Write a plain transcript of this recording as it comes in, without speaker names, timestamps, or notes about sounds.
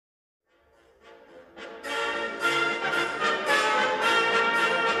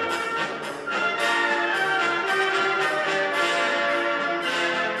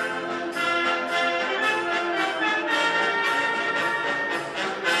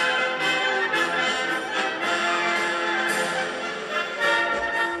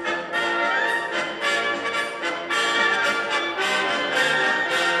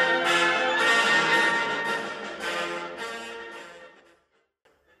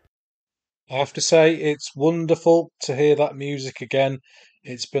I have to say, it's wonderful to hear that music again.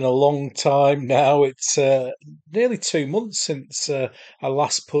 It's been a long time now. It's nearly 2 months since I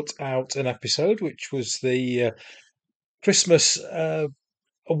last put out an episode, which was the Christmas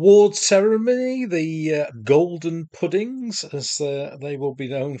awards ceremony, the Golden Puddings, as they will be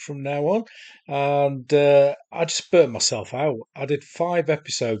known from now on. And I just burnt myself out. I did 5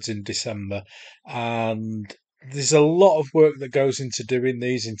 episodes in December, and there's a lot of work that goes into doing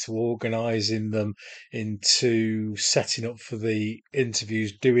these, into organising them, into setting up for the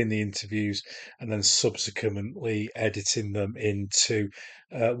interviews, doing the interviews, and then subsequently editing them into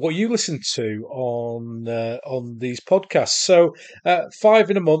what you listen to on these podcasts. So 5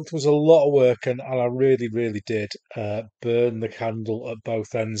 in a month was a lot of work, and I really, really did burn the candle at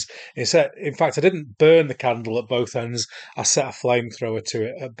both ends. In fact, I didn't burn the candle at both ends. I set a flamethrower to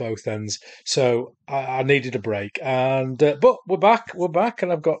it at both ends. So I needed a break, and but we're back. We're back,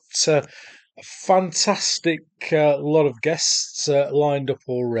 and I've got a fantastic lot of guests lined up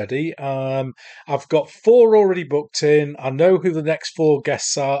already. I've got 4 already booked in. I know who the next 4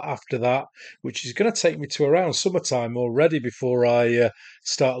 guests are after that, which is going to take me to around summertime already before I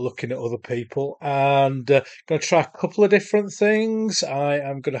start looking at other people. And going to try a couple of different things. I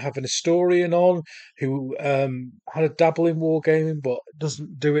am going to have an historian on who had a dabble in wargaming but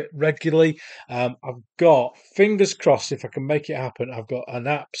doesn't do it regularly. I've got, fingers crossed, if I can make it happen, I've got an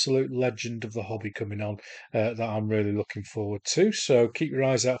absolute legend of the hobby coming on that I'm really looking forward to. So keep your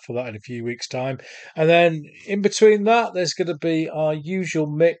eyes out for that in a few weeks' time. And then in between that, there's going to be our usual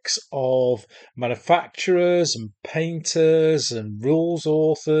mix of manufacturers and painters and rules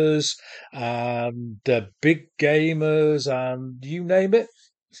authors and big gamers and you name it.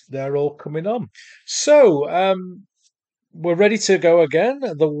 They're all coming on. So, we're ready to go again.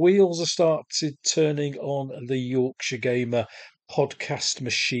 The wheels are started turning on the Yorkshire Gamer podcast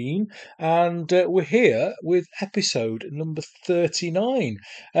machine, and we're here with episode number 39.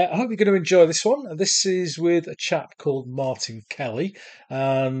 I hope you're going to enjoy this one. This is with a chap called Martin Kelly,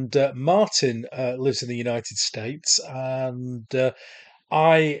 and Martin lives in the United States, and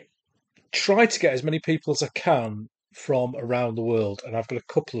I try to get as many people as I can from around the world, and I've got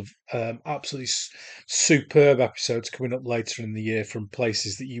a couple of absolutely superb episodes coming up later in the year from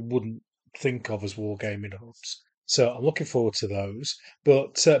places that you wouldn't think of as wargaming hubs. So I'm looking forward to those.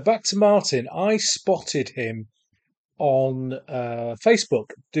 But back to Martin, I spotted him on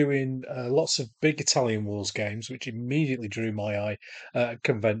Facebook doing lots of big Italian Wars games, which immediately drew my eye at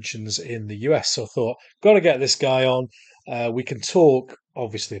conventions in the US. So I thought, got to get this guy on. We can talk,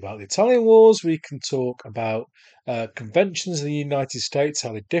 obviously, about the Italian Wars. We can talk about conventions in the United States,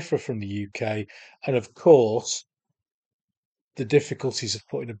 how they differ from the UK, and of course, the difficulties of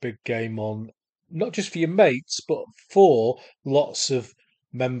putting a big game on, not just for your mates, but for lots of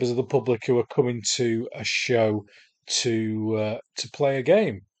members of the public who are coming to a show to play a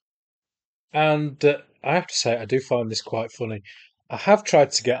game. And I have to say, I do find this quite funny. I have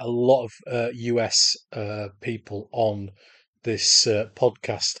tried to get a lot of US people on this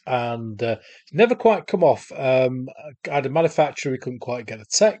podcast, and it's never quite come off. I had a manufacturer who couldn't quite get the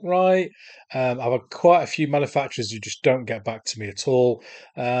tech right. I've had quite a few manufacturers who just don't get back to me at all,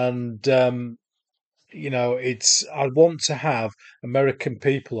 and it's I want to have American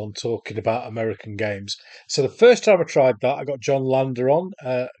people on talking about American games. So the first time I tried that, I got John Lander on.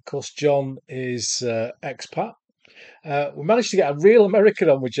 Of course, John is expat. We managed to get a real American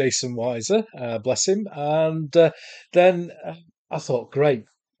on with Jason Weiser, bless him. And then I thought, great,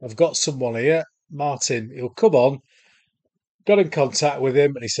 I've got someone here, Martin. He'll come on. Got in contact with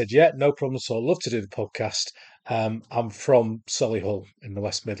him, and he said, "Yeah, no problem at all. Love to do the podcast. I'm from Solihull in the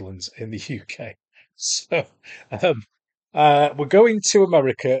West Midlands in the UK, so um, we're going to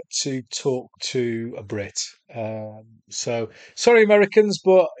America to talk to a Brit. So sorry, Americans,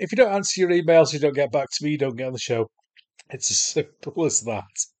 but if you don't answer your emails, you don't get back to me, you don't get on the show. It's as simple as that."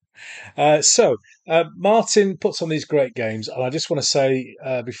 Martin puts on these great games, and I just want to say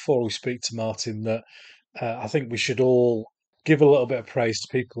before we speak to Martin that I think we should all give a little bit of praise to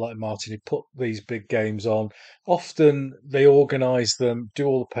people like Martin who put these big games on. Often they organise them, do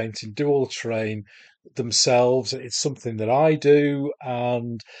all the painting, do all the terrain themselves. It's something that I do,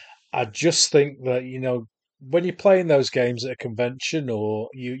 and I just think that when you're playing those games at a convention or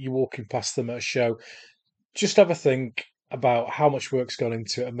you're walking past them at a show, just have a think about how much work's gone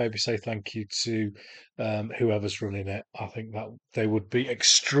into it and maybe say thank you to whoever's running it. I think that they would be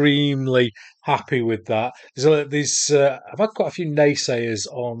extremely happy with that. I've had quite a few naysayers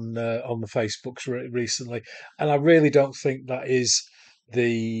on the Facebooks recently, and I really don't think that is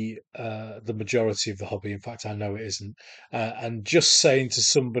the majority of the hobby. In fact, I know it isn't. And just saying to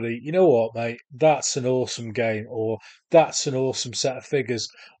somebody, you know what, mate, that's an awesome game, or that's an awesome set of figures,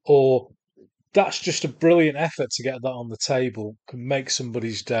 or that's just a brilliant effort to get that on the table, can make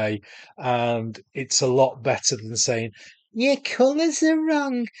somebody's day. And it's a lot better than saying, your colours are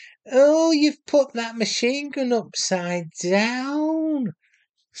wrong. Oh, you've put that machine gun upside down.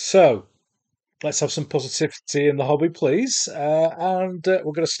 So let's have some positivity in the hobby, please. And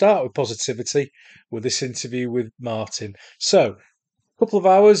we're going to start with positivity with this interview with Martin. So, couple of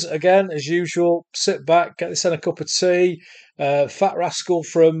hours again, as usual. Sit back, get this in a cup of tea. Fat Rascal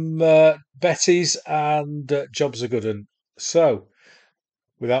from Betty's, and jobs are good. And so,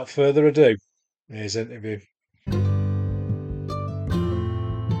 without further ado, here's the interview.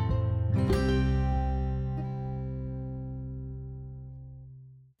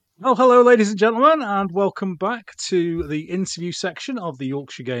 Well, hello, ladies and gentlemen, and welcome back to the interview section of the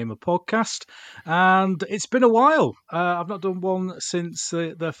Yorkshire Gamer podcast. And it's been a while. I've not done one since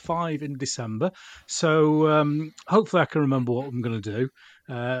the 5 in December. So hopefully I can remember what I'm going to do.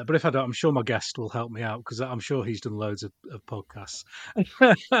 But if I don't, I'm sure my guest will help me out because I'm sure he's done loads of podcasts.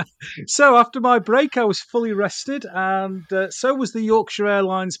 So after my break, I was fully rested, and so was the Yorkshire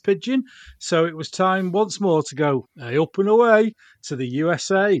Airlines Pigeon. So it was time once more to go up and away to the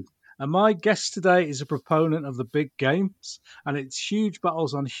USA. And my guest today is a proponent of the big games, and it's huge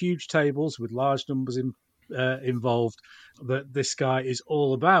battles on huge tables with large numbers involved that this guy is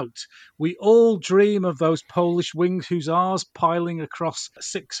all about. We all dream of those Polish winged hussars piling across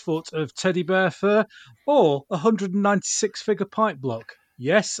 6 foot of teddy bear fur or a 196 figure pipe block.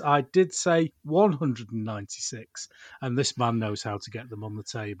 Yes, I did say 196, and this man knows how to get them on the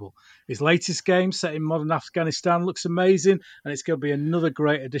table. His latest game, set in modern Afghanistan, looks amazing, and it's going to be another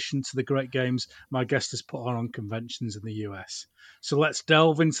great addition to the great games my guest has put on conventions in the US. So let's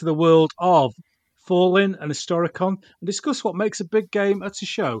delve into the world of Fall-In and Historicon and discuss what makes a big game at a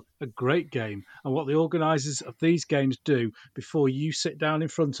show a great game, and what the organisers of these games do before you sit down in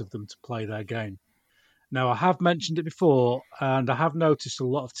front of them to play their game. Now, I have mentioned it before, and I have noticed a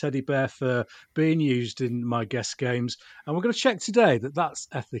lot of teddy bear fur being used in my guest games, and we're going to check today that that's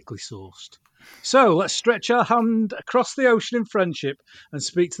ethically sourced. So let's stretch our hand across the ocean in friendship and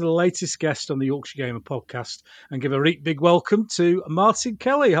speak to the latest guest on the Yorkshire Gamer podcast, and give a big welcome to Martin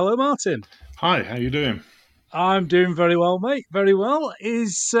Kelly. Hello, Martin. Hi, how you doing? I'm doing very well, mate. Very well.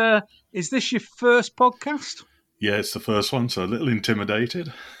 Is this your first podcast? Yeah, it's the first one, so a little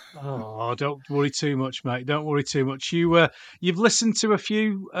intimidated. Oh, don't worry too much, mate. Don't worry too much. You've listened to a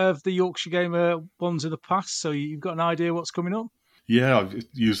few of the Yorkshire Gamer ones of the past, so you've got an idea what's coming up? Yeah, I've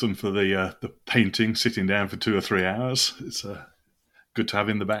used them for the painting, sitting down for 2 or 3 hours. It's good to have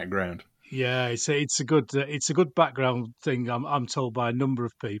in the background. Yeah, it's a good background thing. I'm told by a number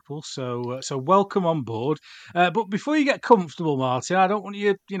of people. So welcome on board. But before you get comfortable, Martin, I don't want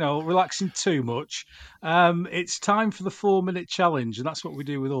you relaxing too much. It's time for the 4-minute challenge, and that's what we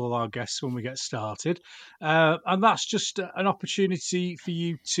do with all our guests when we get started. And that's just an opportunity for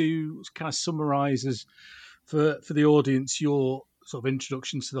you to kind of summarise as for the audience your sort of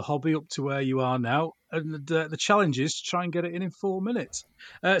introduction to the hobby up to where you are now, and the challenge is to try and get it in 4 minutes.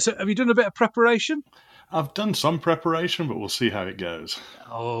 So have you done a bit of preparation? I've done some preparation, but we'll see how it goes.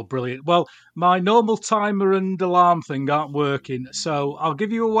 Oh, brilliant. Well, my normal timer and alarm thing aren't working, so I'll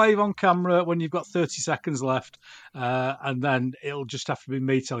give you a wave on camera when you've got 30 seconds left, and then it'll just have to be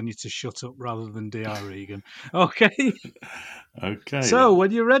me telling you to shut up rather than D.R. Regan. Okay? Okay. So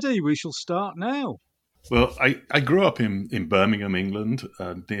when you're ready, we shall start now. Well, I grew up in Birmingham, England,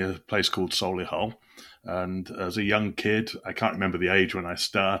 near a place called Solihull. And as a young kid, I can't remember the age when I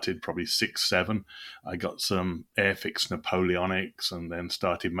started, probably 6, 7, I got some Airfix Napoleonics and then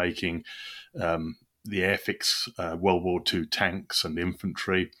started making the Airfix World War II tanks and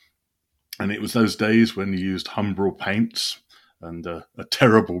infantry. And it was those days when you used Humbrol paints and a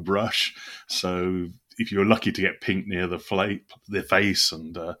terrible brush. So if you were lucky to get pink near the face,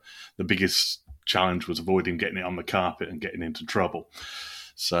 and the biggest challenge was avoiding getting it on the carpet and getting into trouble.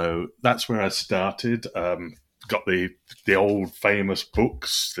 So that's where I started. Got the old famous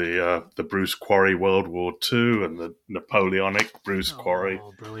books, the Bruce Quarry World War II and the Napoleonic Bruce Quarry.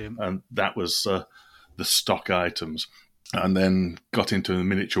 Brilliant. And that was the stock items. And then got into the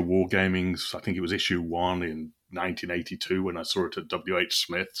miniature wargamings. I think it was issue 1 in 1982 when I saw it at W.H.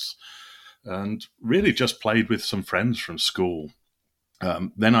 Smith's. And really just played with some friends from school.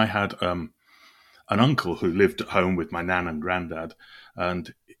 Then I had an uncle who lived at home with my nan and granddad,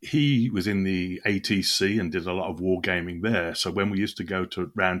 and he was in the ATC and did a lot of wargaming there. So when we used to go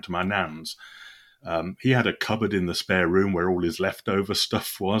round to my nan's, He had a cupboard in the spare room where all his leftover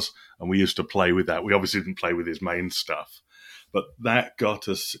stuff was, and we used to play with that. We obviously didn't play with his main stuff, but that got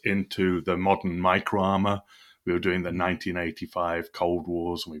us into the modern micro armor. We were doing the 1985 Cold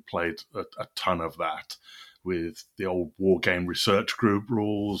Wars, and we played a ton of that with the old War Game Research Group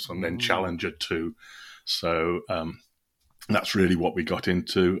rules, and then Challenger 2. So that's really what we got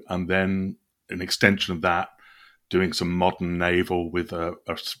into. And then an extension of that, doing some modern naval with a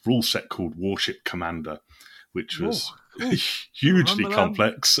rule set called Warship Commander, which was hugely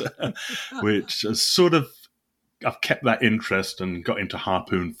complex, which has sort of, I've kept that interest and got into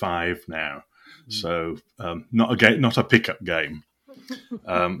Harpoon 5 now. So not a pickup game.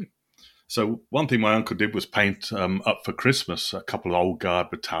 So one thing my uncle did was paint up for Christmas a couple of old guard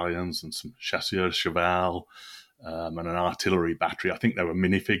battalions and some chasseurs cheval and an artillery battery. I think they were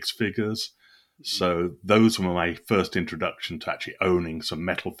minifigs figures. So those were my first introduction to actually owning some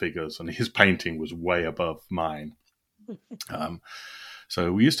metal figures, and his painting was way above mine.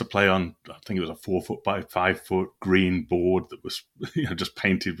 So we used to play on, I think it was a 4 foot by 5 foot green board that was just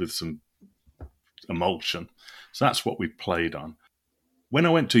painted with some emulsion. So that's what we played on. When I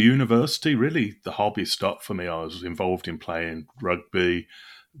went to university, really the hobby stopped for me. I was involved in playing rugby.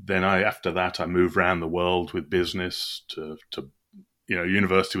 Then after that, I moved around the world with business to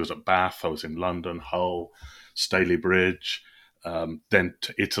university was at Bath. I was in London, Hull, Stalybridge, then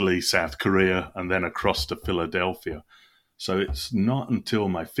to Italy, South Korea, and then across to Philadelphia. So it's not until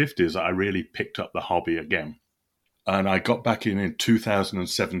my 50s that I really picked up the hobby again. And I got back in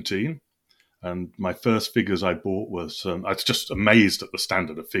 2017. And my first figures I bought was, I was just amazed at the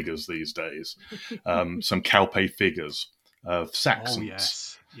standard of figures these days. Some Calpe figures of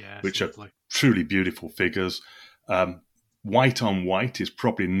Saxons, which lovely. Are truly beautiful figures. White on white is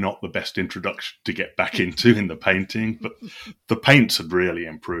probably not the best introduction to get back into in the painting, but the paints had really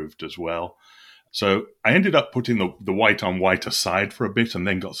improved as well. So I ended up putting the white on white aside for a bit and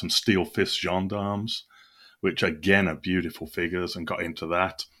then got some steel fist gendarmes, which again are beautiful figures, and got into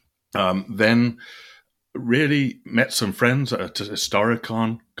that. Then really met some friends at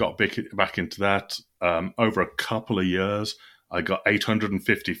Historicon, got back into that. Over a couple of years, I got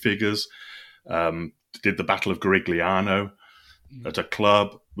 850 figures. Did the Battle of Garigliano at a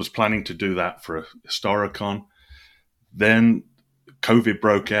club, was planning to do that for a Historicon. Then COVID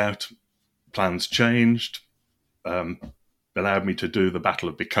broke out, plans changed, allowed me to do the Battle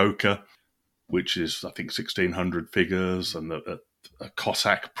of Bikoka, which is, I think, 1,600 figures, and a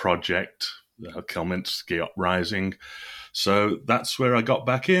Cossack project, the Kelminsky Uprising. So that's where I got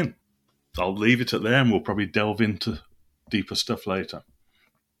back in. I'll leave it at there, and we'll probably delve into deeper stuff later.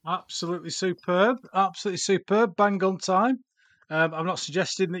 Absolutely superb. Absolutely superb. Bang on time. I'm not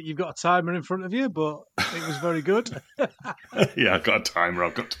suggesting that you've got a timer in front of you, but it was very good. Yeah, I've got a timer,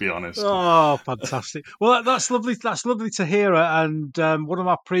 I've got to be honest. Oh, fantastic. Well, that's lovely. That's lovely to hear. And one of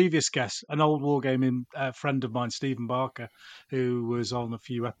my previous guests, an old wargaming friend of mine, Stephen Barker, who was on a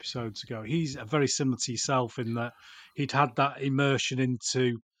few episodes ago, he's very similar to yourself in that he'd had that immersion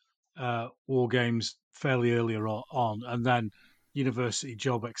into war games fairly earlier on, and then university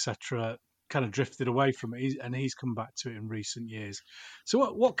job, etc., kind of drifted away from it, and he's come back to it in recent years.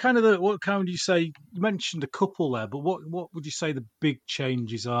 So, what kind would you say? You mentioned a couple there, but what would you say the big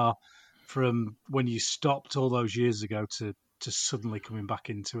changes are from when you stopped all those years ago to suddenly coming back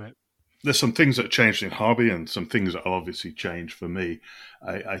into it? There's some things that changed in hobby, and some things that obviously changed for me.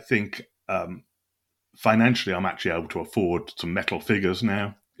 I think financially, I'm actually able to afford some metal figures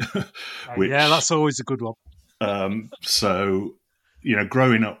now. Yeah, that's always a good one. So,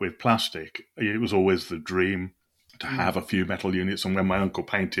 growing up with plastic, it was always the dream to have a few metal units. And when my uncle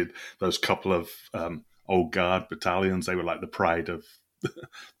painted those couple of old guard battalions, they were like the pride of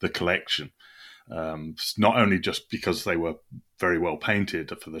the collection. Not only just because they were very well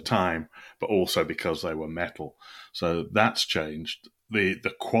painted for the time, but also because they were metal. So that's changed.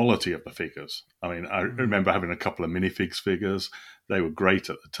 The quality of the figures. I mean, I remember having a couple of minifigs figures. They were great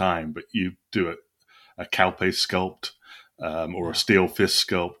at the time, but you do a Calpe sculpt or a steel fist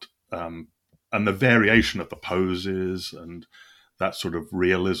sculpt, and the variation of the poses and that sort of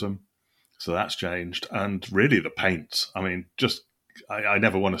realism. So that's changed. And really the paints. I mean, I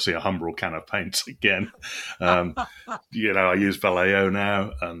never want to see a Humbrol can of paints again. I use Vallejo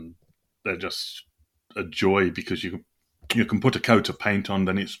now, and they're just a joy because you can put a coat of paint on,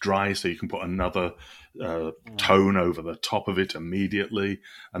 then it's dry, so you can put another tone over the top of it immediately,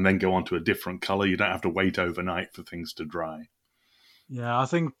 and then go on to a different color. You don't have to wait overnight for things to dry. Yeah, I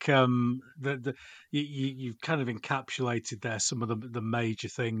think you've kind of encapsulated there some of the major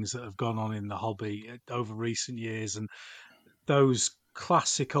things that have gone on in the hobby over recent years, and those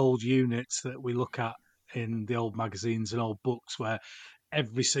classic old units that we look at in the old magazines and old books where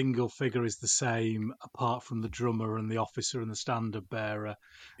every single figure is the same apart from the drummer and the officer and the standard bearer,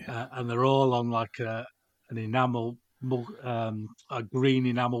 Yeah. and they're all on like an enamel a green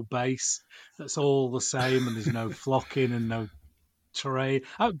enamel base that's all the same, and there's no flocking and no terrain.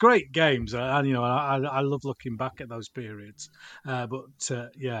 Great games, and I love looking back at those periods. But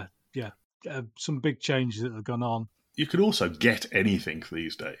some big changes that have gone on. You could also get anything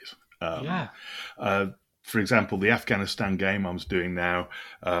these days. Yeah, Uh, for example, the Afghanistan game I was doing now,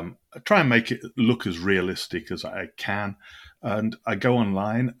 I try and make it look as realistic as I can. And I go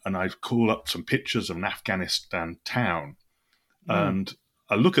online and I call up some pictures of an Afghanistan town. And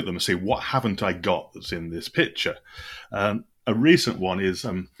I look at them and say, what haven't I got that's in this picture? A recent one is,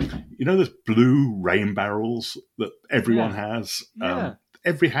 those blue rain barrels that everyone has? yeah.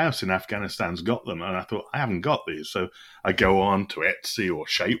 Every house in Afghanistan's got them. And I thought, I haven't got these. So I go on to Etsy or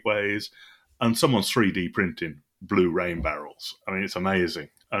Shapeways, and someone's 3D printing blue rain barrels. I mean, it's amazing.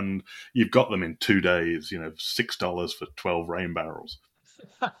 And you've got them in 2 days, $6 for 12 rain barrels.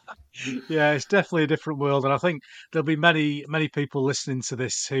 Yeah, it's definitely a different world, and I think there'll be many people listening to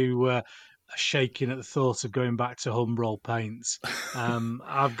this who are shaking at the thought of going back to home roll paints.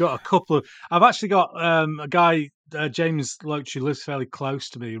 I've got a couple of. I've actually got a guy, James Loach, who lives fairly close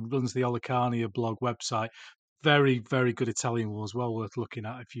to me, who runs the Olicania blog website. Very, very good Italian one as well, worth looking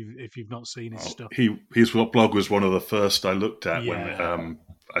at if you've not seen his stuff. His blog was one of the first I looked at when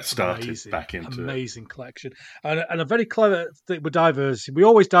I started back into amazing collection, and a very clever thing. We diverse. We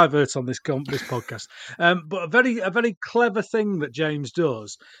always divert on this podcast, but a very clever thing that James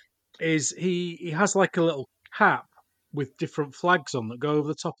does is he has like a little cap with different flags on that go over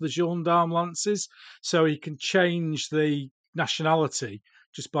the top of the gendarme lances, so he can change the nationality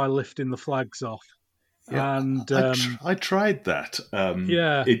just by lifting the flags off. Yeah, and I tried that.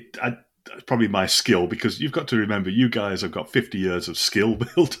 Yeah. It's probably my skill, because you've got to remember, you guys have got 50 years of skill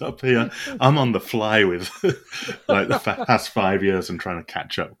built up here. I'm on the fly with like the past 5 years and trying to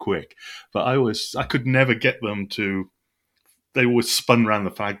catch up quick. But I could never get them to. They always spun around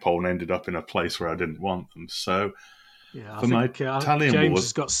the flagpole and ended up in a place where I didn't want them. So. Yeah, I think Italian James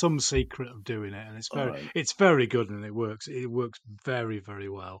has got some secret of doing it, and it's very good, and it works. It works very, very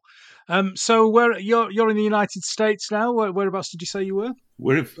well. So where you're in the United States now? Whereabouts did you say you were?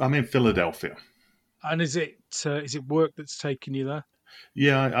 I'm in Philadelphia. And is it work that's taken you there?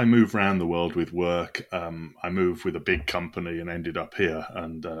 Yeah, I move around the world with work. I moved with a big company and ended up here,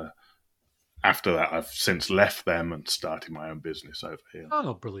 and after that, I've since left them and started my own business over here.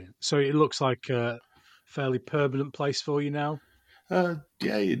 Oh, brilliant! So it looks like fairly permanent place for you now?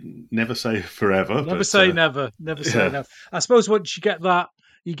 Yeah, you never say forever. Never say never. Never say never. I suppose once you get that,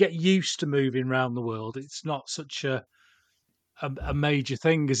 you get used to moving around the world. It's not such a major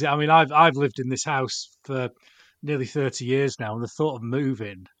thing, is it? I mean, I've lived in this house for nearly 30 years now, and the thought of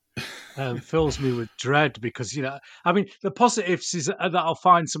moving fills me with dread, because I mean, the positives is that I'll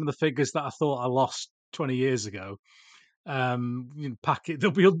find some of the figures that I thought I lost 20 years ago. Pack it.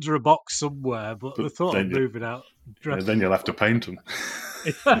 They'll be under a box somewhere, but the thought of moving out. Then you'll have to paint them.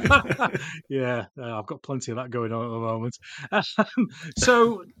 Yeah, I've got plenty of that going on at the moment.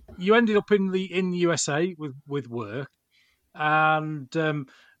 So you ended up in the USA with work, and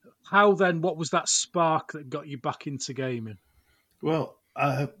how then? What was that spark that got you back into gaming? Well,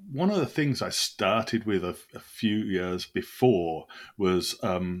 one of the things I started with a few years before was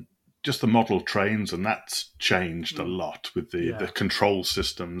just the model trains, and that's changed a lot with the control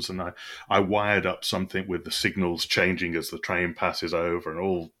systems. And I wired up something with the signals changing as the train passes over and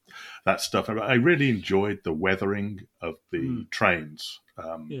all that stuff. I really enjoyed the weathering of the trains,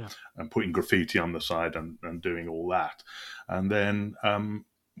 and putting graffiti on the side and doing all that. And then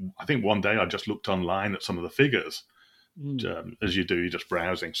I think one day I just looked online at some of the figures. As you do, you're just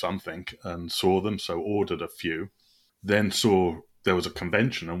browsing something and saw them, so ordered a few. Then saw there was a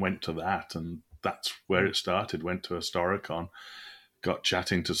convention and went to that, and that's where it started. Went to Historicon, got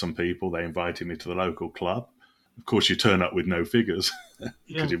chatting to some people. They invited me to the local club. Of course, you turn up with no figures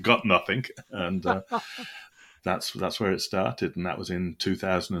because you've got nothing, and that's where it started, and that was in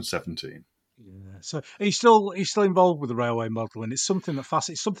 2017. Yeah. So are you still involved with the railway modelling? It's something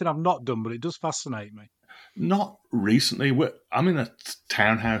it's something I've not done, but it does fascinate me. Not recently. I'm in a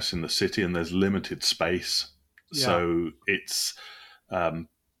townhouse in the city, and there's limited space. Yeah. So it's, and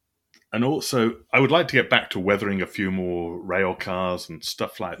also I would like to get back to weathering a few more rail cars and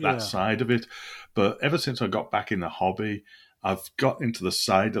stuff like that side of it. But ever since I got back in the hobby, I've got into the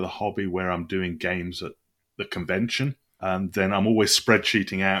side of the hobby where I'm doing games at the convention. And then I'm always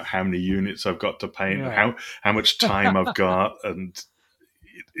spreadsheeting out how many units I've got to paint, and how much time I've got. And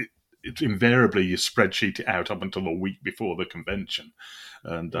it's invariably you spreadsheet it out up until a week before the convention,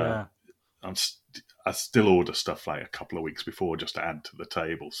 and Yeah. I still order stuff like a couple of weeks before just to add to the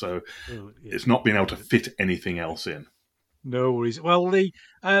table. So Oh, yeah. it's not been able to fit anything else in. No worries. Well, the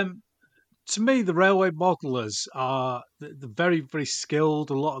to me, the railway modelers are the very, very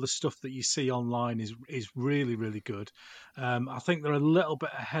skilled. A lot of the stuff that you see online is really, really good. I think they're a little bit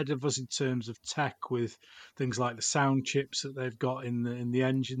ahead of us in terms of tech with things like the sound chips that they've got in the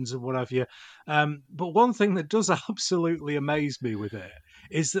engines and what have you. But one thing that does absolutely amaze me with it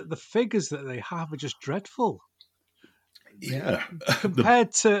is that the figures that they have are just dreadful. Yeah,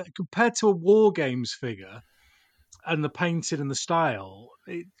 Compared to a war games figure and the painting and the style.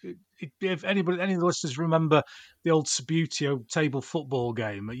 If any of the listeners remember the old Subbuteo table football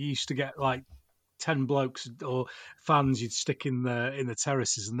game, you used to get like 10 blokes or fans you'd stick in the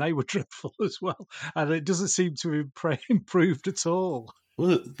terraces, and they were dreadful as well. And it doesn't seem to have improved at all.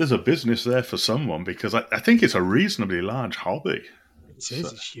 well, there's a business there for someone because I think it's a reasonably large hobby. It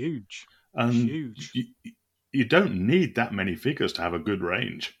is. It's huge. It's And huge. you don't need that many figures to have a good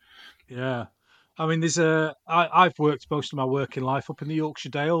range. Yeah. I mean, I've worked most of my working life up in the Yorkshire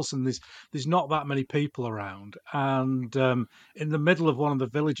Dales, and there's not that many people around. And in the middle of one of the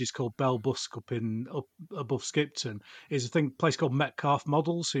villages called Belbusk up above Skipton is place called Metcalfe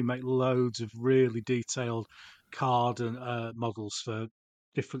Models, who make loads of really detailed card and models for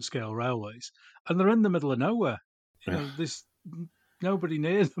different scale railways, and they're in the middle of nowhere. Yeah. There's nobody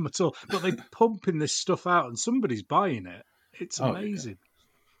near them at all, but they're pumping this stuff out, and somebody's buying it. It's Oh, yeah. amazing.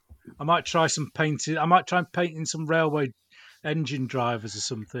 I might try some painting. I might try and paint in some railway engine drivers or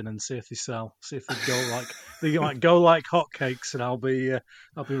something and see if they sell. See if they might go like hotcakes, and I'll be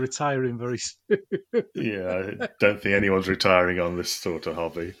retiring very soon. Yeah, I don't think anyone's retiring on this sort of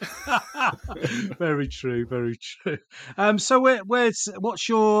hobby. Very true, very true. So what's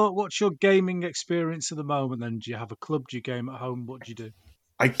your gaming experience at the moment? Then, do you have a club? Do you game at home? What do you do?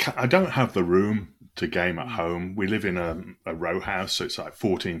 I don't have the room to game at home. We live in a row house, so it's like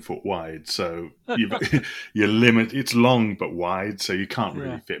 14 foot wide. So you're limited. It's long but wide, so you can't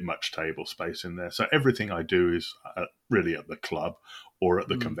really fit much table space in there. So everything I do is really at the club or at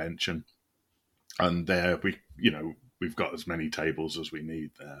the convention, and there we've got as many tables as we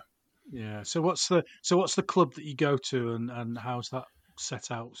need there. Yeah. So what's the club that you go to, and how's that set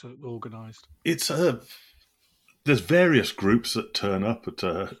out, so organised? It's there's various groups that turn up at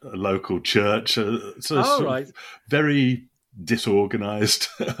a local church. Right. Very disorganized,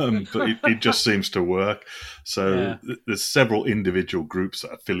 but it just seems to work. So there's several individual groups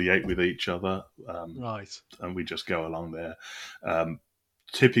that affiliate with each other, Right. and we just go along there.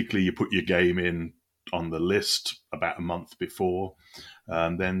 Typically, you put your game in on the list about a month before,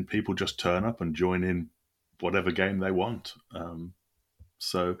 and then people just turn up and join in whatever game they want.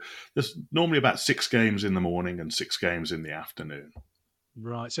 So there's normally about 6 games in the morning and 6 games in the afternoon.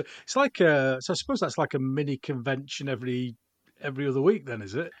 Right. So it's like so I suppose that's like a mini convention every other week, then,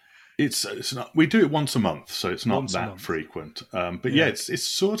 is it? It's not. We do it once a month, so it's not Once a that month. frequent. But yeah, it's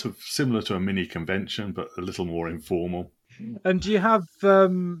sort of similar to a mini convention, but a little more informal. And do you have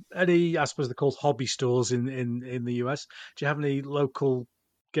any? I suppose they're called hobby stores in the US. Do you have any local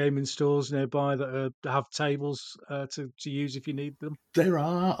gaming stores nearby that have tables to use if you need them? There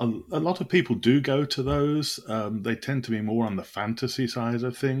are a lot of people do go to those. They tend to be more on the fantasy side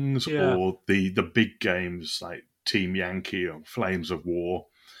of things, Yeah. or the big games like Team Yankee or Flames of War,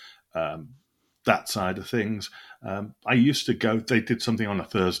 that side of things. I used to go. They did something on a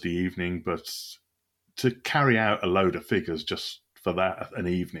Thursday evening, but to carry out a load of figures just for that an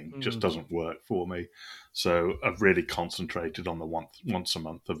evening just doesn't work for me. So I've really concentrated on the once a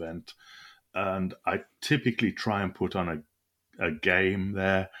month event, and I typically try and put on a game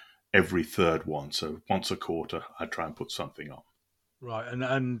there every third one. So once a quarter, I try and put something on. Right.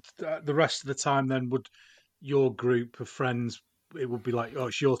 And the rest of the time, then, would your group of friends? It would be like, oh,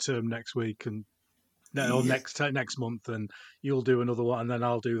 it's your turn next week, or next month, and you'll do another one, and then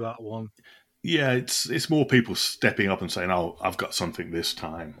I'll do that one. Yeah, it's more people stepping up and saying, "Oh, I've got something this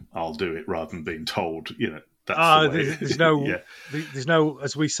time. I'll do it," rather than being told. That's the way. There's no, there's no,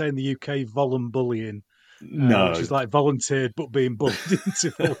 as we say in the UK, bullying. No, which is like volunteered but being bullied into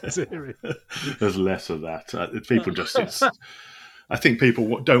volunteering. There's less of that. People just, I think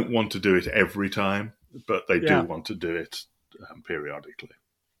people don't want to do it every time, but they do want to do it periodically.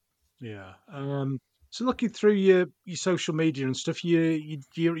 Yeah. So looking through your social media and stuff, you're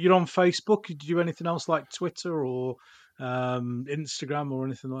on Facebook. Do you do anything else like Twitter or Instagram or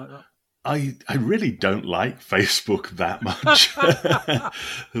anything like that? I really don't like Facebook that much,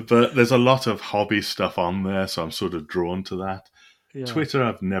 but there's a lot of hobby stuff on there, so I'm sort of drawn to that. Yeah. Twitter,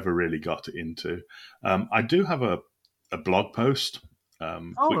 I've never really got into. I do have a blog post, All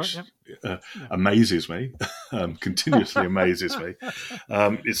right. which Yeah. Yeah. amazes me, continuously amazes me.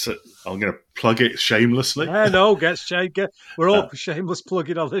 I'm going to plug it shamelessly. Yeah, no, we're all Uh, shameless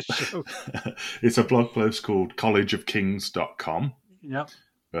plugging on this show. it's a blog post called collegeofkings.com, Yeah.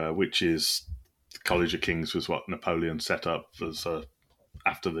 which is College of Kings was what Napoleon set up as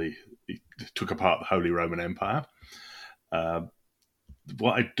after he took apart the Holy Roman Empire.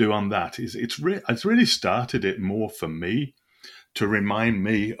 What I do on that is it's really started it more for me to remind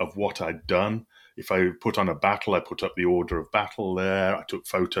me of what I'd done. If I put on a battle, I put up the order of battle there. I took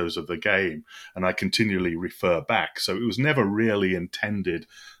photos of the game, and I continually refer back. So it was never really intended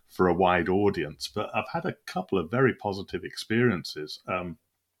for a wide audience, but I've had a couple of very positive experiences.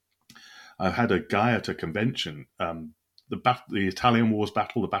 I've had a guy at a convention, the Italian Wars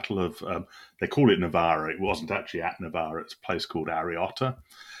battle, the Battle of, they call it Novara. It wasn't actually at Novara. It's a place called Ariotta.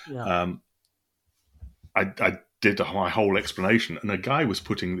 Yeah. I did my whole explanation, and a guy was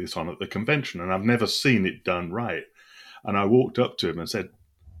putting this on at the convention, and I've never seen it done right. And I walked up to him and said,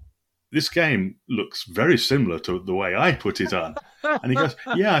 "This game looks very similar to the way I put it on." And he goes,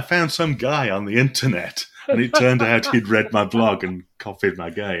 "Yeah, I found some guy on the internet." And it turned out he'd read my blog and copied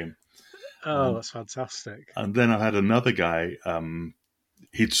my game. Oh, that's fantastic. And then I had another guy,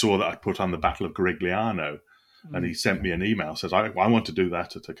 he'd saw that I put on the Battle of Garigliano, and he sent me an email, says, I want to do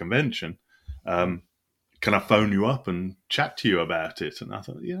that at a convention. Can I phone you up and chat to you about it? And I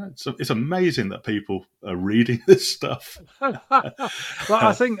thought, yeah, it's amazing that people are reading this stuff. Well,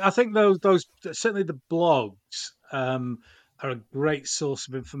 I think those certainly the blogs are a great source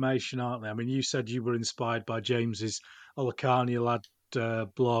of information, aren't they? I mean, you said you were inspired by James's Olicania Lad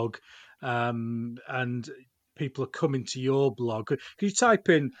blog, and people are coming to your blog. Can you type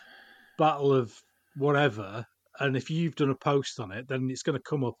in Battle of whatever? And if you've done a post on it, then it's going to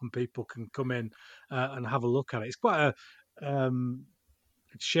come up and people can come in and have a look at it. It's quite a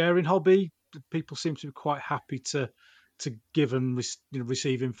sharing hobby. People seem to be quite happy to give and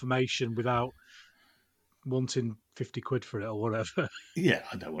receive information without wanting 50 quid for it or whatever. Yeah,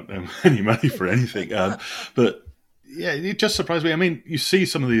 I don't want any money for anything. But yeah, it just surprised me. I mean, you see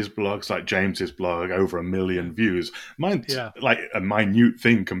some of these blogs, like James's blog, over 1 million views. Mine's like a minute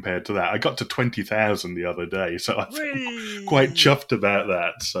thing compared to that. I got to 20,000 the other day, so I feel quite chuffed about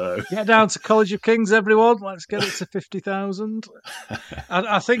that. So get down to College of Kings, everyone. Let's get it to 50,000.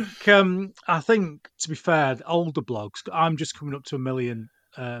 I think to be fair, older blogs. I'm just coming up to 1 million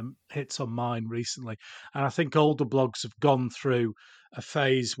hits on mine recently, and I think older blogs have gone through a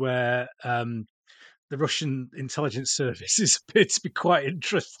phase where the Russian intelligence services appeared to be quite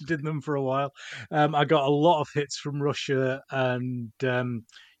interested in them for a while. I got a lot of hits from Russia and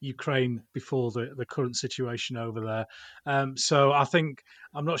Ukraine before the current situation over there. So I think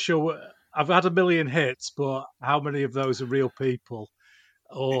I'm not sure. I've had 1 million hits, but how many of those are real people,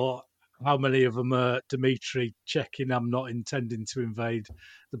 or how many of them are Dmitry checking I'm not intending to invade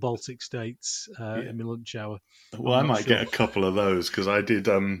the Baltic states in my lunch hour? Well, I might get a couple of those because I did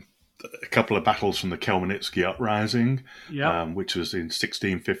a couple of battles from the Khmelnytsky uprising, which was in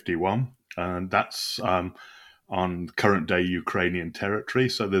 1651, and that's on current day Ukrainian territory.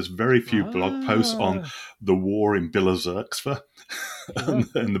 So there's very few blog posts on the war in Bilozersk and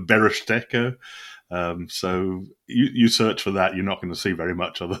the Berestechko. So you search for that, you're not going to see very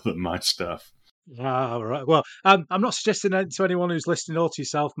much other than my stuff. All right. Well, I'm not suggesting to anyone who's listening or to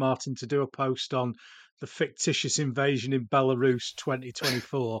yourself, Martin, to do a post on the fictitious invasion in Belarus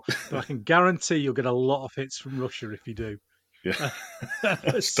 2024, but I can guarantee you'll get a lot of hits from Russia if you do. Yeah,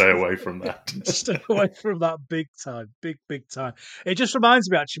 stay away from that. Stay away from that big time, big time. It just reminds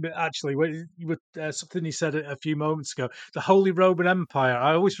me actually when you were something you said a few moments ago. The Holy Roman Empire.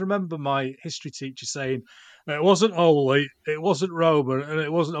 I always remember my history teacher saying it wasn't holy, it wasn't Roman, and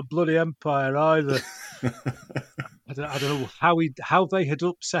it wasn't a bloody empire either. I don't know how they had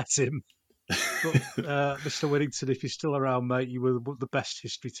upset him. But Mr. Whittington, if you're still around, mate, you were the best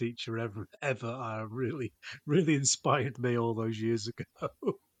history teacher ever. I really inspired me all those years ago.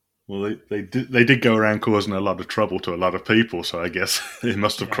 Well, they did go around causing a lot of trouble to a lot of people, so I guess it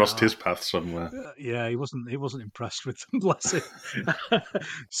must have crossed his path somewhere. Yeah, he wasn't impressed with them, bless him.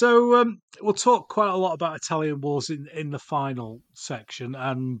 So we'll talk quite a lot about Italian Wars in the final section,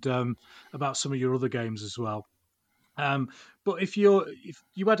 and about some of your other games as well. But if you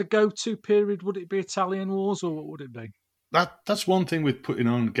had a go-to period, would it be Italian Wars or what would it be? That's one thing with putting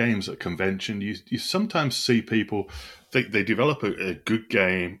on games at convention. You sometimes see people they develop a good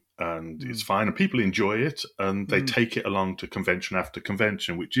game and it's fine, and people enjoy it, and they take it along to convention after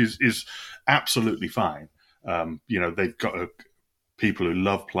convention, which is absolutely fine. They've got people who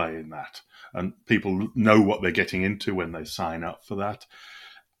love playing that, and people know what they're getting into when they sign up for that.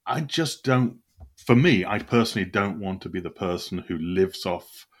 I just don't. For me, I personally don't want to be the person who lives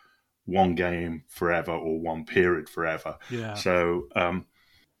off one game forever or one period forever. Yeah. So, I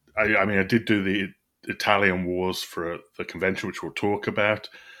mean, I did do the Italian Wars for the convention, which we'll talk about.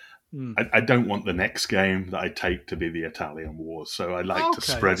 I don't want the next game that I take to be the Italian Wars, so I like to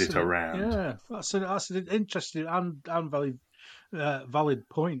spread it around. Yeah, that's an interesting and valid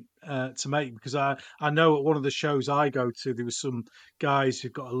point to make, because I know at one of the shows I go to, there was some guys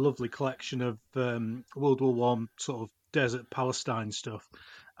who've got a lovely collection of World War One sort of desert Palestine stuff,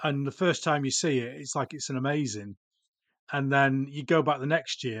 and the first time you see it, it's like it's an amazing, and then you go back the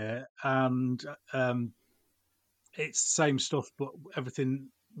next year and it's the same stuff, but everything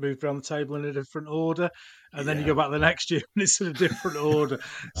moved around the table in a different order. And then you go back the next year and it's in a different order.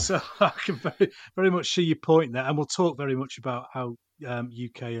 So I can very much see your point there. And we'll talk very much about how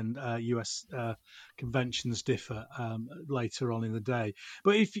UK and US conventions differ later on in the day.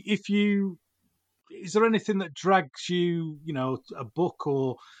 But if you, is there anything that drags you, a book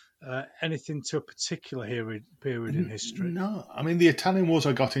or anything to a particular period in history? No, I mean, the Italian Wars,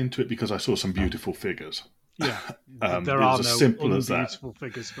 I got into it because I saw some beautiful figures. Yeah, there are no unbeautiful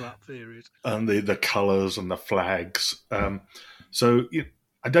figures for that period. And the colours and the flags. So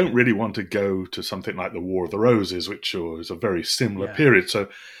I don't really want to go to something like the War of the Roses, which is a very similar period. So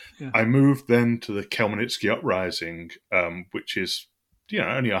I moved then to the Khmelnytsky Uprising, which is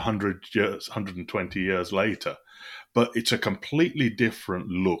only 120 years later. But it's a completely different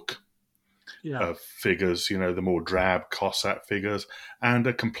look of figures, the more drab Cossack figures, and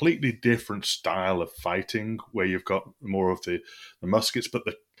a completely different style of fighting where you've got more of the muskets, but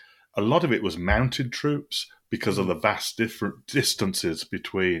a lot of it was mounted troops because of the vast different distances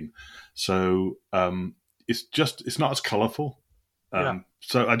between. So it's not as colourful.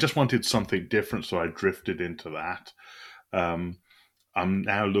 So I just wanted something different, so I drifted into that. I'm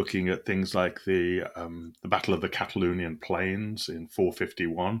now looking at things like the Battle of the Catalonian Plains in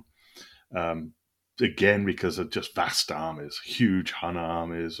 451. Again, because of just vast armies, huge Hun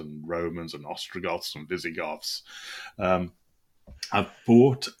armies and Romans and Ostrogoths and Visigoths. I've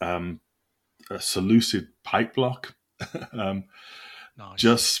bought a Seleucid pipe block nice.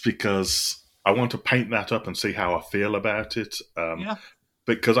 Just because I want to paint that up and see how I feel about it.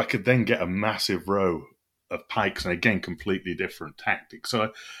 Because I could then get a massive row of pikes, and again, completely different tactics.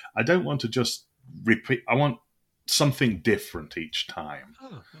 So I don't want to just repeat. I want something different each time.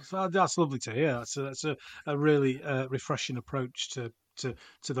 Oh, that's lovely to hear. That's a really refreshing approach to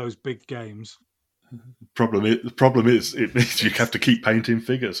those big games. The problem is it means you have to keep painting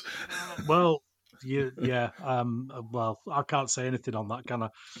figures. Well, well, I can't say anything on that, can I?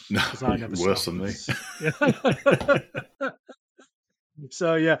 No, I never worse than me.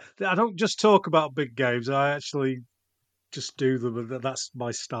 So I don't just talk about big games. I actually just do them. That's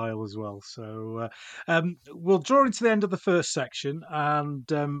my style as well. So we'll draw into the end of the first section,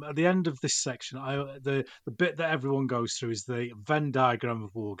 and at the end of this section, the bit that everyone goes through is the Venn diagram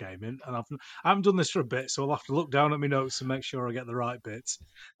of wargaming, and I haven't done this for a bit, so I'll have to look down at my notes and make sure I get the right bits.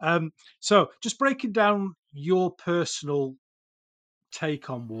 So just breaking down your personal take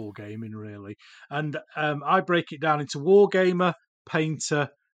on wargaming, really, and I break it down into wargamer, painter,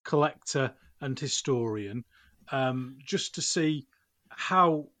 collector, and historian. Just to see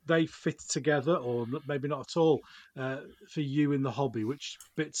how they fit together, or maybe not at all, for you in the hobby. Which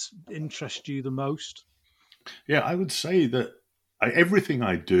bits interest you the most? Yeah, I would say that everything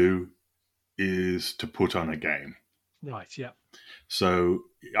I do is to put on a game. Right, yeah. So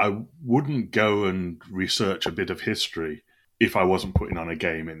I wouldn't go and research a bit of history if I wasn't putting on a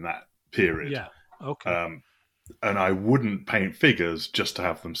game in that period. Yeah, okay. And I wouldn't paint figures just to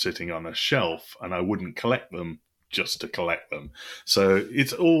have them sitting on a shelf, and I wouldn't collect them just to collect them. So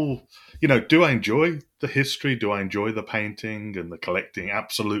it's all, do I enjoy the history? Do I enjoy the painting and the collecting?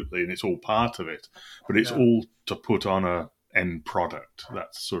 Absolutely, and it's all part of it. But it's all to put on a end product.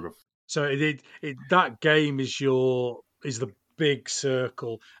 That's sort of... So that game is the big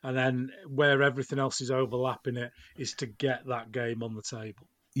circle, and then where everything else is overlapping it is to get that game on the table.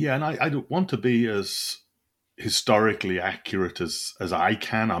 Yeah, and I don't want to be as historically accurate as I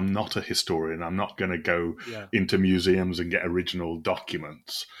can. I'm not a historian. I'm not going to go into museums and get original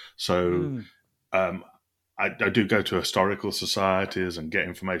documents. So I do go to historical societies and get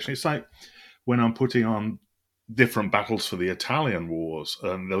information. It's like when I'm putting on different battles for the Italian Wars.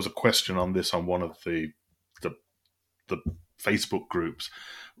 There was a question on this on one of the Facebook groups.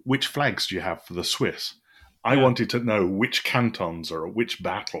 Which flags do you have for the Swiss? I wanted to know which cantons are at which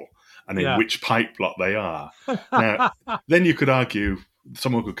battle. and in Yeah. which pipe plot they are. Now, then you could argue,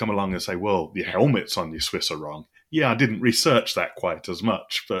 someone could come along and say, well, the helmets on your Swiss are wrong. Yeah, I didn't research that quite as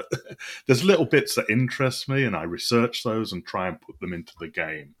much, but there's little bits that interest me, and I research those and try and put them into the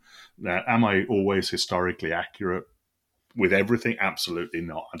game. Now, am I always historically accurate with everything? Absolutely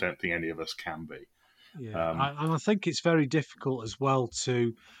not. I don't think any of us can be. Yeah, and I think it's very difficult as well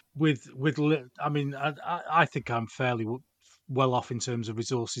to I mean, I think I'm fairly well off in terms of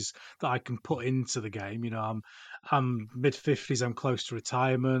resources that I can put into the game. You know, I'm mid 50s. I'm close to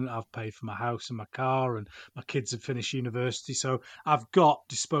retirement. I've paid for my house and my car, and my kids have finished university, so I've got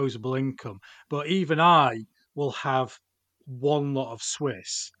disposable income. But even I will have one lot of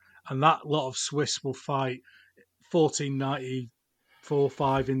Swiss, and that lot of Swiss will fight 1494-5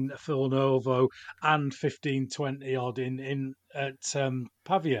 in Villanova and 1520 odd in at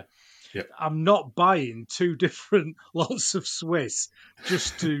Pavia. Yeah. I'm not buying two different lots of Swiss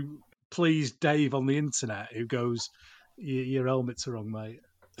just to please Dave on the internet who goes, your helmets are wrong, mate.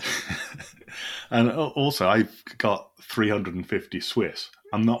 And also, I've got 350 Swiss.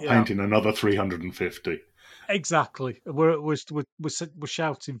 I'm not Yeah, painting another 350. exactly. We're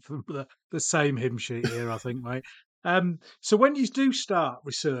shouting for the same hymn sheet here, I think, mate. So when you do start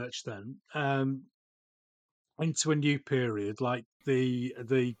research, then into a new period, like the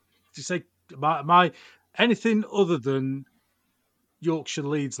to say my anything other than Yorkshire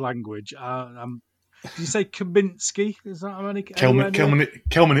Leeds language. Do you say Kaminsky? Is that anywhere near?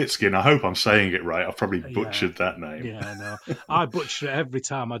 Kelmanitsky, and I hope I'm saying it right. I've probably Yeah, butchered that name. yeah, no, I butcher it every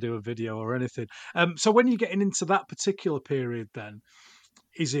time I do a video or anything. So when you're getting into that particular period, then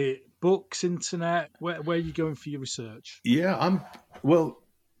is it books, internet? Where are you going for your research? Yeah, I'm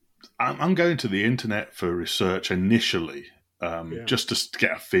going to the internet for research initially, Yeah, just to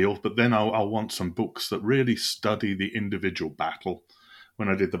get a feel. But then I'll want some books that really study the individual battle. When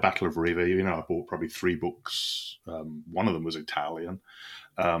I did the Battle of Riva, I bought probably 3 books. One of them was Italian.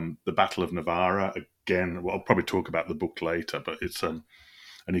 The Battle of Novara, again, well, I'll probably talk about the book later, but it's an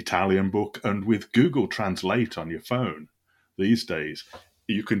Italian book. And with Google Translate on your phone these days,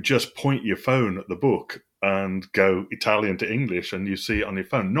 you can just point your phone at the book and go Italian to English, and you see it on your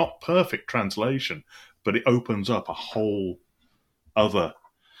phone. Not perfect translation, but it opens up a whole other.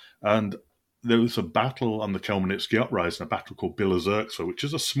 And there was a battle on the Khmelnytsky uprising, a battle called Bilozersk, which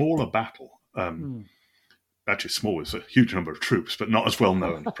is a smaller battle. Hmm. Actually, small is a huge number of troops, but not as well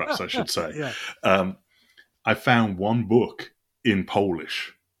known, perhaps I should say. Yeah. I found one book in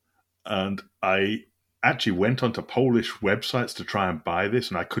Polish, and I actually went onto Polish websites to try and buy this,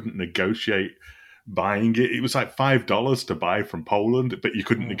 and I couldn't negotiate buying it. It was like $5 to buy from Poland, but you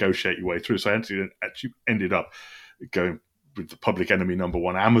couldn't negotiate your way through. So I actually ended up going with the public enemy number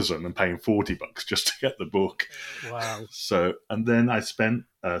one, Amazon, and paying $40 just to get the book. Wow. So, and then I spent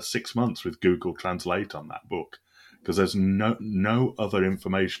 6 months with Google Translate on that book, because there's no other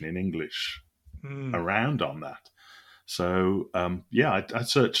information in English around on that. So, I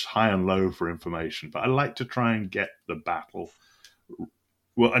searched high and low for information, but I like to try and get the battle.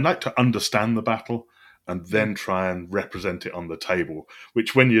 Well, I like to understand the battle and then try and represent it on the table,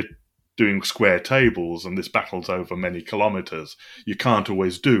 which when you're doing square tables and this battle's over many kilometers, you can't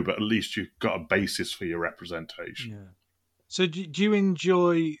always do, but at least you've got a basis for your representation. Yeah. So do you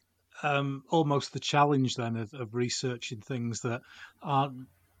enjoy almost the challenge then of researching things that aren't,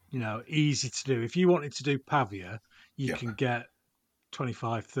 easy to do? If you wanted to do Pavia, you can get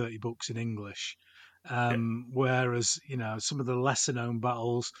 25, 30 books in English. Whereas, some of the lesser known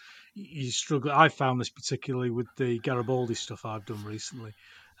battles, you struggle. I found this particularly with the Garibaldi stuff I've done recently.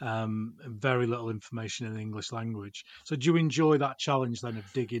 Very little information in the English language. So do you enjoy that challenge then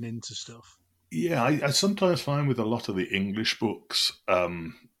of digging into stuff? Yeah, I sometimes find with a lot of the English books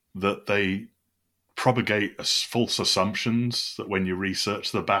that they propagate false assumptions that when you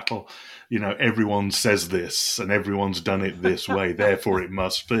research the battle, everyone says this and everyone's done it this way, therefore it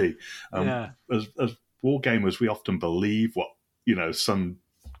must be. As war gamers, we often believe what, some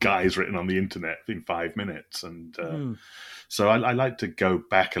guy's written on the internet in 5 minutes. And so I like to go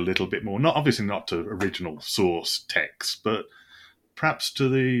back a little bit more, obviously not to original source text, but perhaps to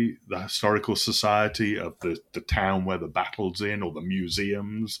the historical society of the town where the battle's in, or the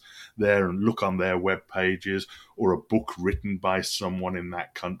museums there, and look on their web pages, or a book written by someone in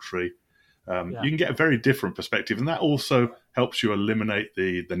that country. You can get a very different perspective, and that also helps you eliminate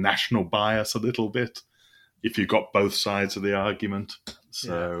the national bias a little bit if you've got both sides of the argument.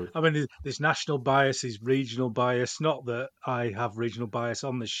 So, I mean, there's national bias, there's regional bias. Not that I have regional bias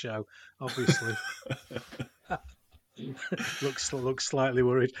on this show, obviously. looks slightly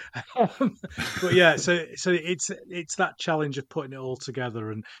worried. But yeah, so it's that challenge of putting it all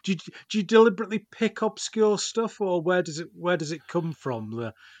together. And do you deliberately pick obscure stuff, or where does it come from?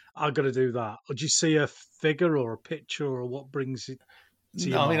 The I got to do that, or do you see a figure or a picture, or what brings it to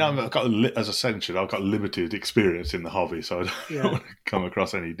your No, I mean, mind? as I mentioned, I've got limited experience in the hobby, so I don't Yeah, want to come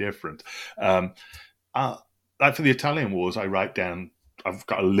across any different. Um, like for the Italian Wars, I write down. I've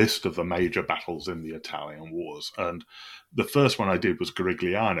got a list of the major battles in the Italian Wars, and the first one I did was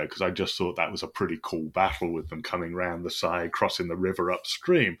Garigliano because I just thought that was a pretty cool battle with them coming round the side, crossing the river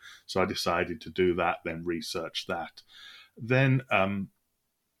upstream. So I decided to do that, then research that. Then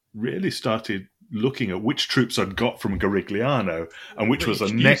really started looking at which troops I'd got from Garigliano and which that was you the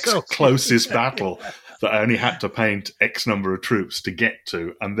can use next elsewhere. closest battle that I only had to paint X number of troops to get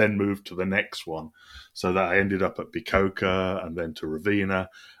to and then move to the next one. So that I ended up at Bicocca and then to Ravenna.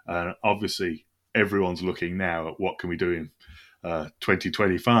 And obviously, everyone's looking now at what can we do in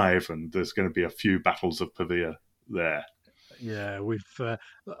 2025, and there's going to be a few battles of Pavia there. Yeah, we've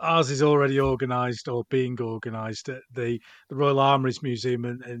ours is already organised or being organised at the Royal Armouries Museum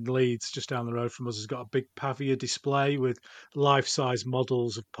in Leeds, just down the road from us. Has got a big Pavia display with life-size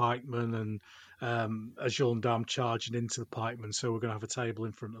models of pikemen and a gendarme charging into the pikemen. So we're going to have a table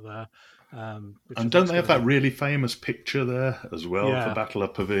in front of there, which I And think don't is they going have to that be really famous picture there as well of the yeah. Battle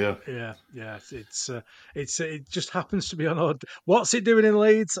of Pavia? Yeah. It just happens to be on our. What's it doing in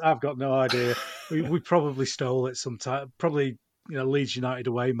Leeds? I've got no idea. We probably stole it sometime. Probably Leeds United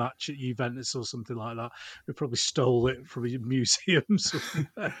away match at Juventus or something like that. We probably stole it from a museum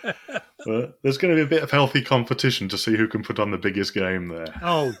somewhere. There's going to be a bit of healthy competition to see who can put on the biggest game there.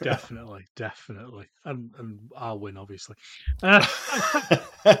 Oh, definitely, and I'll win, obviously. Uh,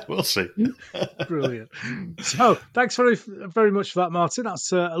 We'll see. Brilliant. So, thanks very much for that, Martin.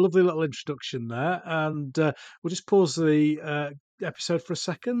 That's a lovely little introduction there, and we'll just pause the episode for a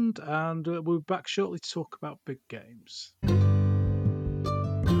second, and we'll be back shortly to talk about big games.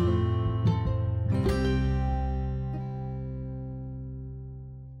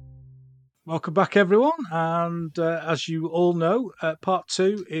 Welcome back, everyone. And as you all know, part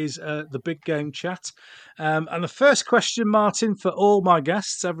two is the big game chat. And the first question, Martin, for all my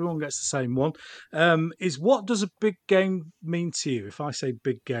guests, everyone gets the same one, is what does a big game mean to you? If I say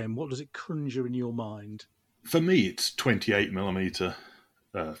big game, what does it conjure in your mind? For me, it's 28 millimeter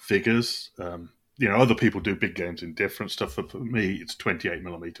figures. Other people do big games in different stuff. For me, it's 28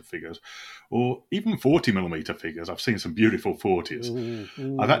 millimeter figures, or even 40 millimeter figures. I've seen some beautiful 40s.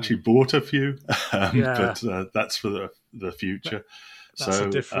 I've actually Ooh. bought a few, Yeah, but that's for the that, future. that's a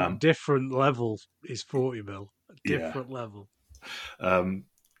So different level. Is 40 mil a yeah, different level?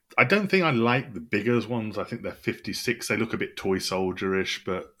 I don't think I like the bigger ones. I think they're 56. They look a bit toy soldierish,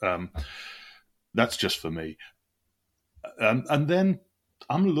 but that's just for me. And then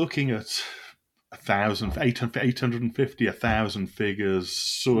I'm looking at 1,000, 850, 1,000 figures,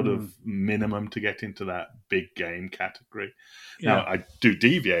 sort Mm, of minimum to get into that big game category. Now, yeah, I do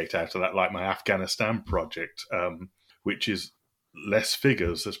deviate out of that, like my Afghanistan project, which is less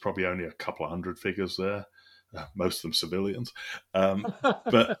figures. There's probably only a couple of hundred figures there, most of them civilians.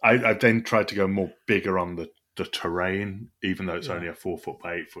 But I've then tried to go more bigger on the terrain, even though it's yeah, only a 4 foot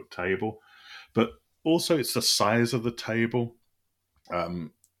by 8 foot table. But also, it's the size of the table.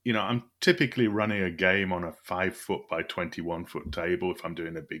 Um, I'm typically running a game on a 5 foot by 21 foot table if I'm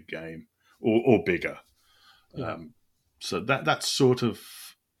doing a big game or bigger. yeah. So that's sort of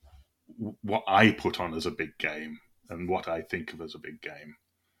what I put on as a big game and what I think of as a big game.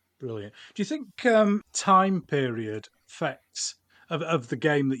 Brilliant. Do you think time period affects of the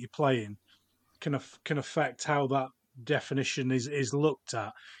game that you're playing can affect how that definition is looked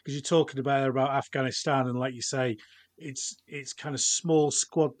at? Because you're talking about Afghanistan, and like you say, it's kind of small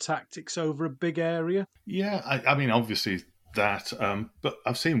squad tactics over a big area. Yeah, I mean, obviously that, but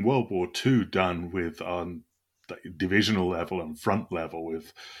I've seen World War II done with on the divisional level and front level.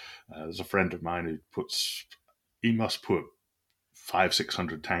 With there's a friend of mine who he must put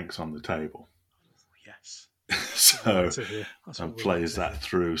 500-600 tanks on the table, Yes, that's what we like so to hear. That's and what we like plays to that hear.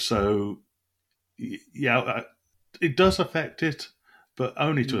 through. So yeah, it does affect it, but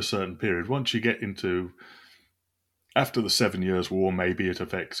only to a Mm, certain period. Once you get into after the 7 Years' War, maybe it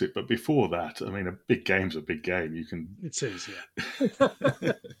affects it, but before that, I mean, a big game's a big game. You can. it is,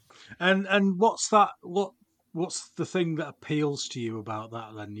 yeah. And what's that? What's the thing that appeals to you about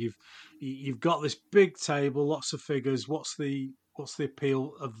that? Then you've got this big table, lots of figures. What's the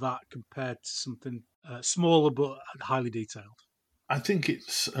appeal of that compared to something smaller but highly detailed? I think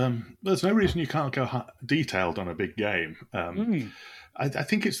it's there's no reason you can't go detailed on a big game. Mm. I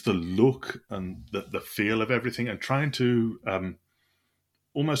think it's the look and the feel of everything, and trying to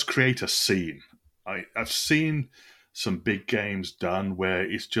almost create a scene. I've seen some big games done where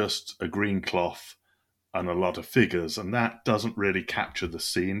it's just a green cloth and a lot of figures, and that doesn't really capture the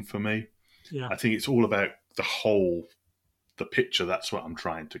scene for me. Yeah. I think it's all about the picture. That's what I'm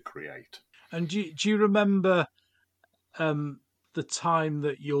trying to create. And do you remember the time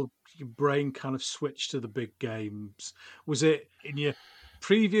that your brain kind of switched to the big games? Was it in your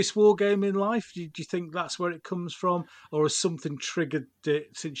previous wargaming life? Do you think that's where it comes from, or has something triggered it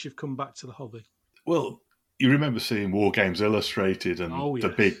since you've come back to the hobby? Well, you remember seeing War Games Illustrated and Oh the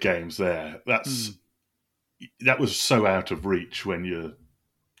yes. big games there. Mm. That was so out of reach when you're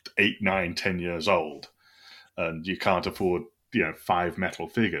 8, 9, 10 years old, and you can't afford 5 metal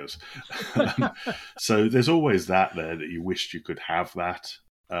figures. So there's always that there that you wished you could have that.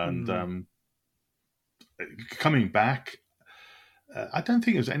 And Mm. coming back, I don't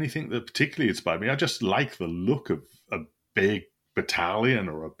think there's anything that particularly inspired me. I just like the look of a big battalion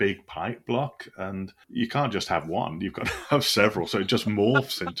or a big pipe block, and you can't just have one. You've got to have several, so it just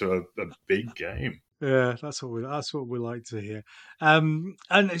morphs into a big game. Yeah, that's what we like to hear. And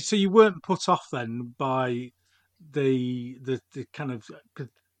so you weren't put off then by the kind of, 'cause,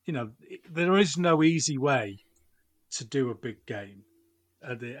 there is no easy way to do a big game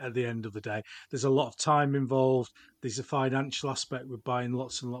at the end of the day. There's a lot of time involved. There's a financial aspect with buying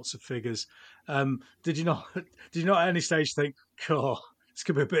lots and lots of figures. Did you not did you not at any stage think, "Oh, it's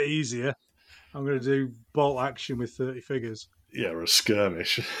gonna be a bit easier. I'm going to do bolt action with 30 figures." Yeah, or a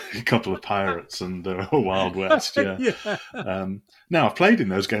skirmish, a couple of pirates and a Wild West. Yeah. Yeah, Now I've played in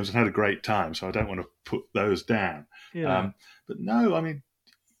those games and had a great time, so I don't want to put those down. yeah, But no, I mean,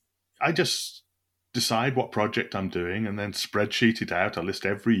 I just decide what project I'm doing and then spreadsheet it out. I list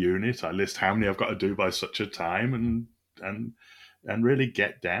every unit. I list how many I've got to do by such a time, and really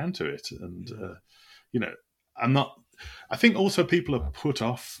get down to it. And I'm not. I think also people are put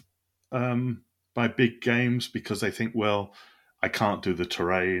off by big games because they think, well, I can't do the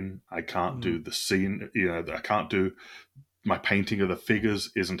terrain, I can't do the scene. I can't do my painting of the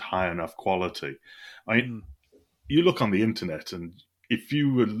figures isn't high enough quality. I mean, you look on the internet, and if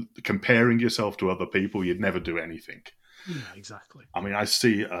you were comparing yourself to other people, you'd never do anything. yeah, exactly. I mean, I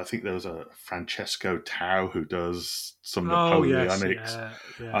think there was a Francesco Tau who does some Oh yes, Napoleonics.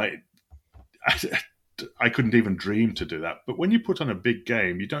 yeah. I couldn't even dream to do that. But when you put on a big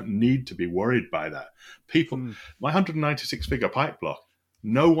game, you don't need to be worried by that. My 196 figure pipe block,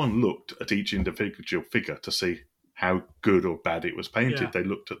 no one looked at each individual figure to see how good or bad it was painted. Yeah. They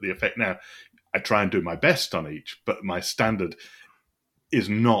looked at the effect. Now, I try and do my best on each, but my standard is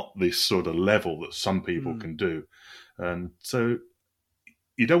not this sort of level that some people can do. And so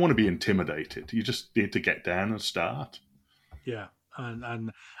you don't want to be intimidated. You just need to get down and start. Yeah,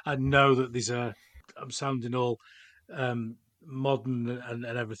 and know that there's I'm sounding all modern and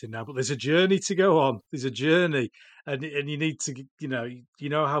everything now, but there's a journey to go on. There's a journey, and you need to, you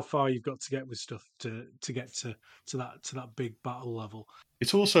know how far you've got to get with stuff to get to that big battle level.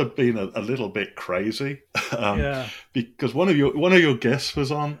 It's also been a little bit crazy Yeah, because one of your guests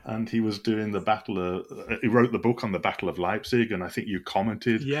was on, and he was doing he wrote the book on the Battle of Leipzig, and I think you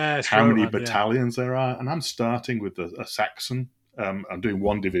commented how many battalions there are, and I'm starting with a Saxon. I'm doing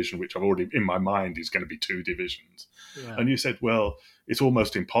one division, which I've already in my mind is going to be 2 divisions. Yeah. And you said, well, it's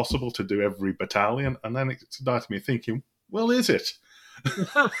almost impossible to do every battalion, and then it started me thinking, well, is it?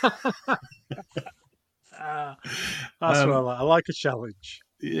 That's what I like a challenge.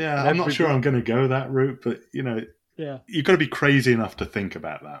 Yeah, I'm not sure I'm going to go that route, but yeah, you've got to be crazy enough to think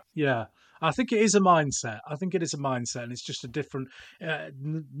about that. Yeah, I think it is a mindset. I think it is a mindset, and it's just a different.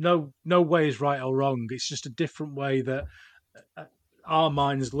 No way is right or wrong. It's just a different way that our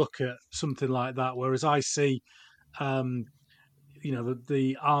minds look at something like that. Whereas I see, the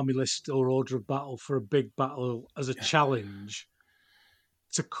army list or order of battle for a big battle as a challenge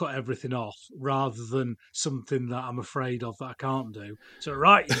to cut everything off, rather than something that I'm afraid of that I can't do. So,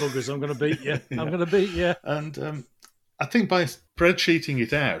 right, you buggers, I'm going to beat you. I'm going to beat you. And I think by spreadsheeting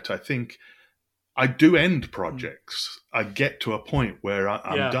it out, I think I do end projects. I get to a point where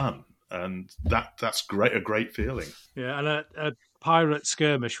I'm done, and that's great. A great feeling. Yeah, and a pirate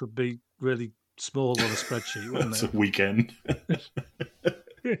skirmish would be really small on a spreadsheet, wouldn't it? It's a weekend.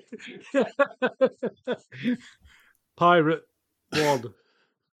 Pirate 1,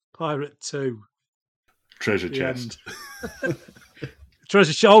 Pirate 2, treasure chest.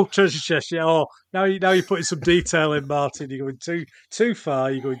 treasure chest. Yeah. Oh, now you're putting some detail in, Martin. You're going too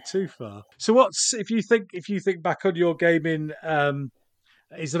far. You're going too far. So, what's if you think back on your gaming?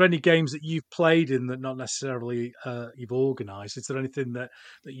 Is there any games that you've played in that not necessarily you've organised? Is there anything that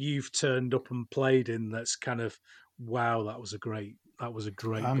you've turned up and played in that's kind of wow? That was a great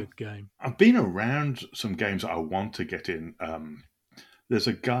good game. I've been around some games that I want to get in. There's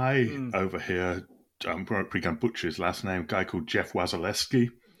a guy over here. I'm probably going to butcher his last name. A guy called Jeff Wazaleski,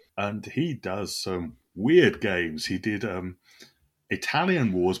 and he does some weird games. He did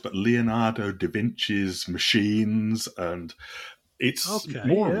Italian Wars, but Leonardo da Vinci's machines, and it's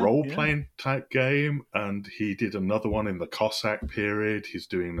more a role-playing type game. And he did another one in the Cossack period. He's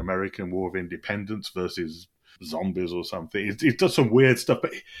doing the American War of Independence versus zombies or something. He does some weird stuff,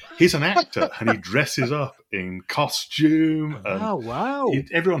 but he's an actor and he dresses up in costume. And oh, wow.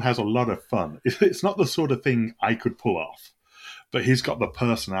 Everyone has a lot of fun. It's not the sort of thing I could pull off, but he's got the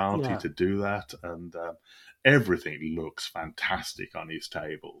personality to do that. And everything looks fantastic on his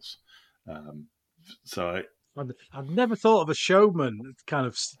tables. I've never thought of a showman kind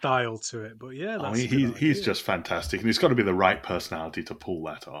of style to it, but yeah, that's he's just fantastic, and he's got to be the right personality to pull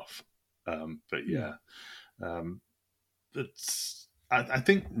that off. But yeah. I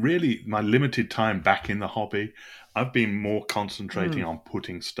think really my limited time back in the hobby, I've been more concentrating on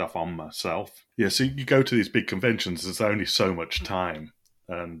putting stuff on myself. Yeah, so you go to these big conventions, there's only so much time.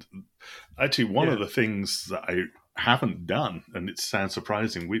 And actually one of the things that I haven't done, and it sounds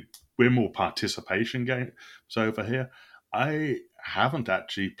surprising, we're more participation games over here. I haven't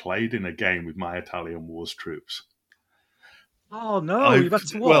actually played in a game with my Italian Wars troops. Oh no! You've had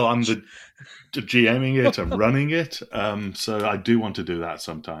to watch. Well, I'm the GMing it and running it, so I do want to do that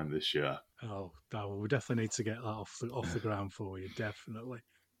sometime this year. Oh, we definitely need to get that off the ground for you, definitely.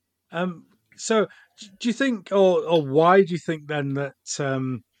 So, do you think, or why do you think then that,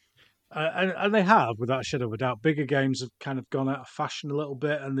 and they have, without a shadow of a doubt, bigger games have kind of gone out of fashion a little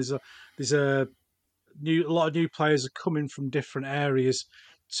bit, and there's a lot of new players are coming from different areas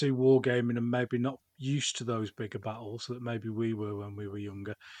to wargaming and maybe not used to those bigger battles that maybe we were when we were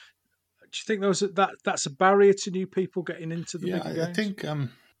younger. Do you think that's a barrier to new people getting into the bigger games? I think a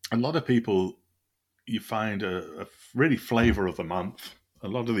lot of people, you find a really flavour of the month. A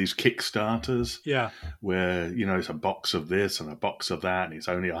lot of these Kickstarters, where it's a box of this and a box of that, and it's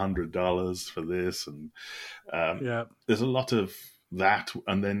only $100 for this, and there's a lot of that,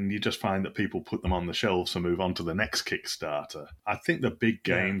 and then you just find that people put them on the shelves and move on to the next Kickstarter. I think the big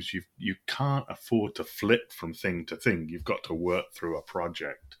games, you can't afford to flip from thing to thing. You've got to work through a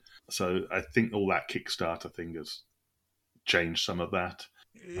project. So I think all that Kickstarter thing has changed some of that.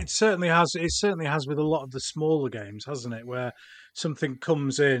 It certainly has. It certainly has with a lot of the smaller games, hasn't it? Where something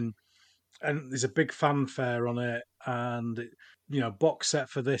comes in and there's a big fanfare on it, and box set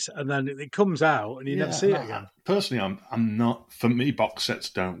for this, and then it comes out and you never see it again. Personally, I'm not. For me, box sets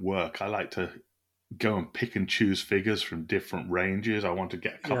don't work. I like to go and pick and choose figures from different ranges. I want to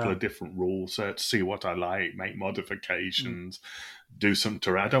get a couple of different rule sets, see what I like, make modifications, do some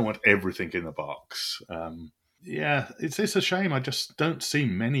terrain. I don't want everything in the box. It's a shame. I just don't see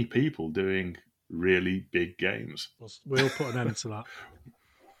many people doing really big games. We'll put an end to that.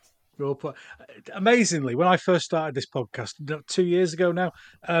 Amazingly, when I first started this podcast 2 years ago now,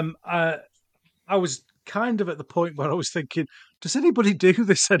 I was kind of at the point where I was thinking, does anybody do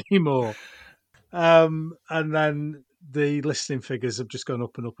this anymore? And then the listening figures have just gone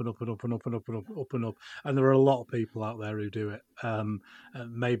up and up and up and up and up and up and up and up and up, and there are a lot of people out there who do it.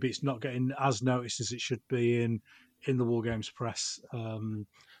 Maybe it's not getting as noticed as it should be in the War Games press,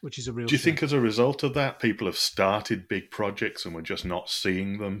 which is a real. Do you think, as a result of that, people have started big projects and we're just not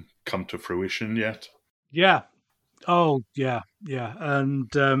seeing them come to fruition yet? Yeah. Oh, yeah, and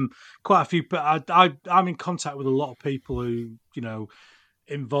quite a few. But I'm in contact with a lot of people who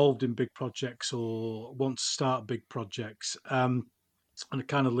involved in big projects or want to start big projects. And it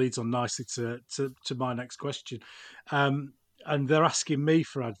kind of leads on nicely to my next question. And they're asking me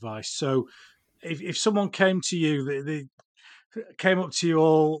for advice. So if someone came to you, they came up to you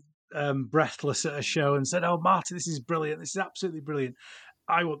all breathless at a show and said, "Oh, Martin, this is brilliant. This is absolutely brilliant.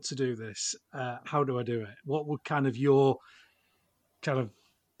 I want to do this. How do I do it?" What would kind of your kind of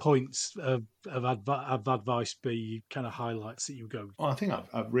points of advice be, kind of highlights that you go? Well, I think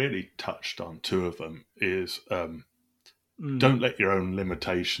I've really touched on two of them. Is don't let your own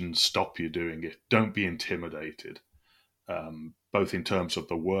limitations stop you doing it. Don't be intimidated, both in terms of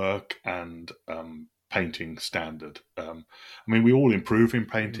the work and painting standard. I mean, we all improve in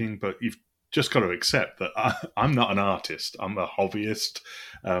painting, but you've just got to accept that I'm not an artist. I'm a hobbyist.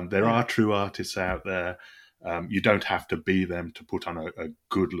 There are true artists out there. You don't have to be them to put on a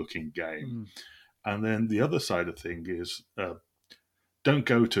good-looking game. And then the other side of thing is don't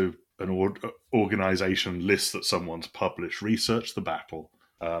go to an organization list that someone's published. Research the battle.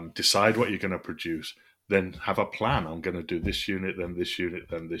 Decide what you're going to produce. Then have a plan. I'm going to do this unit, then this unit,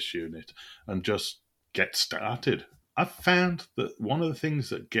 then this unit. And just get started. I've found that one of the things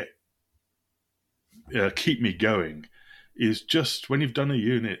that keep me going is just when you've done a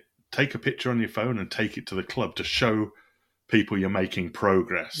unit, take a picture on your phone and take it to the club to show people you're making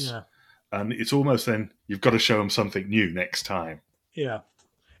progress. Yeah. And it's almost then you've got to show them something new next time. Yeah.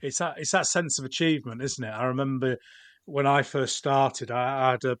 It's that sense of achievement, isn't it? I remember when I first started,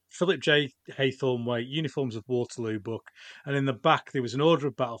 I had a Philip J. Haythorne Waite Uniforms of Waterloo book, and in the back there was an order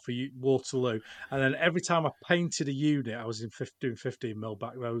of battle for Waterloo. And then every time I painted a unit, I was doing 15mm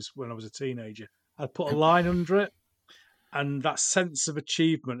back those when I was a teenager. I'd put a line under it, and that sense of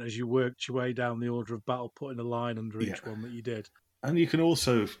achievement as you worked your way down the order of battle, putting a line under each one that you did. And you can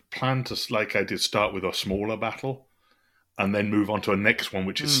also plan to, like I did, start with a smaller battle and then move on to a next one,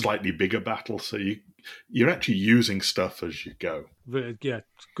 which is slightly bigger battle. So you're actually using stuff as you go. Yeah,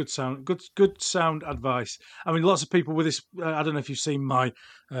 good sound advice. I mean, lots of people with this. I don't know if you've seen my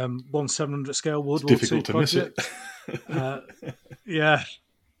 1/700 scale World War II difficult to project. Miss it. Yeah,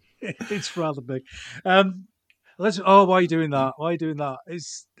 it's rather big. Why are you doing that? Why are you doing that?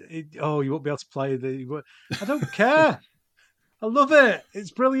 You won't be able to play I don't care. I love it. It's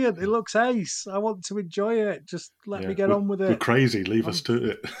brilliant. It looks ace. I want to enjoy it. Just let me get on with it. We're crazy. Leave us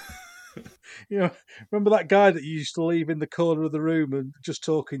to it. Remember that guy that you used to leave in the corner of the room and just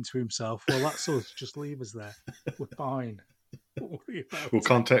talking to himself? Well, that's us. Just leave us there. We're fine. We'll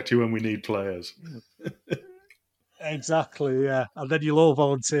contact you when we need players. Exactly, yeah. And then you'll all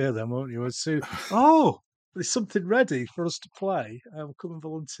volunteer then, won't you? There's something ready for us to play. We'll come and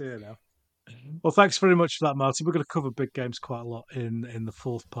volunteer now. Well, thanks very much for that, Martin. We're going to cover big games quite a lot in the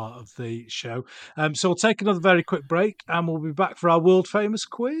fourth part of the show. So we'll take another very quick break and we'll be back for our world famous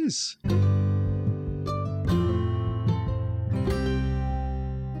quiz.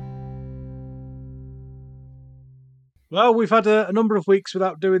 Well, we've had a number of weeks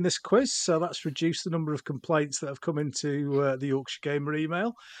without doing this quiz, so that's reduced the number of complaints that have come into the Yorkshire Gamer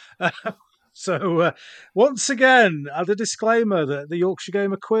email. So, once again, the disclaimer that the Yorkshire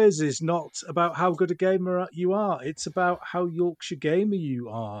Gamer quiz is not about how good a gamer you are. It's about how Yorkshire Gamer you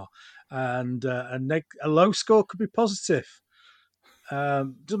are. And a low score could be positive.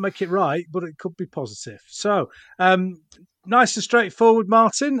 Doesn't make it right, but it could be positive. So, nice and straightforward,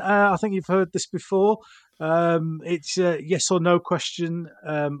 Martin. I think you've heard this before. It's a yes or no question,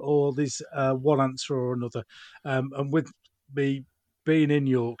 or there's one answer or another. And with me being in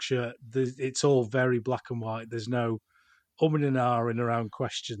Yorkshire, it's all very black and white. There's no umming and ahhing around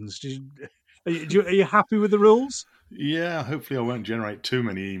questions. Are you happy with the rules? Yeah, hopefully I won't generate too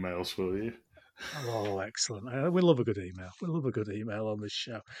many emails for you. Oh, excellent. We love a good email. We love a good email on this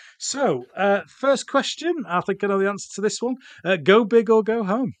show. So, first question. I think I know the answer to this one. Go big or go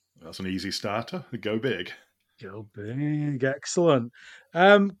home? That's an easy starter. Go big. Go big. Excellent.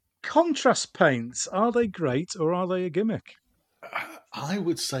 Contrast paints, are they great or are they a gimmick? I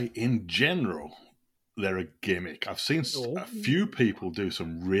would say in general, they're a gimmick. I've seen a few people do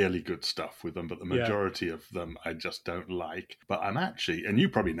some really good stuff with them, but the majority of them I just don't like. But I'm actually, and you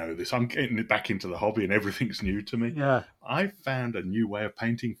probably know this, I'm getting back into the hobby and everything's new to me. Yeah. I found a new way of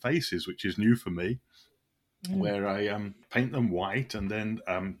painting faces, which is new for me, where I paint them white and then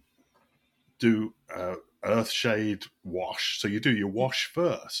do earthshade wash. So you do your wash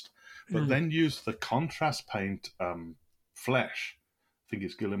first, but then use the contrast paint flesh. I think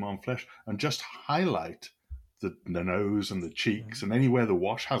it's Guillemot flesh, and just highlight the nose and the cheeks and anywhere the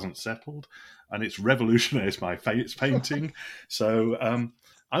wash hasn't settled, and it's revolutionized my face painting. So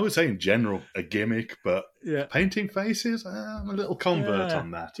I would say in general a gimmick, but painting faces, I'm a little convert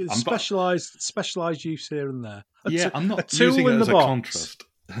on that. Specialized use here and there. I'm not using it as a contrast.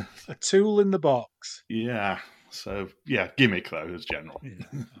 A tool in the box. Yeah. So gimmick though as general.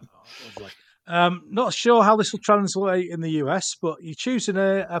 Lovely. Not sure how this will translate in the US, but you're choosing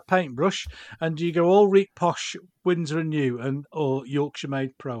a paintbrush and you go all Reek Posh, Windsor and New, or Yorkshire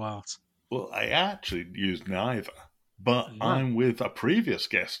Made Pro Art. Well, I actually used neither, but I'm with a previous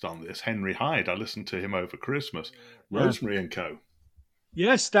guest on this, Henry Hyde. I listened to him over Christmas. Rosemary and Co.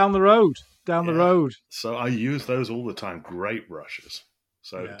 Yes, down the road. The road. So I use those all the time. Great brushes.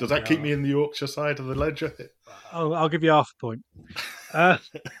 So does that keep me in the Yorkshire side of the ledger? I'll give you half a point.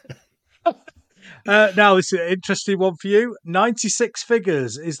 Now, this is an interesting one for you. 96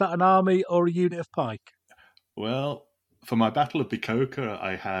 figures. Is that an army or a unit of pike? Well, For my Battle of Bicocca,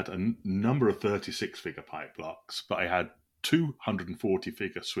 I had a number of 36-figure pipe blocks, but I had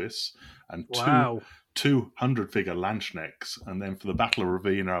 240-figure Swiss and Wow. 200-figure Landsknechts. And then for the Battle of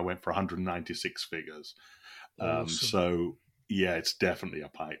Ravenna, I went for 196 figures. Awesome. So, yeah, it's definitely a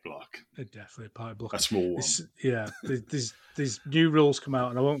pipe block. Definitely a pipe block. A small one. There's new rules come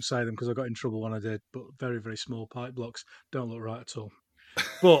out, and I won't say them because I got in trouble when I did, but very, very small pipe blocks don't look right at all.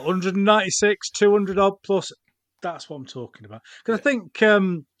 But 196, 200 odd plus, that's what I'm talking about. Because I think,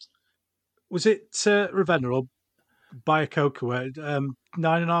 was it Ravenna or Bicocca where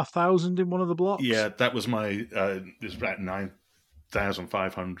 9,500 in one of the blocks? Yeah, that was my, there's about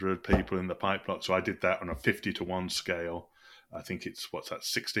 9,500 people in the pipe block. So I did that on a 50-to-1 scale. I think it's,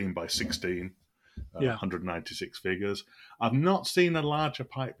 16 by 16, 196 figures. I've not seen a larger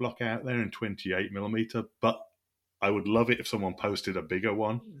pipe block out there in 28mm, but I would love it if someone posted a bigger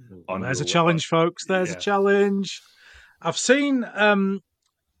one. There's a challenge, folks. There's a challenge. I've seen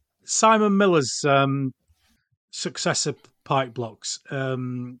Simon Miller's successor pipe blocks.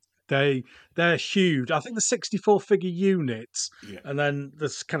 They're huge. I think the 64-figure units, and then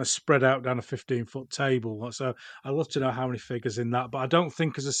there's kind of spread out down a 15-foot table. So I'd love to know how many figures in that, but I don't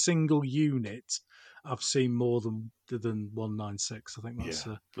think as a single unit I've seen more than 196. I think that's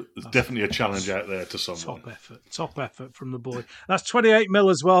but there's definitely a challenge out there to someone. Top effort from the boy. That's 28mm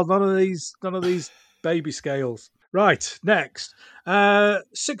as well. None of these baby scales. Right, next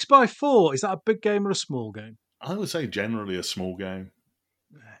 6x4. Is that a big game or a small game? I would say generally a small game.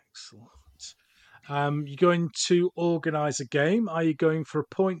 Excellent. You're going to organise a game. Are you going for a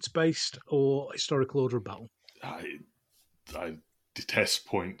points-based or historical order of battle? I detest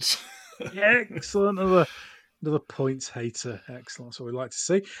points. Excellent. Another points hater. Excellent. That's what we like to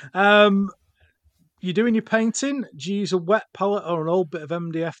see. You're doing your painting. Do you use a wet palette or an old bit of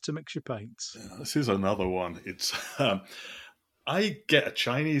MDF to mix your paints? This is another one. It's I get a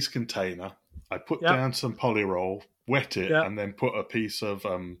Chinese container. I put down some polyroll, wet it, and then put a piece of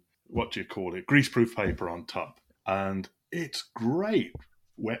greaseproof paper on top. And it's great.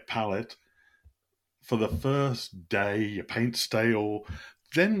 Wet palette. For the first day, your paint stale.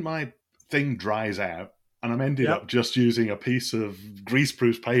 Then my thing dries out, and I'm ended up just using a piece of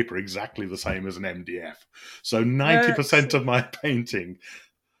greaseproof paper exactly the same as an MDF. So 90% of my painting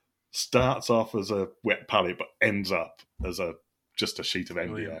starts off as a wet palette, but ends up as just a sheet of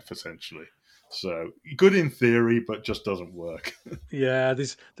MDF, essentially. So good in theory, but just doesn't work. Yeah,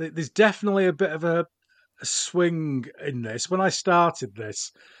 there's definitely a bit of a swing in this. When I started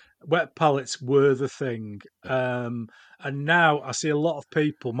this, wet palettes were the thing. And now I see a lot of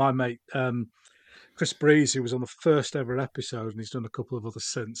people, my mate Chris Breeze, who was on the first ever episode, and he's done a couple of others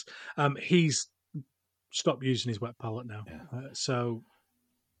since, he's stopped using his wet palette now. So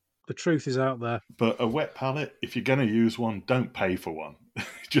the truth is out there. But a wet palette, if you're going to use one, don't pay for one.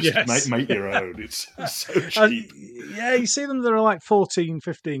 Just make your own. It's so cheap. You see them, they're like 14,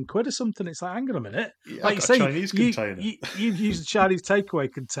 15 quid or something. It's like, hang on a minute. Like you say, Chinese container. You've used a Chinese takeaway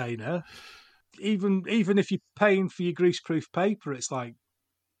container. Even if you're paying for your greaseproof paper, it's like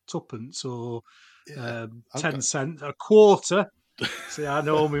tuppence or 10 cents, a quarter. See, I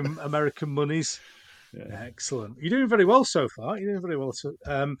know all my American monies. Yeah. Excellent. You're doing very well so far.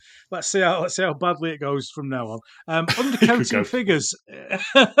 Let's see how badly it goes from now on. Undercounting figures.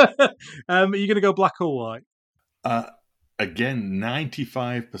 Are you going to go black or white? Again,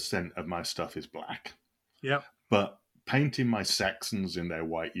 95% of my stuff is black. Yeah. But painting my Saxons in their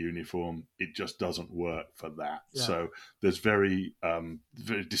white uniform, it just doesn't work for that. Yeah. So there's very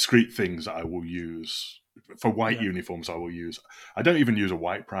discrete things that I will use. For white uniforms, I don't even use a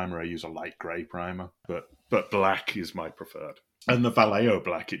white primer. I use a light grey primer, but black is my preferred. And the Vallejo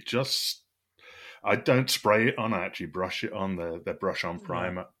black, I don't spray it on. I actually brush it on the brush on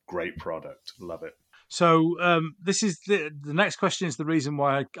primer. Great product, love it. So this is the next question is the reason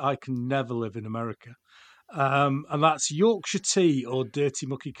why I can never live in America, and that's Yorkshire tea or dirty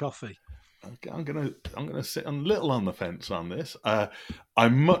mucky coffee. Okay, I'm gonna sit a little on the fence on this. I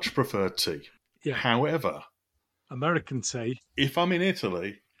much prefer tea. Yeah. However, American tea. If I'm in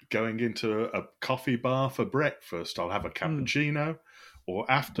Italy, going into a coffee bar for breakfast, I'll have a cappuccino, or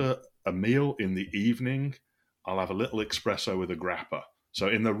after a meal in the evening, I'll have a little espresso with a grappa. So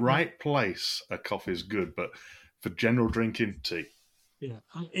in the right place, a coffee is good, but for general drinking, tea. Yeah,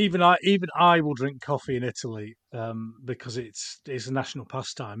 even I will drink coffee in Italy because it's a national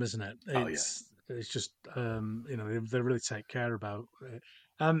pastime, isn't it? It's just they really take care about it.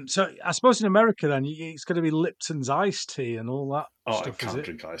 So I suppose in America then it's going to be Lipton's iced tea and all that Oh, I stuff, is can't it?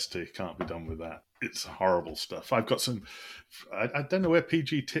 drink iced tea. Can't be done with that. It's horrible stuff. I've got some. I don't know where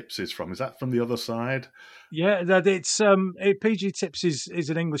PG Tips is from. Is that from the other side? Yeah, that PG Tips is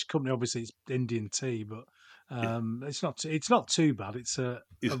an English company. Obviously, it's Indian tea, but it's not too bad. It's a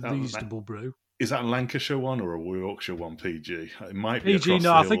Is reasonable brew. is that a Lancashire one or a Yorkshire one? PG. It might be PG, across no,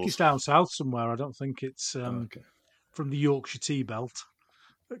 the I think it's hills. down south somewhere. I don't think it's Okay. from the Yorkshire Tea Belt.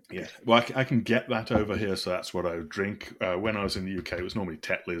 Yeah, well, I can get that over here, so that's what I would drink. When I was in the UK, it was normally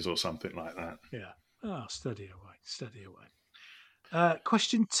Tetley's or something like that. Yeah. Oh, steady away, steady away.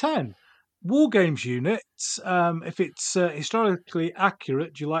 Question 10. War games units, if it's historically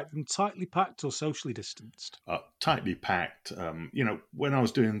accurate, do you like them tightly packed or socially distanced? Tightly packed. When I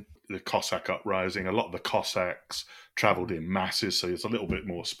was doing the Cossack uprising, a lot of the Cossacks travelled in masses, so there's a little bit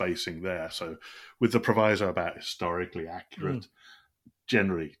more spacing there. So, with the proviso about historically accurate,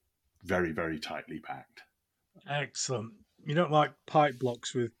 generally very, very tightly packed. Excellent. You don't like pipe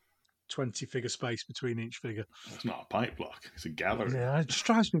blocks with 20 figure space between each figure? It's not a pipe block; it's a gallery. Yeah, it just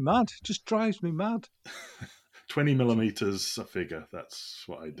drives me mad. Just drives me mad. 20 millimeters a figure. That's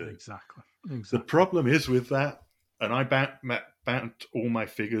what I do. Exactly. The problem is with that, and I bound all my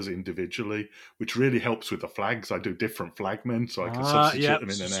figures individually, which really helps with the flags. I do different flagmen, so I can substitute them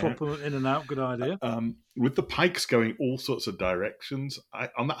in and swap out. them in and out. Good idea. With the pikes going all sorts of directions,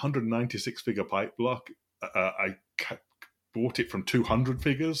 on that 196 figure pike block, I bought it from 200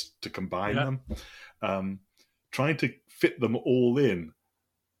 figures to combine them, trying to fit them all in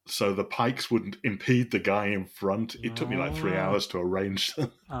so the pikes wouldn't impede the guy in front. It took me like 3 hours to arrange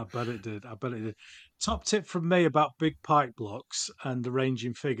them. I bet it did. Top tip from me about big pike blocks and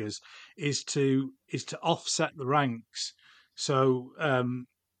arranging figures is to offset the ranks. So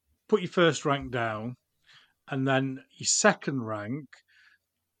put your first rank down, and then your second rank,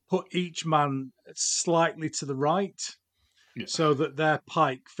 put each man slightly to the right, so that their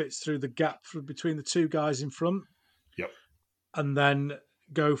pike fits through the gap between the two guys in front. Yep. And then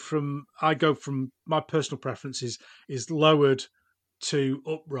go from my personal preference is lowered to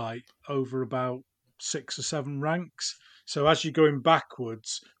upright over about 6 or 7 ranks. So as you're going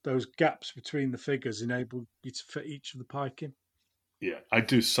backwards, those gaps between the figures enable you to fit each of the pike in. Yeah, I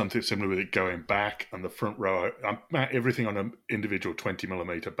do something similar with it going back, and the front row, I'm everything on an individual 20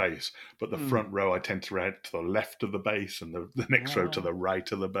 millimeter base, but the front row I tend to route to the left of the base, and the next row to the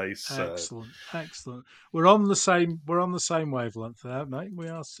right of the base. Excellent. We're on the same wavelength there, mate. We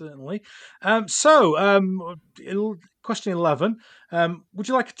are certainly. Question 11: would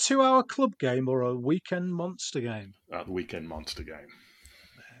you like a 2-hour club game or a weekend monster game? The weekend monster game.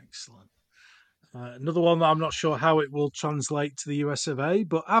 Excellent. Another one that I'm not sure how it will translate to the US of A,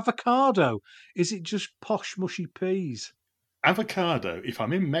 but avocado. Is it just posh, mushy peas? Avocado, if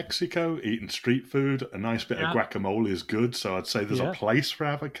I'm in Mexico eating street food, a nice bit of guacamole is good. So I'd say there's a place for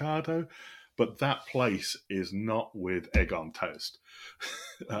avocado, but that place is not with egg on toast.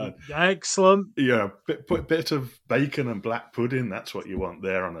 Excellent. Yeah, put a bit of bacon and black pudding. That's what you want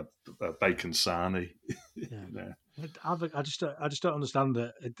there on a bacon sarnie. Yeah. I just don't understand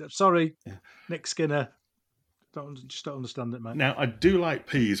it. Sorry, Nick Skinner. Just don't understand it, mate. Now, I do like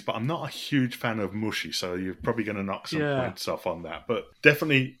peas, but I'm not a huge fan of mushy, so you're probably going to knock some points off on that. But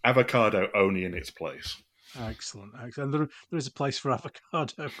definitely avocado only in its place. Excellent. And there is a place for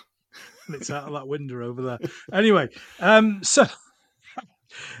avocado, and it's out of that window over there. Anyway, so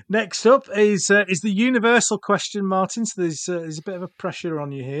next up is the universal question, Martin. So there's a bit of a pressure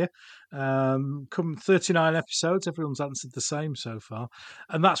on you here. Come 39 episodes, everyone's answered the same so far,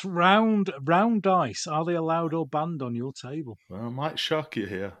 and that's round dice. Are they allowed or banned on your table? Well, I might shock you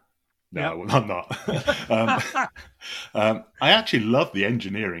here. No, I'm not. I actually love the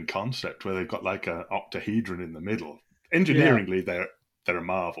engineering concept where they've got like an octahedron in the middle. Engineeringly, they're a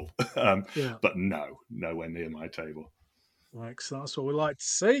marvel, but nowhere near my table. Excellent. That's what we like to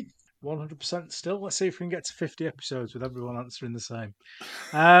see. 100% still. Let's see if we can get to 50 episodes with everyone answering the same.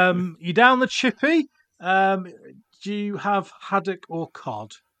 You down the chippy? Do you have haddock or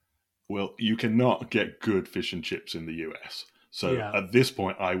cod? Well, you cannot get good fish and chips in the US. So at this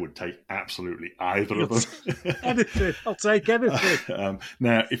point, I would take absolutely either of them. Anything. I'll take anything.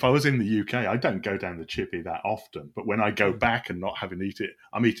 Now, if I was in the UK, I don't go down the chippy that often. But when I go back and not having eaten it,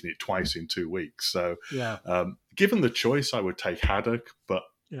 I'm eating it twice in 2 weeks. So given the choice, I would take haddock, but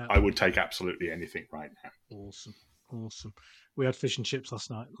I would take absolutely anything right now. Awesome. We had fish and chips last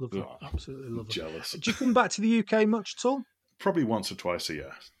night. Love it. Absolutely love it. Jealous. Do you come back to the UK much at all? Probably once or twice a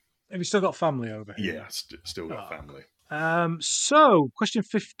year. Have you still got family over here? Yeah, still got family. So, question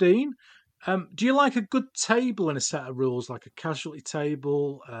 15. Do you like a good table and a set of rules, like a casualty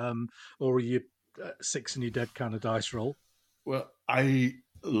table, or are you six and you're dead kind of dice roll? Well, I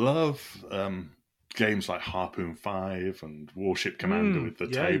love games like Harpoon 5 and Warship Commander with the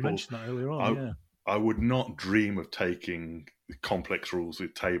Yeah, you tables. mentioned that earlier on. I, Yeah. I would not dream of taking complex rules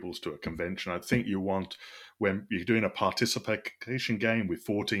with tables to a convention. I think you want, when you're doing a participation game with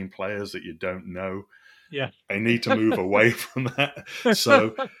 14 players that you don't know, Yeah. I need to move away from that.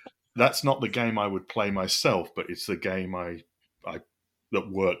 So that's not the game I would play myself, but it's the game I that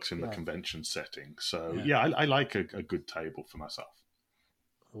works in the Yeah. convention setting. So Yeah. yeah, I like a good table for myself.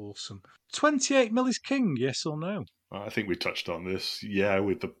 Awesome. 28 mil is king, yes or no? I think we touched on this. Yeah,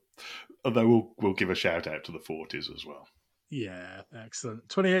 with the although we'll give a shout out to the 40s as well. Yeah, excellent.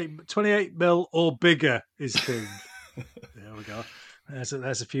 28 mil or bigger is king. There we go.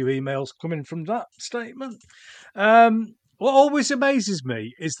 There's a few emails coming from that statement. What always amazes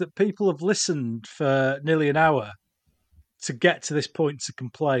me is that people have listened for nearly an hour to get to this point to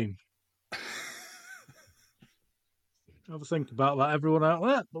complain. Have a think about that, everyone out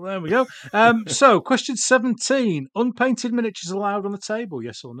there. But there we go. So, question 17. Unpainted miniatures allowed on the table,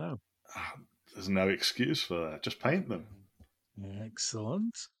 yes or no? There's no excuse for that. Just paint them.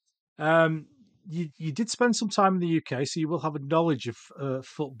 Excellent. You did spend some time in the UK, so you will have a knowledge of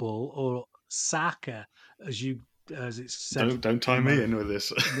football or soccer, as it's said. Don't tie me in with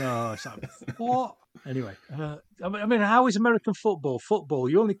this. No, it's like, what? Anyway, I mean, how is American football? Football,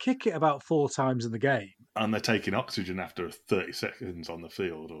 you only kick it about 4 times in the game. And they're taking oxygen after 30 seconds on the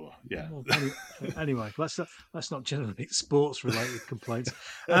field, or yeah. Well, anyway, let's not generate sports-related complaints.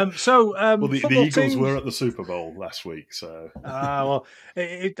 Well, the Eagles teams were at the Super Bowl last week, so well,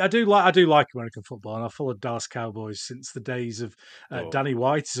 I do like American football, and I've followed Dallas Cowboys since the days of Danny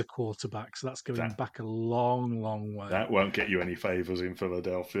White as a quarterback. So that's going back a long, long way. That won't get you any favors in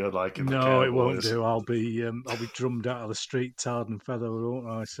Philadelphia, like in the No, Cowboys. it won't do. I'll be drummed out of the street, tarred and feathered, won't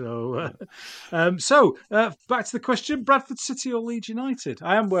I? So, back to the question: Bradford City or Leeds United?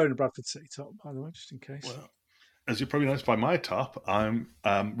 I am wearing a Bradford City top, by the way, just in case. Well, as you probably noticed by my top, I'm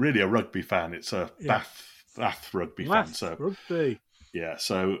really a rugby fan. It's a Bath rugby fan. So rugby. Yeah,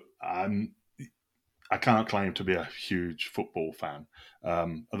 so I can't claim to be a huge football fan,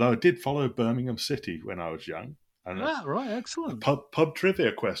 although I did follow Birmingham City when I was young. And right, excellent. Pub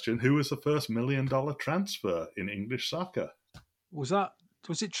trivia question: who was the first $1 million transfer in English soccer? Was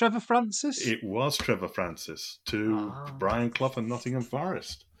it Trevor Francis? It was Trevor Francis to Brian Clough and Nottingham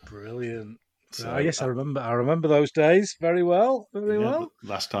Forest. Brilliant. So, yes, I remember those days very well.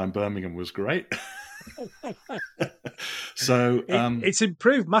 Last time Birmingham was great. So it's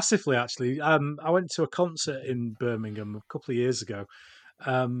improved massively, actually. I went to a concert in Birmingham a couple of years ago,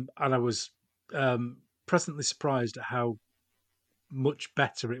 and I was pleasantly surprised at how much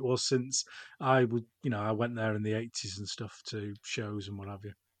better it was since I went there in the 80s and stuff to shows and what have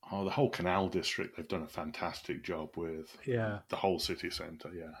you. Oh, the whole Canal District, they've done a fantastic job with. Yeah. The whole city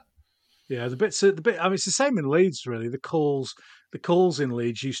centre, yeah. Yeah, the bit. I mean, it's the same in Leeds, really. The calls in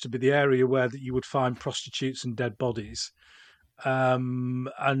Leeds used to be the area where that you would find prostitutes and dead bodies,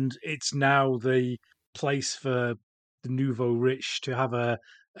 and it's now the place for the nouveau rich to have a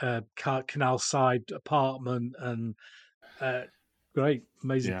canal side apartment, and great,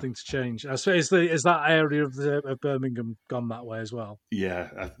 amazing thing to change. So is that area of Birmingham gone that way as well? Yeah,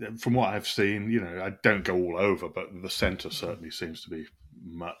 from what I've seen, I don't go all over, but the centre certainly seems to be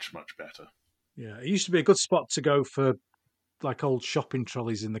much, much better. Yeah, it used to be a good spot to go for like old shopping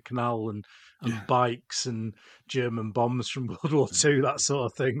trolleys in the canal and bikes and German bombs from World War II, that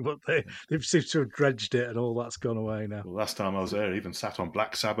sort of thing. But they seem to have dredged it and all that's gone away now. Well, last time I was there, I even sat on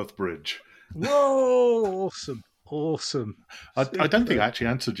Black Sabbath Bridge. Whoa, awesome. I don't think I actually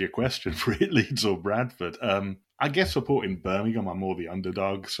answered your question for it, Leeds or Bradford. I guess supporting Birmingham, I'm more the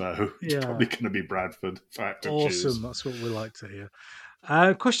underdog, so it's probably going to be Bradford. If I have to choose. That's what we like to hear.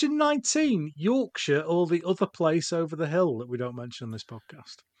 Question 19, Yorkshire or the other place over the hill that we don't mention on this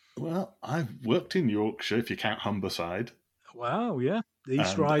podcast? Well, I've worked in Yorkshire, if you count Humberside. Wow, yeah.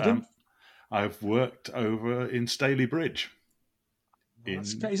 East Riding. I've worked over in Staley Bridge.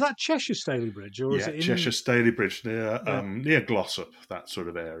 Is that Cheshire Staley Bridge? Or is it in... Cheshire Staley Bridge, near Glossop, that sort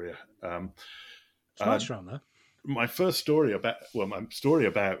of area. It's nice around there. My story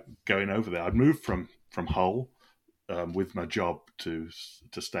about going over there, I'd moved from Hull with my job to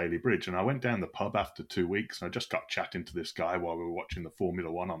Staley Bridge, and I went down the pub after 2 weeks, and I just got chatting to this guy while we were watching the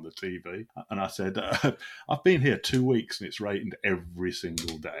Formula One on the TV, and I said, I've been here 2 weeks and it's rained every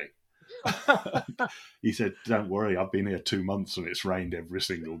single day. He said, don't worry, I've been here 2 months and it's rained every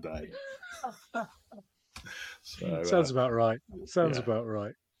single day. So, sounds about right. About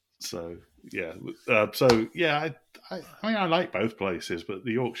right. So yeah, I mean, I like both places, but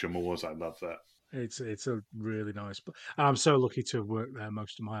the Yorkshire Moors, I love that. It's a really nice, and I'm so lucky to have worked there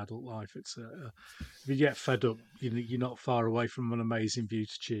most of my adult life. It's if you get fed up, you're not far away from an amazing view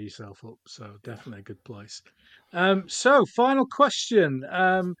to cheer yourself up. So Yeah. definitely a good place. So final question: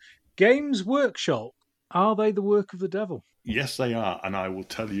 Games Workshop, are they the work of the devil? Yes, they are, and I will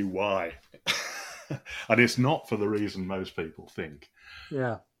tell you why. And it's not for the reason most people think.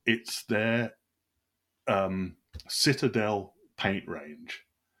 Yeah. It's their Citadel paint range,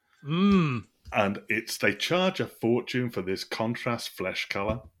 Mm. and they charge a fortune for this contrast flesh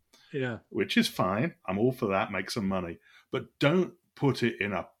color, Yeah. which is fine. I'm all for that. Make some money, but don't put it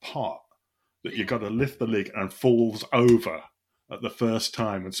in a pot that you got to lift the lid and falls over at the first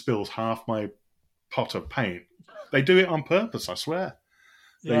time and spills half my pot of paint. They do it on purpose, I swear.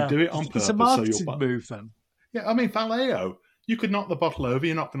 They Yeah. do it on It's a purpose. So marketing move then. yeah, I mean, Vallejo, you could knock the bottle over,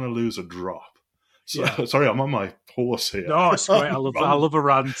 you're not going to lose a drop. So, Yeah. sorry, I'm on my horse here. Oh, it's great. I love a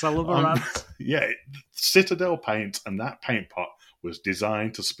rant. I love a rant. Yeah, Citadel paint and that paint pot was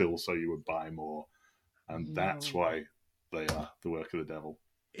designed to spill so you would buy more. And that's why they are the work of the devil.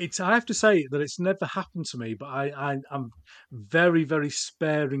 I have to say that it's never happened to me, but I'm very, very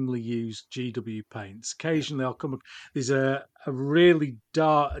sparingly used GW paints. Occasionally I'll there's a really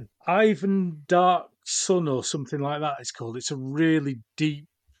dark, Ivan Dark Sun or something like that it's called. It's a really deep,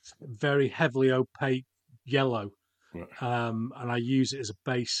 very heavily opaque yellow. Right. And I use it as a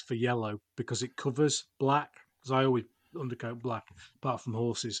base for yellow because it covers black, because I always undercoat black, apart from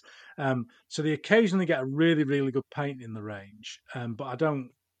horses. So they occasionally get a really, really good paint in the range, but I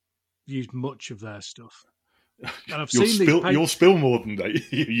don't use much of their stuff. And I've seen these paints. You'll spill more than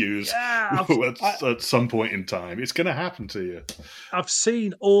you use Yeah, at some point in time. It's going to happen to you. I've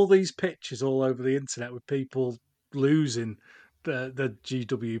seen all these pictures all over the internet with people losing the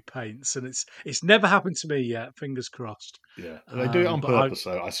GW paints, and it's never happened to me yet. Fingers crossed. Yeah, they do it on purpose,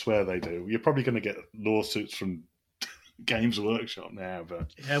 though. I swear they do. You're probably going to get lawsuits from Games Workshop now,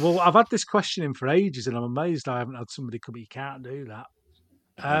 but yeah, well, I've had this question in for ages, and I'm amazed I haven't had somebody come. You can't do that.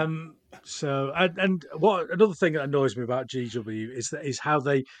 So and what another thing that annoys me about GW is how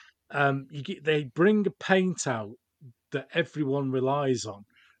they they bring a paint out that everyone relies on.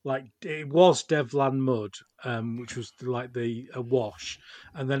 Like it was Devlan Mud, which was like the a wash,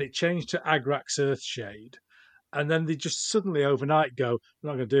 and then it changed to Agrax Earthshade, and then they just suddenly overnight go, "We're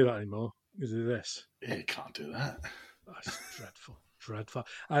not going to do that anymore because of this." yeah, you can't do that. That's dreadful, dreadful.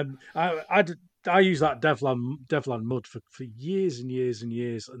 I used that Devlan Mud for years and years and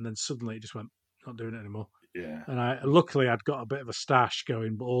years, and then suddenly it just went, not doing it anymore. Yeah. And luckily I'd got a bit of a stash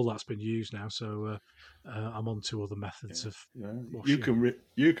going, but all that's been used now, so I'm on to other methods of washing.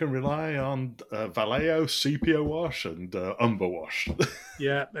 You can rely on Vallejo, Sepia Wash, and Umber Wash.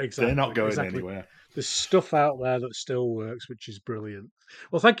 Yeah, exactly. They're not going anywhere. There's stuff out there that still works, which is brilliant.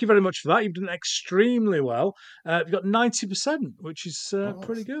 Well, thank you very much for that. You've done extremely well. You've got 90%, which is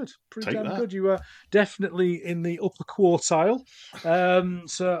pretty good. Pretty damn good. You are definitely in the upper quartile.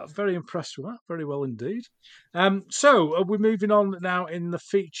 So very impressed with that. Very well indeed. So we're moving on now in the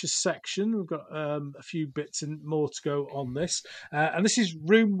features section. We've got a few bits and more to go on this. And this is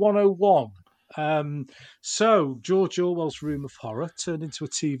Room 101. So George Orwell's Room of Horror turned into a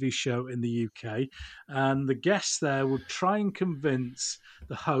TV show in the UK, and the guests there would try and convince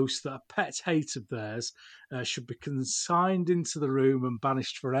the host that a pet hate of theirs should be consigned into the room and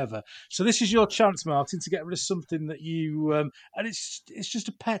banished forever. So this is your chance, Martin, to get rid of something that you and it's just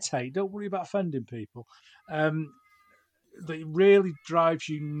a pet hate. Don't worry about offending people. That really drives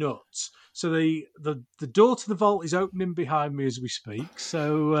you nuts. So the door to the vault is opening behind me as we speak.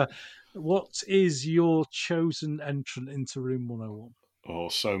 So what is your chosen entrant into Room 101? Oh,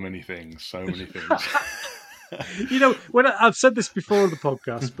 so many things. So many things. You know, I've said this before on the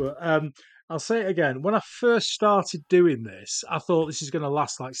podcast, but I'll say it again. When I first started doing this, I thought this is going to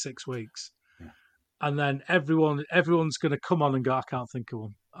last like 6 weeks. And then everyone's going to come on and go, I can't think of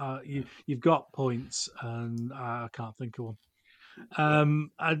one. You've got points, and I can't think of one.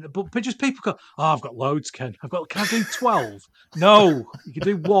 But just people go, oh, I've got loads, Ken. Can I do 12? No, you can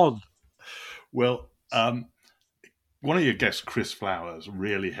do 1. Well, one of your guests, Chris Flowers,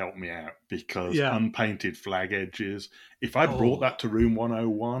 really helped me out because unpainted flag edges. If I brought that to Room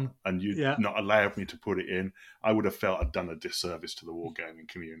 101 and you'd not allowed me to put it in, I would have felt I'd done a disservice to the wargaming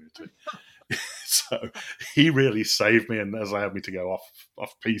community. So he really saved me and has allowed me to go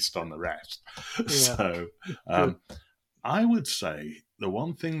off piste on the rest. Yeah. So I would say the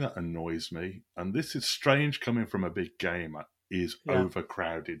one thing that annoys me, and this is strange coming from a big gamer, is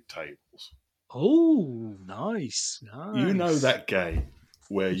overcrowded tables. Oh, nice. You know that game.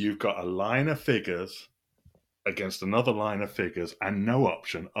 where you've got a line of figures against another line of figures and no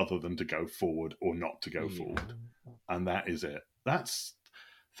option other than to go forward or not to go forward. And that is it. That's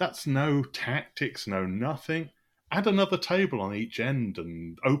no tactics, no nothing. Add another table on each end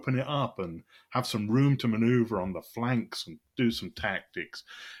and open it up and have some room to maneuver on the flanks and do some tactics.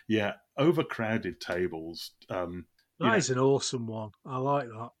 Yeah, overcrowded tables. That is an awesome one. I like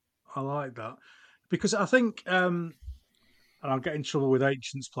that. Because I think, and I'll get in trouble with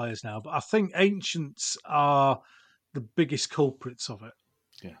Ancients players now, but I think Ancients are the biggest culprits of it.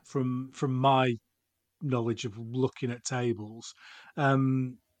 Yeah. From my knowledge of looking at tables,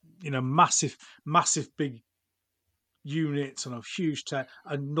 massive big units and a huge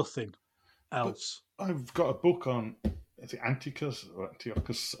and nothing else. But I've got a book on Antiochus,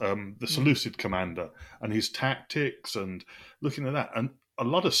 the Seleucid commander, and his tactics, and looking at that, and a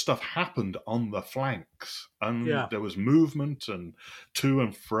lot of stuff happened on the flanks, and there was movement and to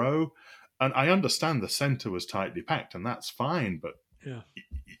and fro. And I understand the center was tightly packed, and that's fine, but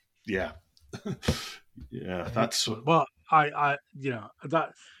yeah. That's well, I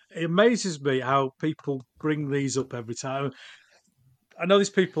that it amazes me how people bring these up every time. I know there's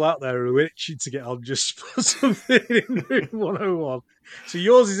people out there who are itching to get on just for something in Room 101. So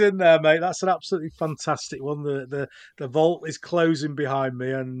yours is in there, mate. That's an absolutely fantastic one. The vault is closing behind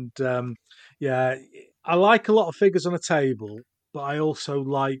me, and I like a lot of figures on a table, but I also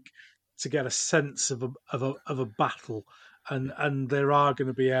like to get a sense of a battle. And there are going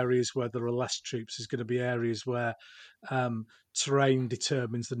to be areas where there are less troops. There's going to be areas where terrain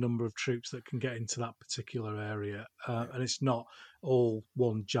determines the number of troops that can get into that particular area, and it's not all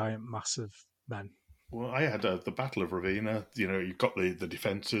one giant mass of men. Well, I had the Battle of Ravenna. You've got the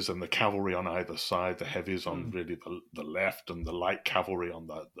defences and the cavalry on either side, the heavies on really the left, and the light cavalry on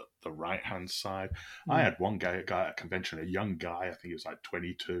the right-hand side. I had one guy at convention, a young guy, I think he was like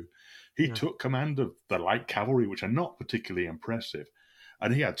 22. He took command of the light cavalry, which are not particularly impressive.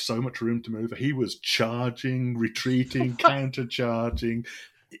 And he had so much room to move. He was charging, retreating, counter-charging.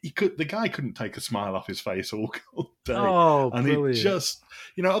 The guy couldn't take a smile off his face all day. Oh, and brilliant. He just,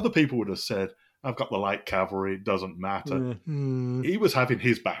 other people would have said, I've got the light cavalry, it doesn't matter. Mm-hmm. He was having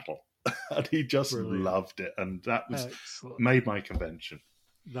his battle, and he just loved it. And that was made my convention.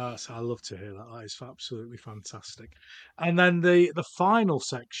 I love to hear that. That is absolutely fantastic. And then the final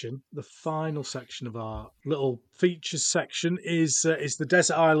section of our little features section is the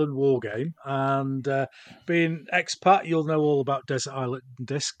Desert Island War Game. And being expat, you'll know all about Desert Island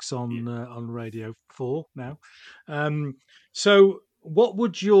Discs on Radio 4 now. So what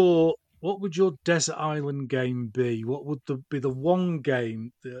would your Desert Island game be? What would be the one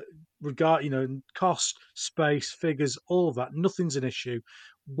game that cost, space, figures, all of that? Nothing's an issue.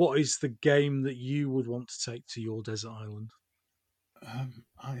 What is the game that you would want to take to your desert island?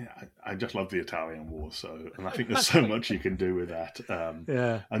 I just love the Italian War, and I think there's so much you can do with that.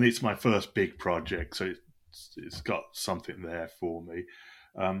 And it's my first big project, so it's got something there for me.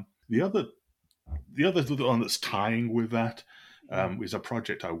 The other one that's tying with that is a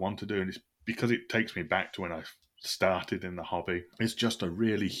project I want to do, and it's because it takes me back to when I started in the hobby. It's just a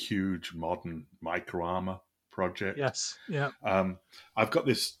really huge modern micro armor project. Yes, yeah. I've got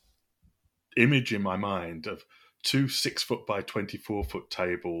this image in my mind of 2 6-foot by 24-foot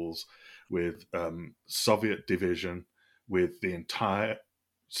tables with Soviet division, with the entire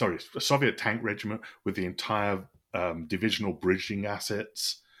Soviet tank regiment, with the entire divisional bridging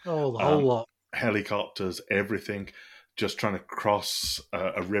assets. Oh, the whole lot. Helicopters, everything. Just trying to cross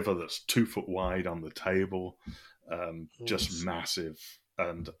a river that's 2 foot wide on the table. Just massive.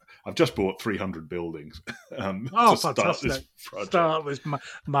 And I've just bought 300 buildings. Fantastic! Start this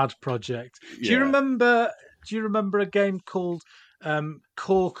mad project. Do you remember a game called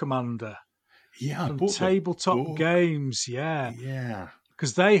Core Commander? Yeah, from Tabletop Games. Yeah, yeah.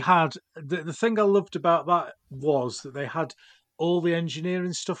 Because they had the thing I loved about that was that they had all the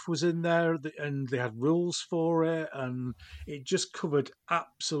engineering stuff was in there, and they had rules for it, and it just covered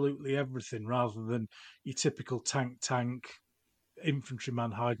absolutely everything, rather than your typical tank.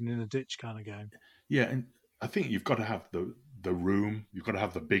 Infantryman hiding in a ditch kind of game. Yeah, and I think you've got to have the room, you've got to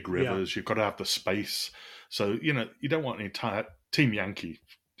have the big rivers, you've got to have the space. So, you don't want an entire Team Yankee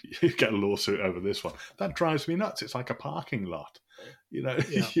get a lawsuit over this one. That drives me nuts. It's like a parking lot.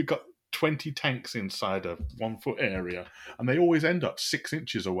 You've got 20 tanks inside a 1 foot area, and they always end up 6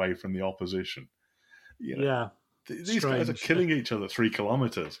 inches away from the opposition. These guys are killing each other 3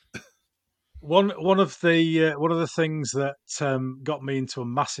 kilometers. One of the things that got me into a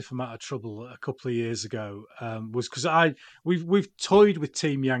massive amount of trouble a couple of years ago was because we've toyed with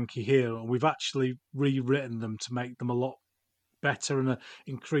Team Yankee here, and we've actually rewritten them to make them a lot better and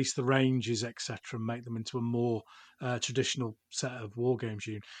increase the ranges, etc., and make them into a more traditional set of war games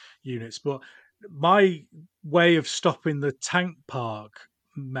units. But my way of stopping the tank park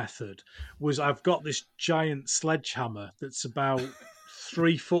method was I've got this giant sledgehammer that's about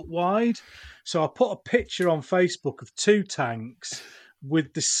 3 foot wide. So I put a picture on Facebook of two tanks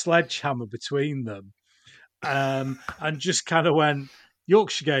with the sledgehammer between them, and just kind of went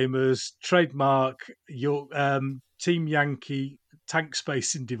Yorkshire Gamers trademark your Team Yankee tank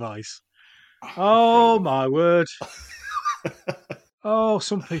spacing device. Oh Brilliant. my word! Oh,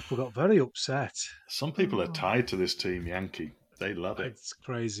 some people got very upset. Some people are tied to this Team Yankee. They love it. It's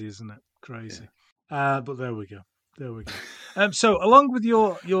crazy, isn't it? Crazy. But there we go. There we go. So, along with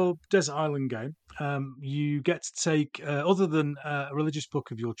your Desert Island game, you get to take, other than a religious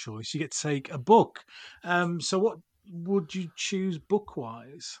book of your choice, you get to take a book. So, what would you choose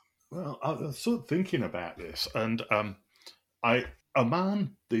book-wise? Well, I was sort of thinking about this, and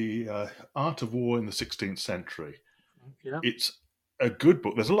Aman, the Art of War in the 16th Century. Yeah. It's a good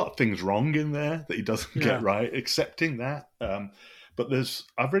book. There's a lot of things wrong in there that he doesn't Yeah. get right, accepting that. But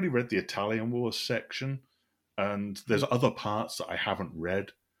I've already read the Italian Wars section, and there's other parts that I haven't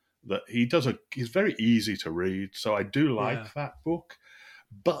read that he's very easy to read. So I do like that book,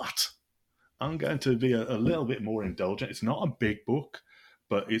 but I'm going to be a little bit more indulgent. It's not a big book,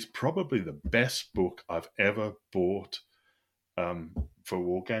 but it's probably the best book I've ever bought for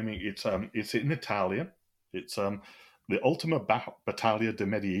wargaming. It's in Italian. It's the Ultima Battaglia di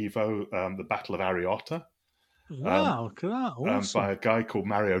Medievo, the Battle of Ariotta. Wow, look at that. Awesome. By a guy called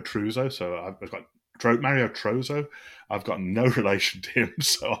Mario Truzzo. So I've got Mario Trozzo. I've got no relation to him,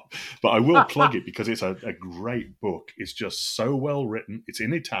 but I will plug it because it's a great book. It's just so well written. It's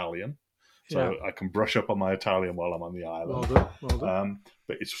in Italian, so I can brush up on my Italian while I'm on the island. Well done.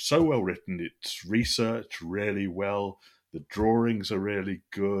 But it's so well written. It's researched really well. The drawings are really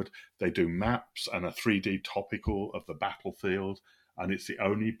good. They do maps and a 3D topical of the battlefield, and it's the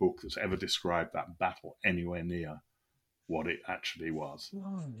only book that's ever described that battle anywhere near what it actually was.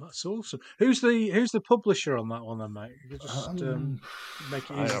 Oh, that's awesome. Who's the publisher on that one, then, mate? You just make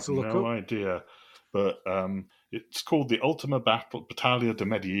it easy to look up. I have no idea, but it's called the Ultima Battaglia di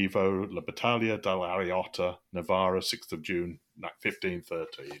Medievo, La Battaglia dell'Ariotta, Novara, 6th of June,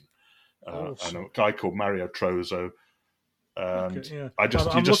 1513. Awesome. And a guy called Mario Trozzo. And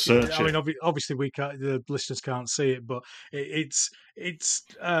I'm just search it. I mean, obviously the listeners can't see it, but it's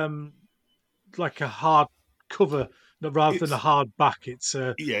like a hard cover rather than a hard back. It's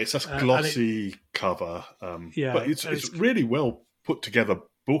a glossy cover. But it's really well put together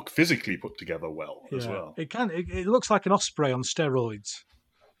book, physically put together well as well. It looks like an osprey on steroids.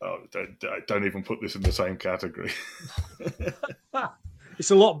 Oh, don't even put this in the same category.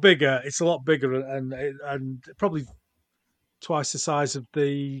 It's a lot bigger. And probably twice the size of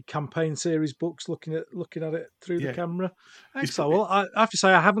the campaign series books. Looking at it through the camera. Excellent. Well, I have to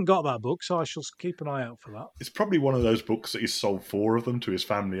say I haven't got that book, so I shall keep an eye out for that. It's probably one of those books that he's sold 4 of them to his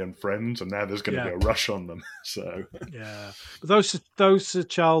family and friends, and now there's going to be a rush on them. So but those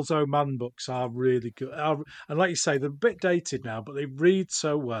Charles Oman books are really good, and like you say, they're a bit dated now, but they read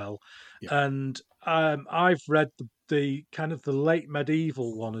so well. And I've read the kind of the late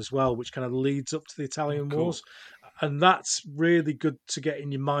medieval one as well, which kind of leads up to the Italian Wars. And that's really good to get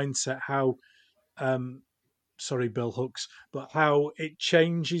in your mindset how, sorry, Bill Hooks, but how it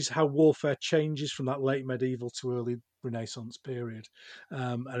changes, how warfare changes from that late medieval to early Renaissance period.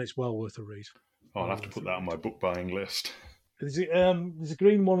 And it's well worth a read. I'll have to put that on my book buying list. There's a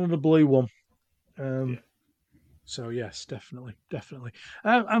green one and a blue one. So yes, definitely.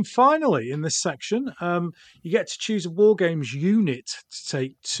 And finally, in this section, you get to choose a War Games unit to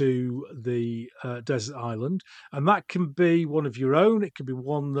take to the desert island, and that can be one of your own. It can be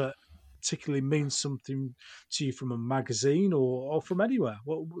one that particularly means something to you from a magazine or from anywhere.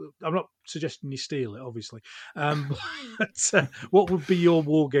 Well, I'm not suggesting you steal it, obviously. But what would be your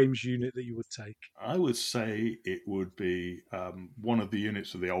War Games unit that you would take? I would say it would be one of the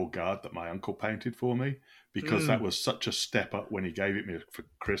units of the Old Guard that my uncle painted for me, because that was such a step up when he gave it me for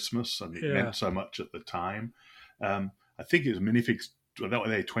Christmas, and it meant so much at the time. I think it was minifigs. That was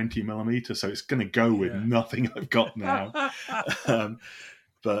 20mm, so it's going to go with nothing I've got now.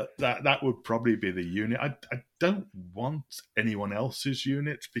 But that would probably be the unit. I don't want anyone else's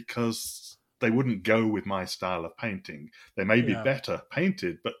units because they wouldn't go with my style of painting. They may be better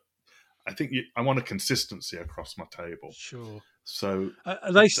painted, but I think I want a consistency across my table. Sure. So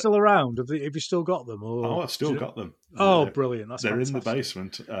are they still around? Have you still got them? Or I've still got them. Oh, brilliant! They're fantastic. In the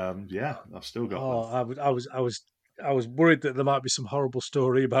basement. I've still got them. I was worried that there might be some horrible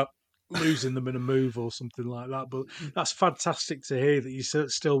story about losing them in a move or something like that. But that's fantastic to hear that you're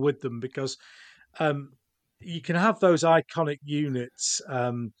still with them, because um, you can have those iconic units.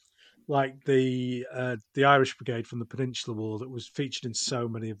 Like the Irish Brigade from the Peninsular War that was featured in so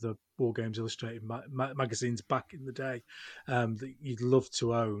many of the War Games Illustrated magazines back in the day, that you'd love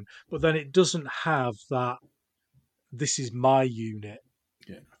to own. But then it doesn't have that. This is my unit.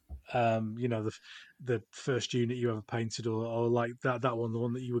 Yeah. The first unit you ever painted, or like that one, the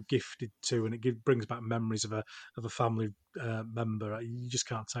one that you were gifted to, and it brings back memories of a family member. You just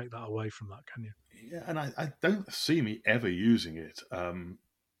can't take that away from that, can you? Yeah, and I don't see me ever using it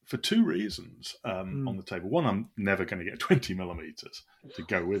for two reasons on the table. One, I'm never going to get 20 millimeters to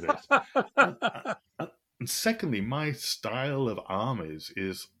go with it. And secondly, my style of armies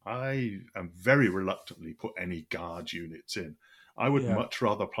is I am very reluctantly put any guard units in. I would Yeah. much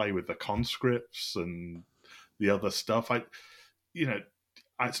rather play with the conscripts and the other stuff.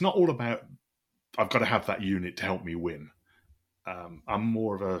 It's not all about I've got to have that unit to help me win. I'm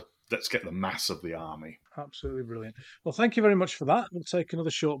more of a let's get the mass of the army. Absolutely brilliant. Well, thank you very much for that. We'll take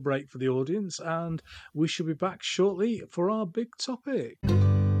another short break for the audience, and we shall be back shortly for our big topic.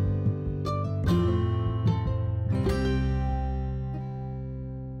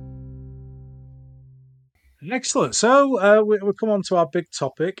 Excellent. So we'll come on to our big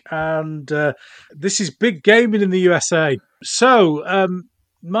topic, and this is big gaming in the USA. So,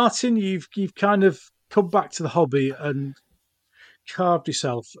 Martin, you've kind of come back to the hobby and carved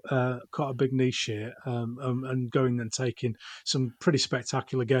yourself quite a big niche here, and going and taking some pretty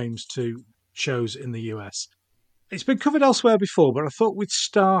spectacular games to shows in the US. It's been covered elsewhere before, but I thought we'd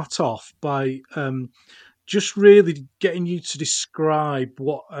start off by just really getting you to describe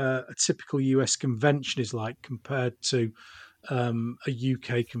what a typical US convention is like compared to a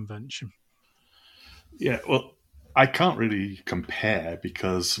UK convention. Yeah, well, I can't really compare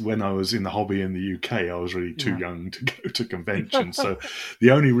because when I was in the hobby in the UK, I was really too young to go to conventions. So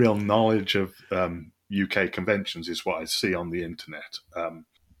the only real knowledge of UK conventions is what I see on the internet.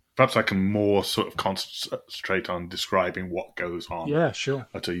 Perhaps I can more sort of concentrate on describing what goes on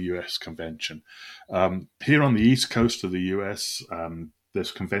at a US convention. Here on the East Coast of the US,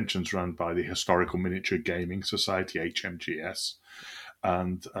 there's conventions run by the Historical Miniature Gaming Society, HMGS.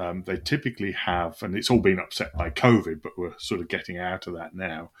 And they typically have, and it's all been upset by COVID, but we're sort of getting out of that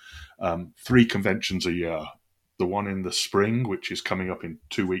now, 3 conventions a year. The one in the spring, which is coming up in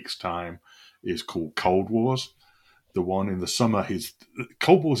 2 weeks' time, is called Cold Wars. The one in the summer is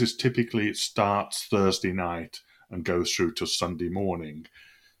Cold Wars is typically, it starts Thursday night and goes through to Sunday morning.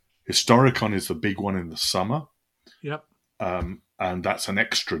 Historicon is the big one in the summer. Yep. And that's an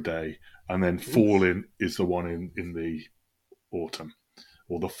extra day. And then Fall In is the one in the autumn,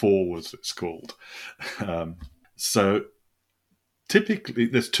 or the fall as it's called. So typically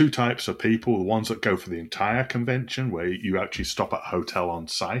there's 2 types of people. The ones that go for the entire convention, where you actually stop at a hotel on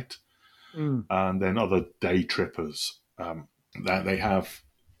site. And then other day trippers. That they have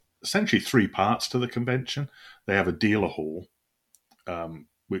essentially 3 parts to the convention. They have a dealer hall,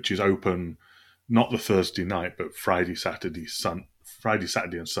 which is open not the Thursday night, but Friday, Saturday,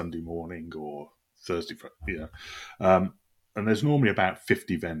 and Sunday morning, or Thursday, and there's normally about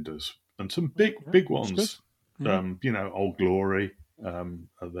 50 vendors and some big ones. Old Glory are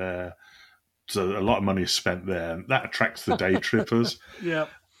there. So a lot of money is spent there, and that attracts the day trippers. Yeah.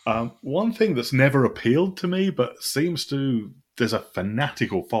 One thing that's never appealed to me, but there's a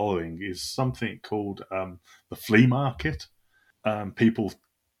fanatical following, is something called the flea market. People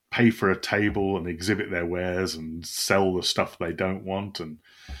pay for a table and exhibit their wares and sell the stuff they don't want, and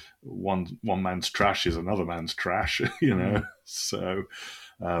one man's trash is another man's trash, So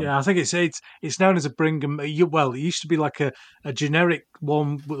I think it's known as a bring and well, it used to be like a generic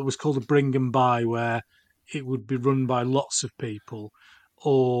one that was called a bring and buy, where it would be run by lots of people.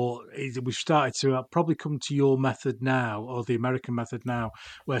 Or we've started to probably come to your method now, or the American method now,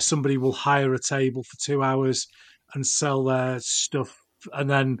 where somebody will hire a table for 2 hours and sell their stuff, and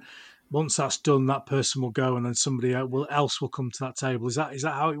then once that's done, that person will go, and then somebody else will come to that table. Is that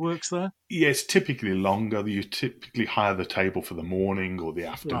how it works there? Yeah, it's typically longer. You typically hire the table for the morning or the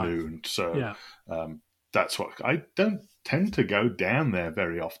afternoon. Right. So that's what I don't tend to go down there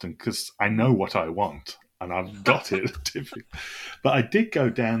very often, because I know what I want. And I've got it. But I did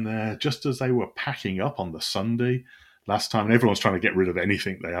go down there just as they were packing up on the Sunday last time. And everyone's trying to get rid of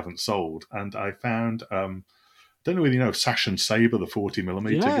anything they haven't sold. And I found, don't know whether you know Sash and Sabre, the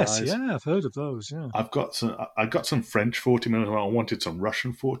 40mm guys. Yeah, I've heard of those, yeah. I got some French 40mm. I wanted some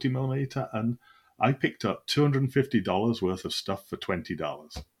Russian 40mm. And I picked up $250 worth of stuff for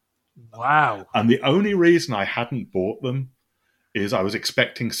 $20. Wow. And the only reason I hadn't bought them is I was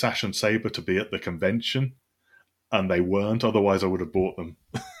expecting Sash and Sabre to be at the convention, and they weren't. Otherwise, I would have bought them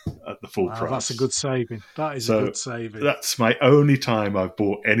at the full Wow, that's a price. good saving. That is a So good saving. that's my only time I've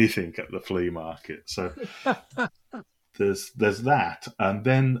bought anything at the flea market. So there's that, and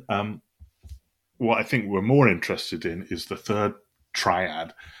then what I think we're more interested in is the third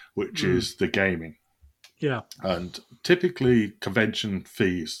triad, which is the gaming. Yeah. And typically convention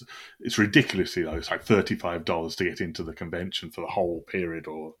fees, it's ridiculously low. It's like $35 to get into the convention for the whole period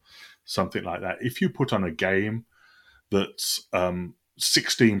or something like that. If you put on a game that's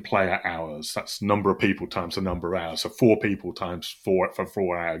 16 player hours, that's number of people times the number of hours. So 4 people times 4 for a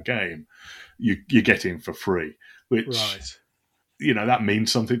 4-hour game, you get in for free, which, Right. that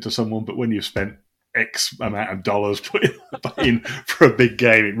means something to someone. But when you've spent X amount of dollars putting in for a big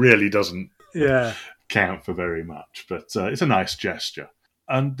game, it really doesn't count for very much, but it's a nice gesture.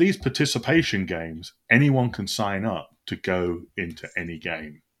 And these participation games, anyone can sign up to go into any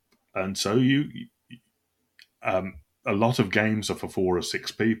game, and so a lot of games are for 4 or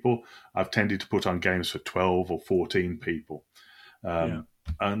 6 people. I've tended to put on games for 12 or 14 people,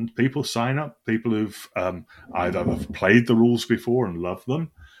 and people sign up. People who've either have played the rules before and love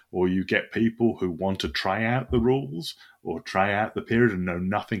them, or you get people who want to try out the rules or try out the period and know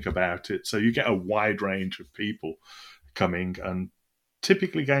nothing about it. So you get a wide range of people coming, and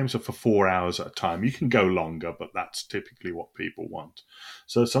typically games are for 4 hours at a time. You can go longer, but that's typically what people want.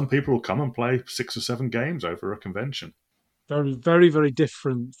 So some people will come and play 6 or 7 games over a convention. Very, very, very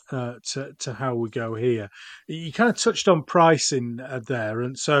different to how we go here. You kind of touched on pricing there,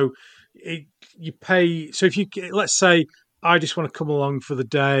 and so you pay. So if you let's say I just want to come along for the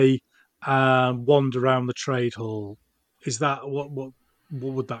day and wander around the trade hall, is that what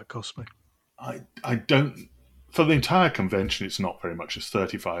would that cost me? I don't. For the entire convention, it's not very much. It's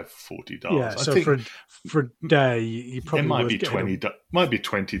 $35, $40. Yeah, so I think for a day, you probably it might be $20. Might be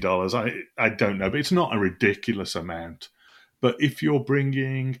 $20. I don't know, but it's not a ridiculous amount. But if you're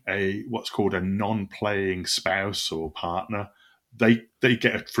bringing what's called a non-playing spouse or partner, they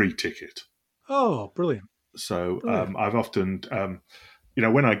get a free ticket. Oh, brilliant! So Brilliant. I've often,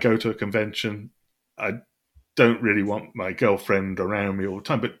 when I go to a convention, I don't really want my girlfriend around me all the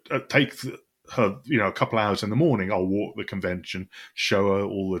time, but take her, a couple hours in the morning. I'll walk the convention, show her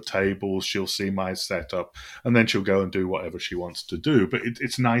all the tables. She'll see my setup, and then she'll go and do whatever she wants to do. But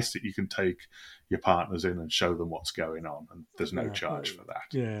it's nice that you can take your partners in and show them what's going on, and there's no charge for that.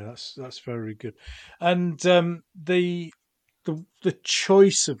 Yeah, that's very good. And the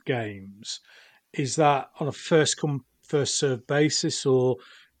choice of games, is that on a first come first served basis, or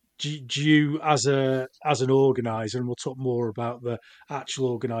do you as an organizer, and we'll talk more about the actual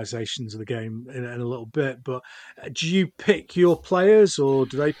organizations of the game in a little bit, but do you pick your players or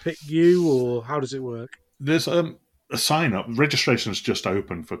do they pick you, or how does it work? There's a sign up. Registration is just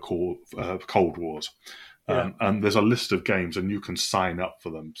open for Cold Wars. Yeah. And there's a list of games, and you can sign up for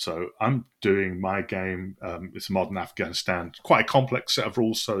them. So I'm doing my game. It's Modern Afghanistan. Quite a complex set of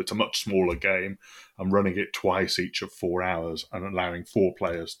rules, so it's a much smaller game. I'm running it twice each of 4 hours and allowing 4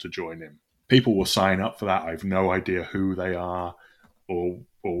 players to join in. People will sign up for that. I have no idea who they are or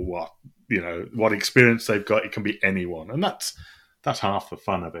what what experience they've got. It can be anyone, and that's half the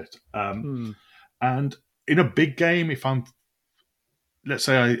fun of it. And in a big game, if I'm, let's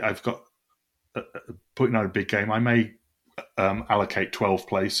say I've got putting out a big game, I may allocate 12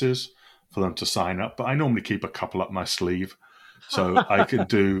 places for them to sign up, but I normally keep a couple up my sleeve so I can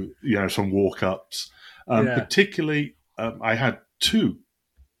do some walk-ups. Particularly, I had 2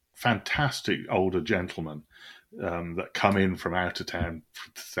 fantastic older gentlemen that come in from out of town,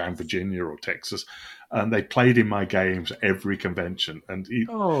 from Virginia or Texas, and they played in my games every convention. And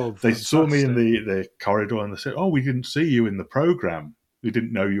they saw me in the corridor and they said, "Oh, we didn't see you in the program. We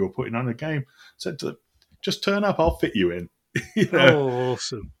didn't know you were putting on a game." I said to them, "Just turn up, I'll fit you in." Oh,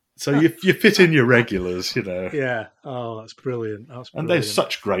 awesome. So you fit in your regulars, Yeah. Oh, that's brilliant. And they're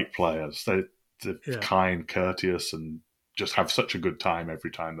such great players. They're kind, courteous, and just have such a good time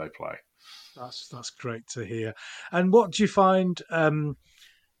every time they play. That's great to hear. And what do you find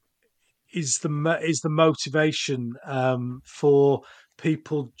is the motivation for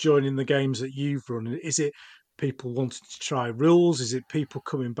people joining the games that you've run? Is it people wanting to try rules? Is it people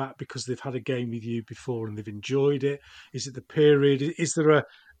coming back because they've had a game with you before and they've enjoyed it? Is it the period? Is there a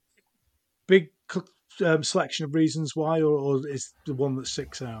big selection of reasons why, or is the one that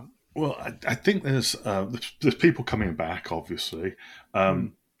sticks out? Well, I think there's people coming back, obviously.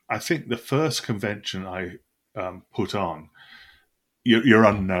 I think the first convention I put on, you're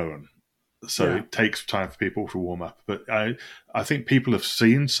unknown. So it takes time for people to warm up. But I think people have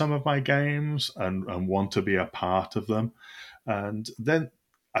seen some of my games and want to be a part of them. And then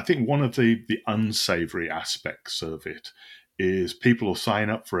I think one of the unsavory aspects of it is people will sign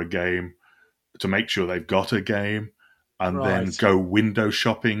up for a game to make sure they've got a game and then Right. go window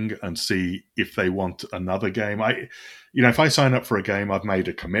shopping and see if they want another game. If I sign up for a game, I've made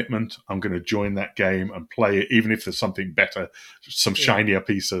a commitment. I'm going to join that game and play it, even if there's something better, some Yeah. shinier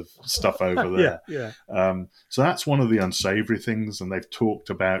piece of stuff over Yeah. there. Yeah. So that's one of the unsavory things. And they've talked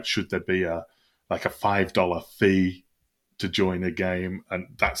about should there be a $5 fee to join a game, and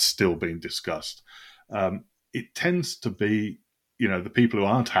that's still being discussed. It tends to be, the people who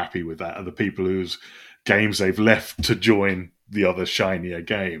aren't happy with that are the people whose games they've left to join the other shinier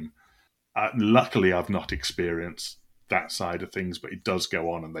game. Luckily, I've not experienced that side of things, but it does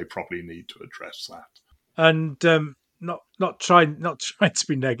go on, and they probably need to address that. And not trying to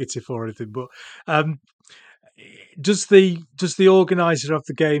be negative or anything, but does the organizer of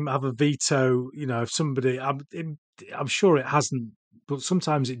the game have a veto? If somebody, I'm sure it hasn't, but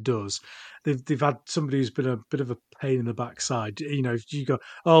sometimes it does. They've had somebody who's been a bit of a pain in the backside. If you go,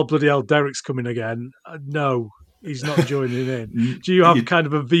 oh bloody hell, Derek's coming again. No, he's not joining in. Do you have kind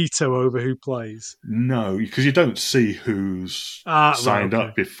of a veto over who plays? No, because you don't see who's signed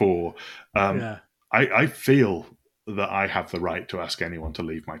up before. Yeah. I feel that I have the right to ask anyone to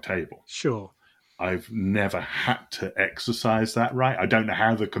leave my table. Sure. I've never had to exercise that right. I don't know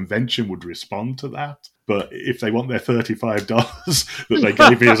how the convention would respond to that. But if they want their $35 that they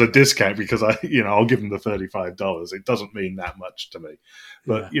gave me as a discount, because I'll give them the $35, it doesn't mean that much to me.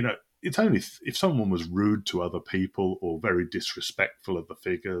 But, it's only if someone was rude to other people or very disrespectful of the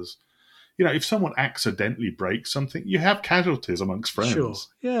figures. If someone accidentally breaks something, you have casualties amongst friends. Sure.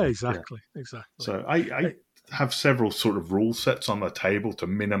 Yeah, exactly. Yeah. Exactly. So I have several sort of rule sets on the table to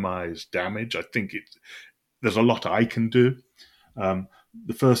minimize damage. I think there's a lot I can do.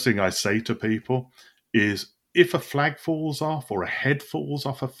 The first thing I say to people is, if a flag falls off or a head falls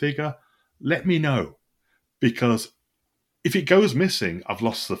off a figure, let me know. Because if it goes missing, I've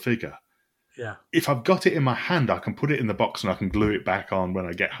lost the figure. Yeah. If I've got it in my hand, I can put it in the box and I can glue it back on when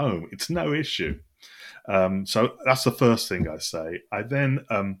I get home. It's no issue. So that's the first thing I say. I then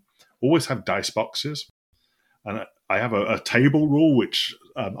always have dice boxes. And I have a table rule, which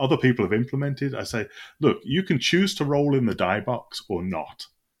other people have implemented. I say, look, you can choose to roll in the die box or not.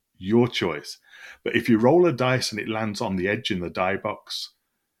 Your choice. But if you roll a dice and it lands on the edge in the die box,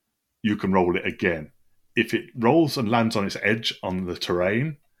 you can roll it again. If it rolls and lands on its edge on the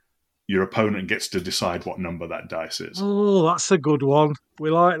terrain, your opponent gets to decide what number that dice is. Oh, that's a good one. We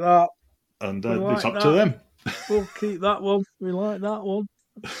like that. And it's up to them. We'll keep that one. We like that one.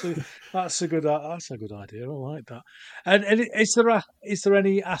 That's a good idea. I like that. And is there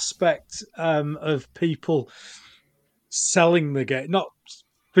any aspect of people selling the game, not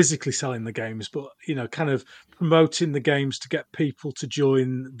physically selling the games, but kind of promoting the games to get people to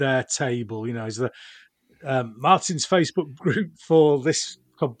join their table? Is there Martin's Facebook group for this?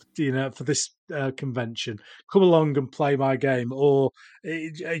 For this convention, come along and play my game, or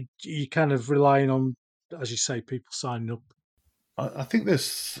are you kind of relying on, as you say, people signing up? I think there's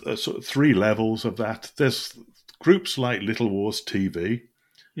sort of three levels of that. There's groups like Little Wars TV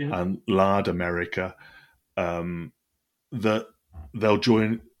and Lard America that they'll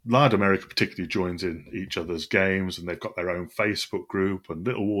join. Lard America particularly joins in each other's games, and they've got their own Facebook group, and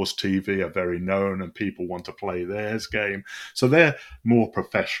Little Wars TV are very known and people want to play theirs game. So they're more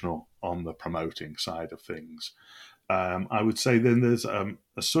professional on the promoting side of things. I would say then there's a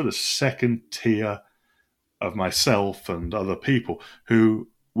sort of second tier of myself and other people who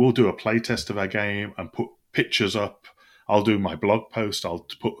will do a playtest of our game and put pictures up. I'll do my blog post. I'll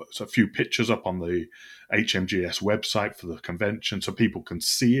put a few pictures up on the HMGS website for the convention so people can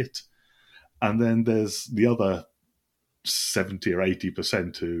see it. And then there's the other 70 or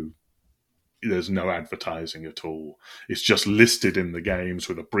 80% who there's no advertising at all. It's just listed in the games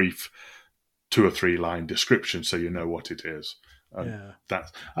with a brief 2 or 3 line description so you know what it is. And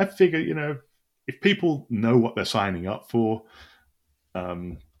I figure, if people know what they're signing up for,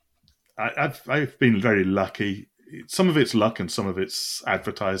 I've been very lucky. Some of it's luck and some of it's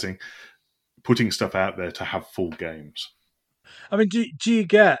advertising, putting stuff out there to have full games. I mean, do you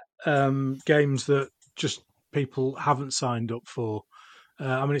get games that just people haven't signed up for?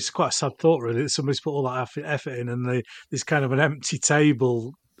 I mean, it's quite a sad thought, really, that somebody's put all that effort in and there's kind of an empty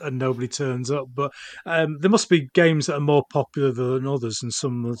table and nobody turns up. But there must be games that are more popular than others and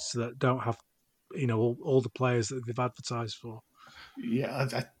some that don't have, all the players that they've advertised for. Yeah,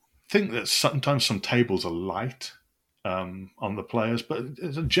 I think that sometimes some tables are light on the players, but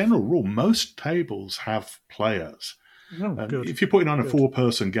as a general rule, most tables have players. Oh, good. If you're putting on a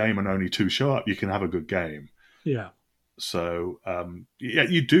 4-person game and only 2 show up, you can have a good game. Yeah. So yeah,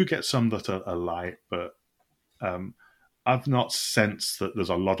 you do get some that are light, but um, I've not sensed that there's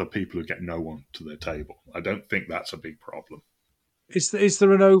a lot of people who get no one to their table. I don't think that's a big problem. Is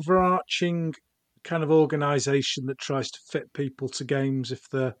there an overarching kind of organisation that tries to fit people to games if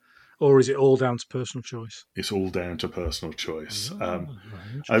they're, or is it all down to personal choice? It's all down to personal choice. Oh,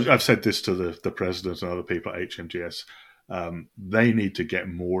 very I've interesting. said this to the president and other people at HMGS. They need to get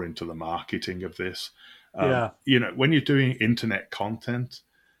more into the marketing of this. Yeah, When you're doing internet content,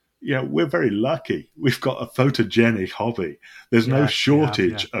 we're very lucky. We've got a photogenic hobby. There's no yes, we have. Yeah.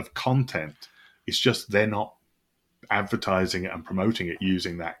 shortage of content. It's just they're not advertising it and promoting it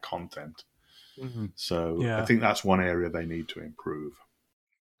using that content. Mhm. So I Yeah, think that's one area they need to improve.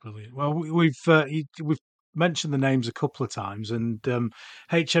 brilliant. Well, we've mentioned the names a couple of times, and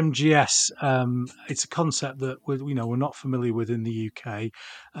HMGS. It's a concept that we're not familiar with in the UK.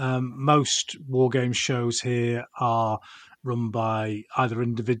 Most war game shows here are run by either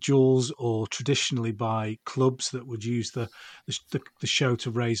individuals or traditionally by clubs that would use the show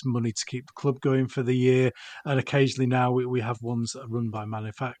to raise money to keep the club going for the year. And occasionally now we have ones that are run by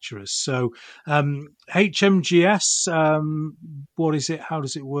manufacturers. So HMGS, what is it? How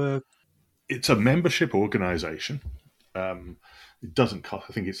does it work? It's a membership organization. Um, it doesn't cost.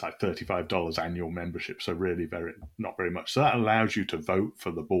 I think it's like $35 annual membership, so really very not very much. So that allows you to vote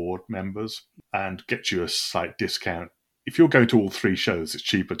for the board members and gets you a slight discount. If you're going to all three shows, it's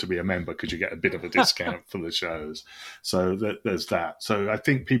cheaper to be a member because you get a bit of a discount for the shows. So there's that. So I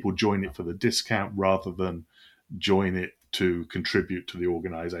think people join it for the discount rather than join it to contribute to the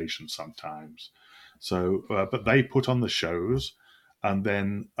organization sometimes. So, but they put on the shows, and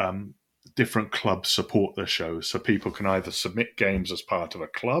then different clubs support their shows. So people can either submit games as part of a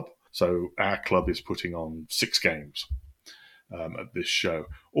club. So our club is putting on 6 games at this show,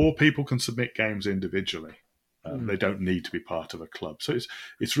 or people can submit games individually. Hmm. They don't need to be part of a club. So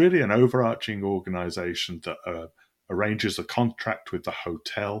it's really an overarching organisation that arranges a contract with the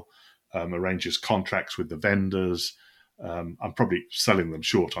hotel, arranges contracts with the vendors. I'm probably selling them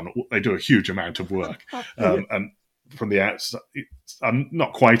short on. They do a huge amount of work, Yeah. and from the outside, I'm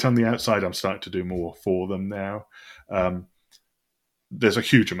not quite on the outside. I'm starting to do more for them now. Um, there's a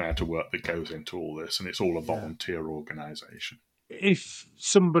huge amount of work that goes into all this, and it's all a Yeah. volunteer organisation. If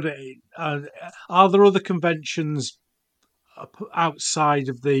somebody, are there other conventions outside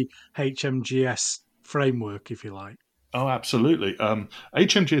of the HMGS framework, if you like? Oh, absolutely.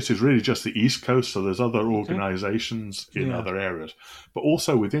 HMGS is really just the East Coast, so there's other Okay. organisations in Yeah. other areas. But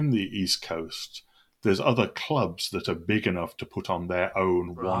also within the East Coast, there's other clubs that are big enough to put on their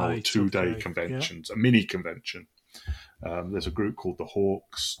own 1 or 2 day Right. Okay. conventions, a mini convention. There's a group called the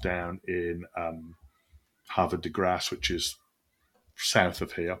Hawks down in Havre de Grace, which is south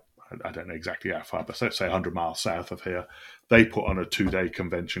of here. I don't know exactly how far, but let's say 100 miles south of here. They put on a 2 day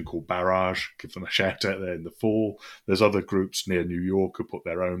convention called Barrage. Give them a shout out there in the fall. There's other groups near New York who put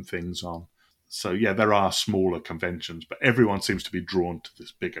their own things on. So, yeah, there are smaller conventions, but everyone seems to be drawn to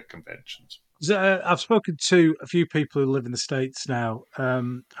this bigger conventions. So, I've spoken to a few people who live in the States now,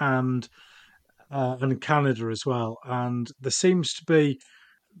 and in Canada as well, and there seems to be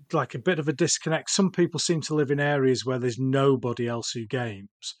like a bit of a disconnect. Some people seem to live in areas where there's nobody else who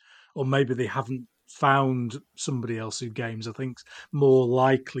games, or maybe they haven't found somebody else who games. I think more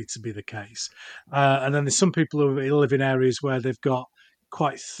likely to be the case. And then there's some people who live in areas where they've got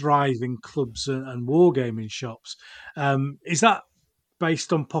quite thriving clubs and wargaming shops. Is that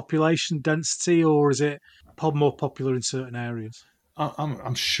based on population density, or is it more popular in certain areas?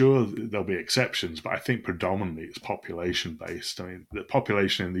 I'm sure there'll be exceptions, but I think predominantly it's population based. I mean, the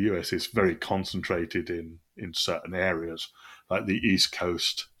population in the US is very concentrated in certain areas, like the East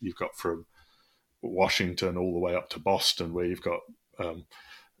Coast. You've got from Washington all the way up to Boston, where you've got um,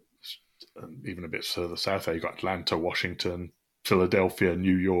 even a bit further south there, you've got Atlanta, Washington, Philadelphia,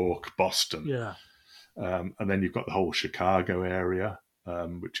 New York, Boston. Yeah. And then you've got the whole Chicago area,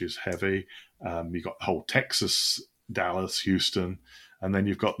 which is heavy. You've got the whole Texas, Dallas, Houston, and then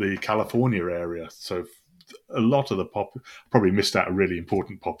you've got the California area. So a lot of the probably missed out a really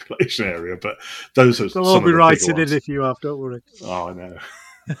important population area, but those are They'll all some be of the bigger writing in ones. if you have, don't worry. Oh, I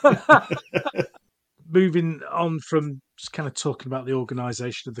know. Moving on from just kind of talking about the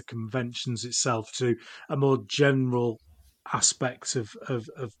organisation of the conventions itself to a more general aspect of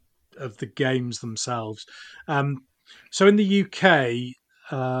the games themselves. Um, so in the UK,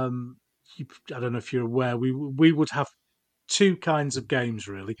 I don't know if you're aware, we would have two kinds of games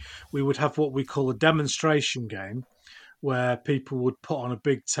really. We would have what we call a demonstration game, where people would put on a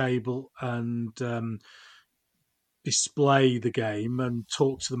big table and display the game and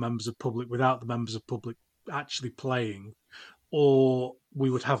talk to the members of public without the members of public actually playing, or we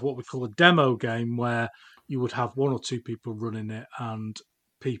would have what we call a demo game where you would have one or two people running it and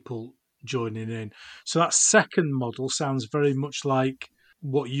people joining in. So that second model sounds very much like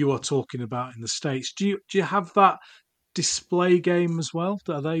what you are talking about in the States. Do you have that display game as well?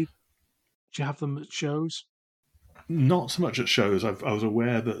 Do you have them at shows? Not so much at shows. I was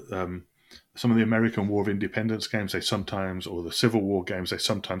aware that some of the American War of Independence games, or the Civil War games, they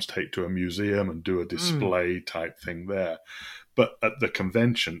sometimes take to a museum and do a Mm, display type thing there. But at the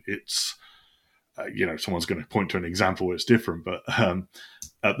convention, it's someone's going to point to an example where it's different, but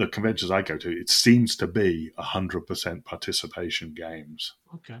at the conventions I go to, it seems to be 100% participation games.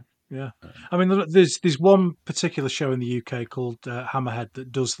 okay. Yeah. I mean, there's one particular show in the UK called Hammerhead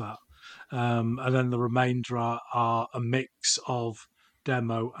that does that. And then the remainder are a mix of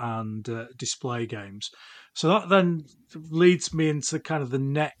demo and display games. So that then leads me into kind of the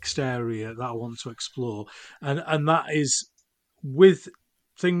next area that I want to explore, and that is with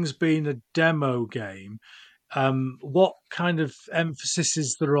things being a demo game. What kind of emphasis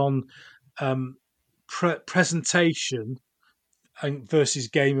is there on um, presentation and versus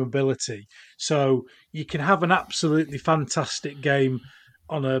game ability? So you can have an absolutely fantastic game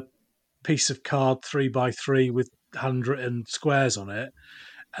on a piece of card 3x3 with handwritten squares on it.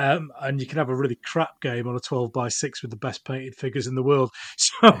 And you can have a really crap game on a 12x6 with the best painted figures in the world.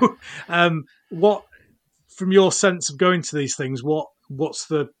 So, what, from your sense of going to these things, what's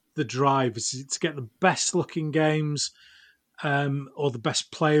the drive? Is it to get the best looking games, or the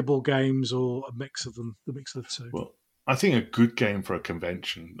best playable games, or a mix of them? The mix of the two. Well, I think a good game for a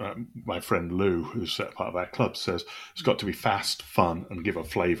convention, my friend Lou, who's part of our club, says it's got to be fast, fun, and give a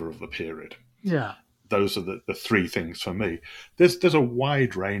flavour of the period. Yeah. Those are the three things for me. There's a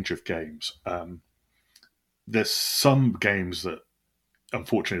wide range of games. There's some games that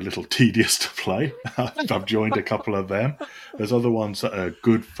unfortunately a little tedious to play. I've joined a couple of them. There's other ones that are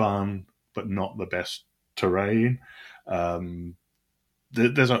good fun but not the best terrain.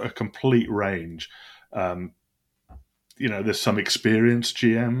 There's a complete range. There's some experienced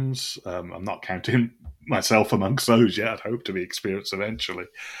GMs. I'm not counting myself amongst those yet. I'd hope to be experienced eventually.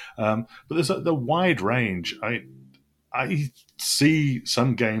 But there's the wide range. I see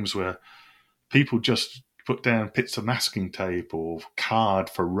some games where people just put down bits of masking tape or card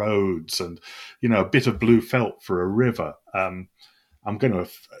for roads and, a bit of blue felt for a river. I'm going to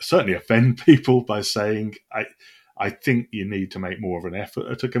certainly offend people by saying I think you need to make more of an effort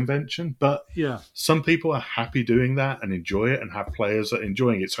at a convention, but Yeah. some people are happy doing that and enjoy it and have players that are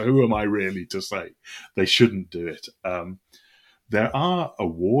enjoying it. So who am I really to say they shouldn't do it? There are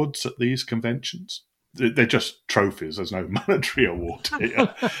awards at these conventions. They're just trophies. There's no monetary award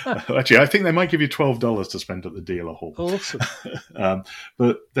here. Actually, I think they might give you $12 to spend at the dealer hall. Awesome.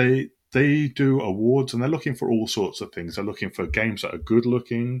 But they do awards, and they're looking for all sorts of things. They're looking for games that are good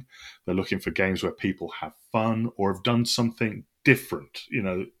looking. They're looking for games where people have fun or have done something different.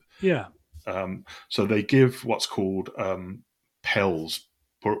 Yeah. So they give what's called PELs.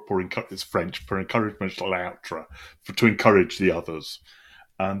 It's French, for encouragement à l'autre, to encourage the others.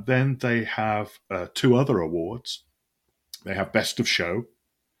 And then they have two other awards. They have Best of Show,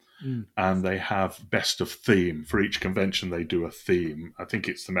 and they have Best of Theme. For each convention, they do a theme. I think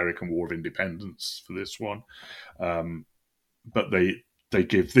it's the American War of Independence for this one. But they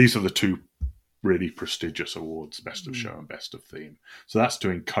give, these are the two really prestigious awards, Best of Show and Best of Theme. So that's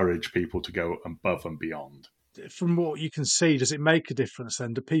to encourage people to go above and beyond. From what you can see, does it make a difference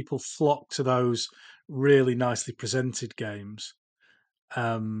then? Do people flock to those really nicely presented games?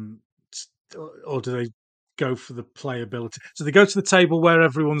 Or do they go for the playability? So they go to the table where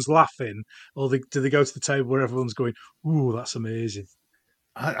everyone's laughing, or do they go to the table where everyone's going, "Ooh, that's amazing"?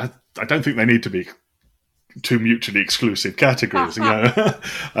 I don't think they need to be two mutually exclusive categories.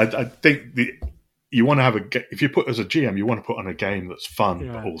 I think you want to have if you put as a GM, you want to put on a game that's fun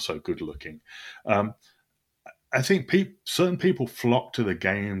but also good looking. I think certain people flock to the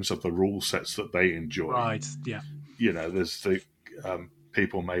games of the rule sets that they enjoy. Right. Yeah. There's the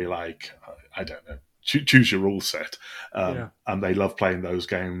people may like, I don't know, choose your rule set, and they love playing those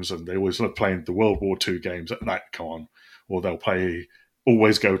games, and they always love playing the World War II games at NatCon, or they'll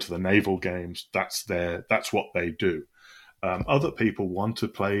always go to the naval games. That's what they do. Other people want to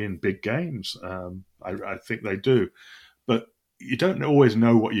play in big games. I think they do, but you don't always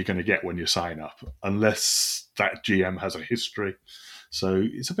know what you're going to get when you sign up, unless that GM has a history. So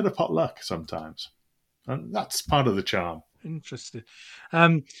it's a bit of potluck sometimes, and that's part of the charm. Interesting.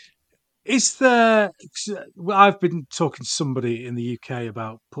 Is there? Well, I've been talking to somebody in the UK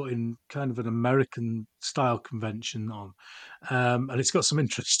about putting kind of an American style convention on, and it's got some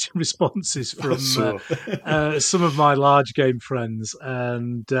interesting responses from So, some of my large game friends,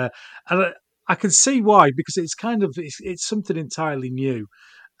 and I can see why, because it's kind of it's something entirely new.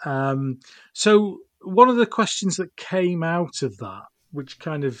 Um, so one of the questions that came out of that, which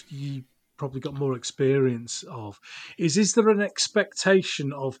kind of you probably got more experience of, is there an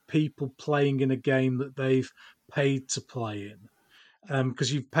expectation of people playing in a game that they've paid to play in?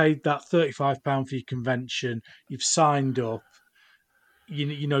 Because you've paid that £35 for your convention, you've signed up.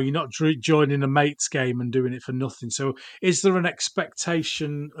 You know you're not joining a mate's game and doing it for nothing. So is there an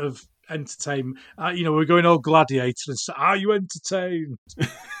expectation of entertainment? We're going all gladiator and stuff. Are you entertained?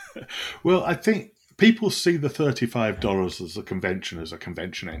 well, I think people see the $35 as a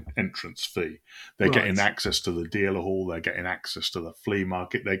convention entrance fee. They're Right. getting access to the dealer hall, they're getting access to the flea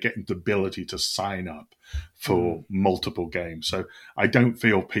market, they're getting the ability to sign up Mm. for multiple games. So I don't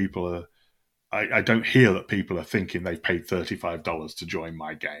feel people are. I don't hear that people are thinking they've paid $35 to join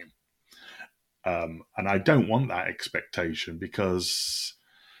my game. And I don't want that expectation because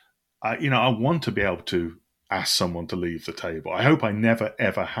I want to be able to ask someone to leave the table. I hope I never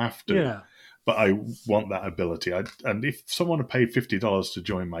ever have to, Yeah. but I want that ability. And if someone had paid $50 to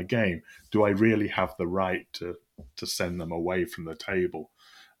join my game, do I really have the right to send them away from the table?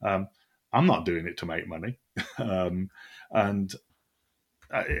 I'm not doing it to make money, and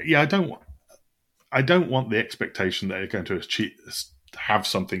yeah, I don't want the expectation that they're going to have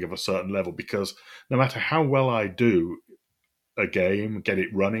something of a certain level, because no matter how well I do a game, get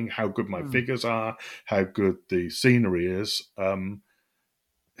it running, how good my Mm. figures are, how good the scenery is,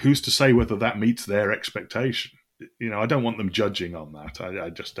 who's to say whether that meets their expectation? I don't want them judging on that. I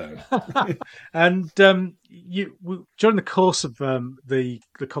just don't. And during the course of the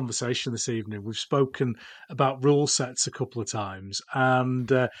conversation this evening, we've spoken about rule sets a couple of times, and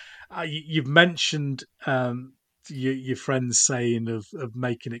you've mentioned your friends saying of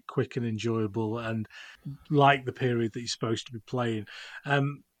making it quick and enjoyable, and like the period that you're supposed to be playing.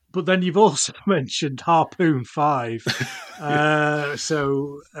 But then you've also mentioned Harpoon 5.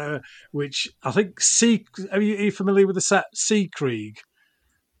 Which I think are you familiar with the set Sea Krieg?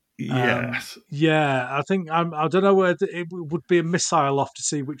 Yes. Yeah, I think I don't know where it would be a missile off to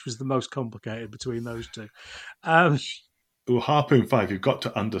see which was the most complicated between those two. Um, Well, Harpoon 5, you've got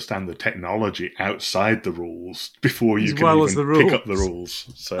to understand the technology outside the rules before as you can well as even the pick up the rules.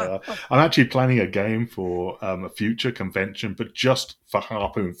 rules. So I'm actually planning a game for a future convention, but just for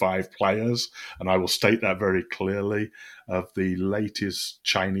Harpoon 5 players. And I will state that very clearly, of the latest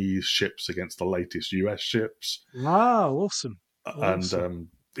Chinese ships against the latest US ships. Wow, awesome, And awesome.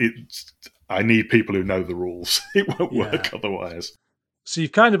 I need people who know the rules. It won't Yeah. work otherwise. So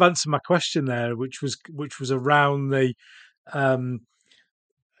you've kind of answered my question there, which was around the um,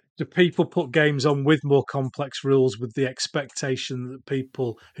 do people put games on with more complex rules with the expectation that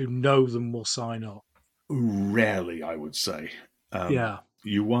people who know them will sign up? Rarely, I would say. Um, Yeah.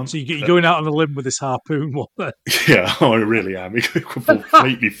 you want So you're that. going out on a limb with this harpoon one then? Yeah, I really am. It could fall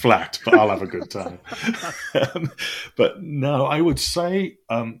completely flat, but I'll have a good time. But no, I would say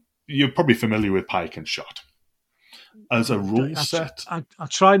you're probably familiar with Pike and Shot as a rule set. I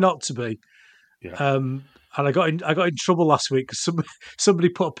try not to be. Yeah, And I got in trouble last week because somebody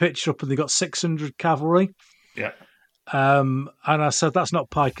put a picture up and they got 600 cavalry. yeah. And I said, that's not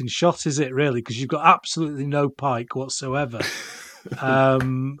pike and shot, is it really? Because you've got absolutely no pike whatsoever.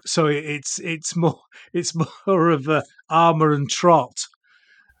 So it's more of a armor and trot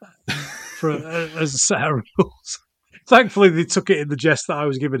as a set of rules. Thankfully, they took it in the jest that I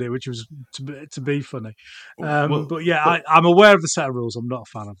was giving it, which was to be funny. Well, But yeah, but I'm aware of the set of rules. I'm not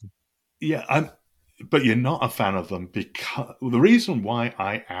a fan of them. yeah, but you're not a fan of them because the reason why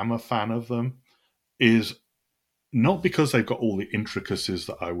I am a fan of them is not because they've got all the intricacies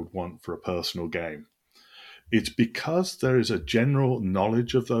that I would want for a personal game. It's because there is a general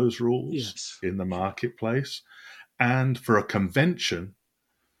knowledge of those rules Yes. in the marketplace. And for a convention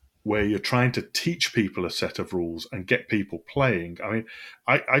where you're trying to teach people a set of rules and get people playing, I mean,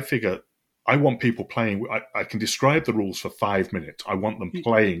 I figure I want people playing. I can describe the rules for 5 minutes. I want them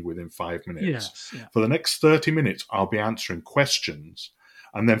playing within 5 minutes. Yes. Yeah. For the next 30 minutes, I'll be answering questions.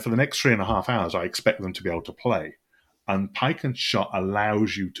 And then for the next 3.5 hours, I expect them to be able to play. And Pike and Shot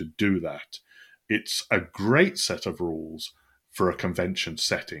allows you to do that. It's a great set of rules for a convention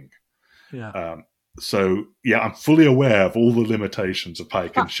setting. Yeah. So, yeah, I'm fully aware of all the limitations of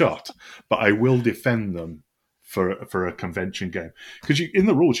Pike and Shot, but I will defend them for a convention game. Because in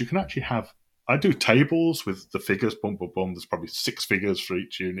the rules, you can actually have I do tables with the figures, boom, boom, boom. There's probably 6 figures for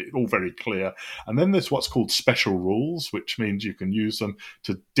each unit, all very clear. And then there's what's called special rules, which means you can use them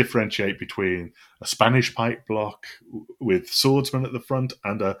to differentiate between a Spanish pike block with swordsmen at the front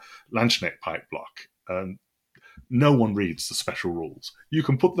and a Lanzknecht pike block. And no one reads the special rules. You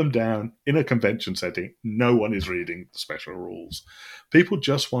can put them down in a convention setting. No one is reading the special rules. People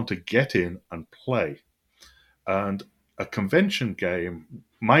just want to get in and play. And a convention game,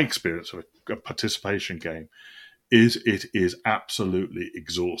 my experience of a participation game, is it is absolutely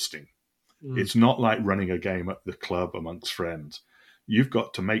exhausting. It's not like running a game at the club amongst friends. You've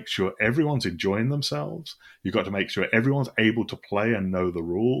got to make sure everyone's enjoying themselves. You've got to make sure everyone's able to play and know the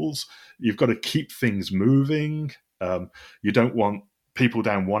rules. You've got to keep things moving. You don't want people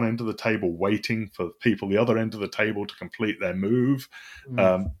down one end of the table waiting for people the other end of the table to complete their move.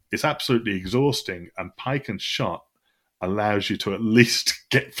 It's absolutely exhausting. And Pike and Shot allows you to at least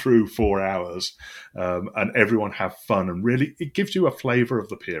get through 4 hours and everyone have fun. And really, it gives you a flavour of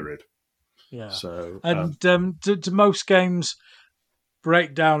the period. Yeah. So, and do most games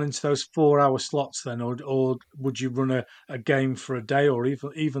break down into those 4-hour slots then, or would you run a game for a day or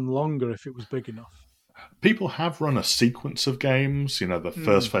even longer if it was big enough? People have run a sequence of games, the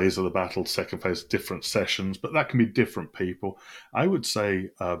first phase of the battle, second phase, different sessions, but that can be different people. I would say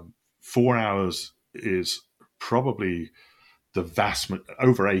 4 hours is probably the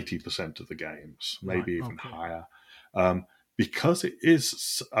over 80% of the games, maybe even higher. Because it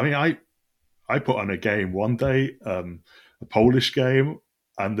is, I put on a game one day, a Polish game,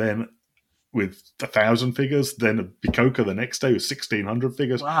 and then with 1,000 figures, then a Bikoka the next day with 1,600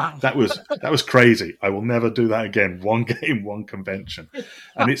 figures. Wow. That was crazy. I will never do that again. One game, one convention.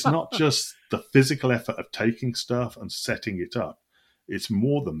 And it's not just the physical effort of taking stuff and setting it up. It's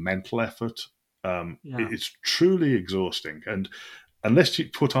more the mental effort. It's truly exhausting. And unless you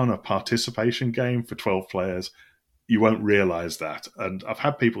put on a participation game for 12 players, you won't realize that. And I've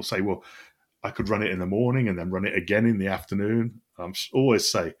had people say, well, I could run it in the morning and then run it again in the afternoon. I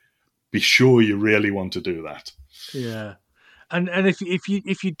always say, be sure you really want to do that. Yeah, and if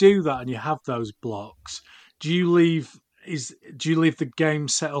you do that and you have those blocks, do you leave the game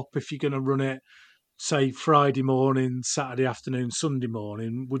set up if you're going to run it, say Friday morning, Saturday afternoon, Sunday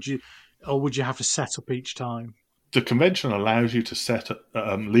morning? Would you have to set up each time? The convention allows you to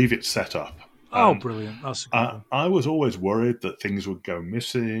leave it set up. Oh, brilliant! That's a good one. I was always worried that things would go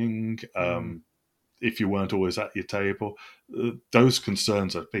missing if you weren't always at your table. Those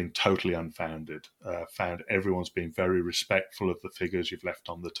concerns have been totally unfounded. Found everyone's been very respectful of the figures you've left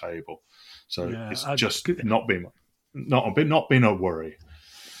on the table, so it's just not been a worry.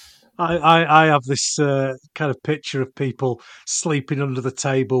 I have this kind of picture of people sleeping under the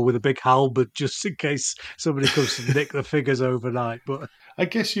table with a big halberd just in case somebody comes to nick the figures overnight. But I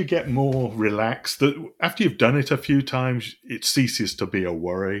guess you get more relaxed. After you've done it a few times, it ceases to be a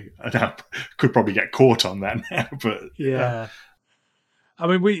worry. And I could probably get caught on that now, but yeah. I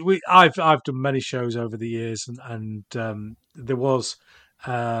mean, I've done many shows over the years, and there was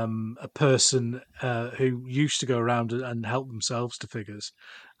a person who used to go around and help themselves to figures,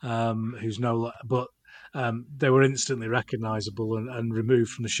 who's but they were instantly recognisable and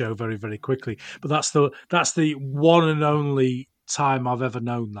removed from the show very, very quickly. But that's the one and only time I've ever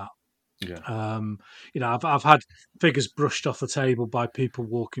known that. Yeah. I've had figures brushed off the table by people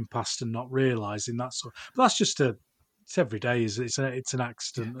walking past and not realising that sort. But that's just it's every day. It's an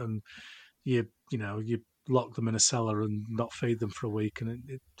accident, and you lock them in a cellar and not feed them for a week, and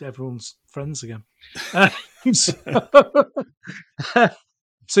everyone's friends again.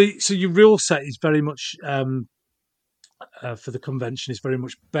 So your rule set is very much for the convention is very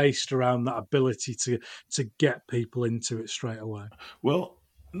much based around that ability to get people into it straight away. Well,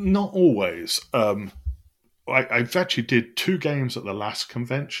 not always. I've actually did 2 games at the last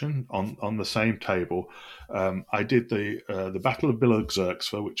convention on the same table. I did the Battle of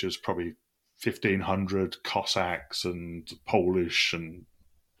Bielogzerksva, which is probably 1,500 Cossacks and Polish,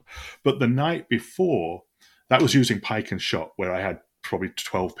 but the night before, that was using Pike and Shot, where I had probably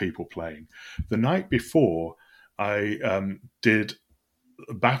 12 people playing. The night before, I did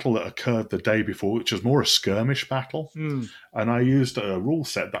a battle that occurred the day before, which was more a skirmish battle, and I used a rule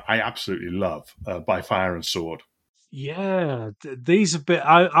set that I absolutely love, By Fire and Sword. Yeah, these have been.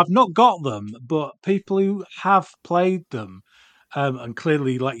 I've not got them, but people who have played them, and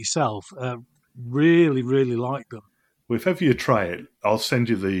clearly, like yourself, really, really like them. Well, if ever you try it, I'll send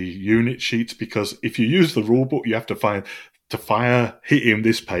you the unit sheets, because if you use the rule book, you have to find to fire, hit him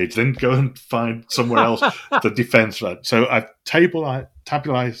this page, then go and find somewhere else the defense. So I've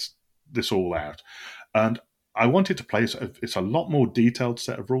tabularized this all out, and I wanted to play. It's a lot more detailed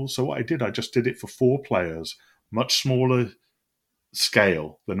set of rules. So what I did, I just did it for 4 players, much smaller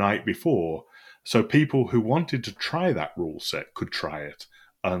scale the night before, so people who wanted to try that rule set could try it,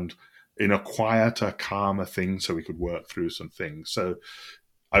 and in a quieter, calmer thing, so we could work through some things. So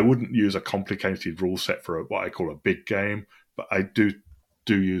I wouldn't use a complicated rule set for what I call a big game, but I do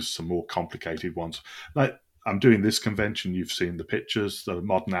use some more complicated ones. Like I'm doing this convention, you've seen the pictures, the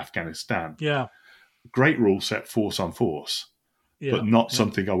Modern Afghanistan. Yeah. Great rule set, force on force, Yeah. but not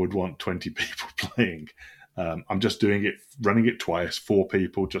something I would want 20 people playing. I'm just doing it, running it twice, 4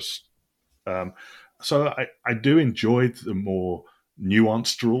 people, just... so I do enjoy the more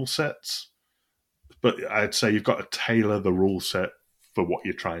nuanced rule sets, but I'd say you've got to tailor the rule set for what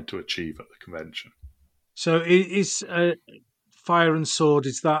you're trying to achieve at the convention. So is Fire and Sword,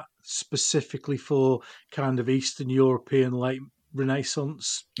 is that specifically for kind of Eastern European late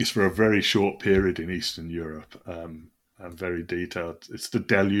Renaissance? It's for a very short period in Eastern Europe, and very detailed. It's the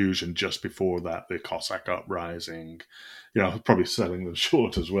Deluge, and just before that, the Cossack Uprising. Probably selling them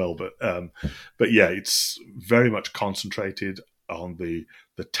short as well, but yeah, it's very much concentrated on the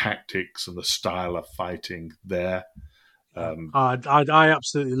tactics and the style of fighting there. I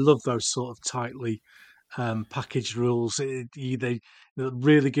absolutely love those sort of tightly packaged rules. They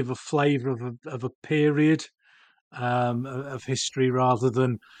really give a flavour of a period of history rather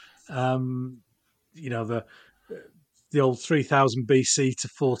than the old 3000 BC to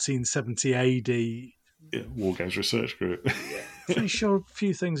 1470 AD. Yeah, War Games Research Group. Yeah, pretty sure a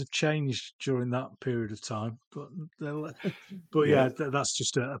few things have changed during that period of time, but yeah, that's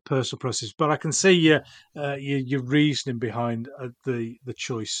just a personal process. But I can see your reasoning behind the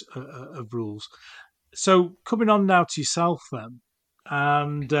choice of rules. So coming on now to yourself then,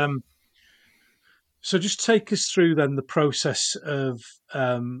 and so just take us through then the process of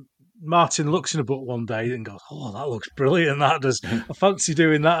Martin looks in a book one day and goes, "Oh, that looks brilliant! That does. I fancy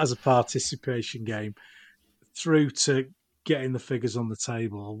doing that as a participation game." Through to getting the figures on the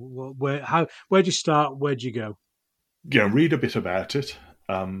table, where'd you start? Where'd you go? Yeah, read a bit about it,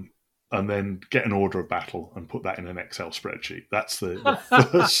 and then get an order of battle and put that in an Excel spreadsheet. That's the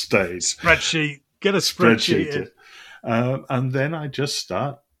first stage. Spreadsheet. Get a spreadsheet. And then I just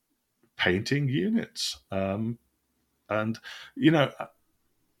start painting units. And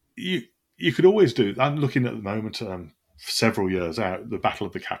you could always do. I'm looking at the moment. Several years out, the Battle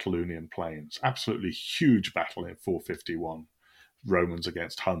of the Catalonian Plains, absolutely huge battle in 451, Romans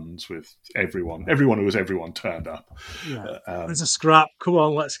against Huns, with everyone who was everyone turned up. Yeah, there's a scrap. Come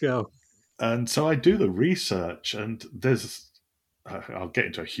on, let's go. And so I do the research, and I'll get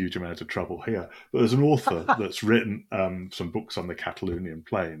into a huge amount of trouble here, but there's an author that's written some books on the Catalonian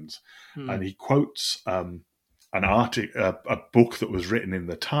Plains, and he quotes a book that was written in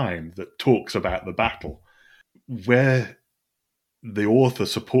the time that talks about the battle, where the author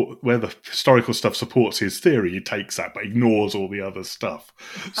where the historical stuff supports his theory, he takes that but ignores all the other stuff.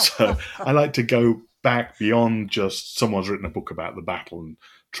 So I like to go back beyond just someone's written a book about the battle and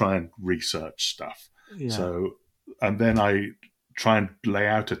try and research stuff. Yeah. So, and then I try and lay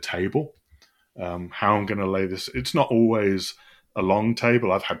out a table, how I'm going to lay this. It's not always a long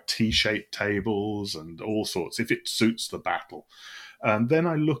table. I've had T-shaped tables and all sorts, if it suits the battle. And then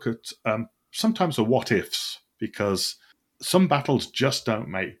I look at sometimes the what-ifs, because some battles just don't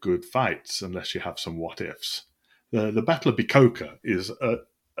make good fights unless you have some what-ifs. The Battle of Bicocca is a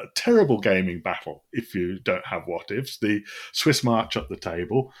terrible gaming battle if you don't have what-ifs. The Swiss march up the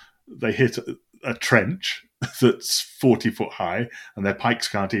table. They hit a trench that's 40 foot high, and their pikes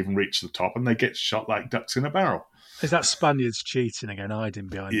can't even reach the top, and they get shot like ducks in a barrel. Is that Spaniards cheating again, hiding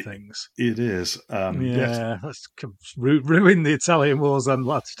behind things? It is. Yes. That's ruined the Italian wars and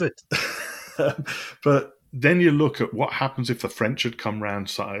lasted. But then you look at what happens if the French had come round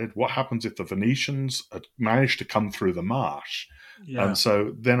side, what happens if the Venetians had managed to come through the marsh. Yeah. And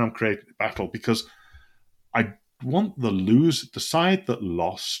so then I'm creating a battle, because I want the side that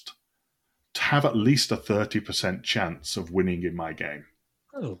lost to have at least a 30% chance of winning in my game.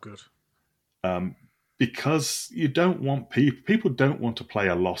 Oh, good. Because you don't want people don't want to play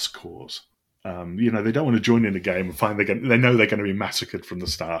a lost cause. They don't want to join in a game and find they know they're going to be massacred from the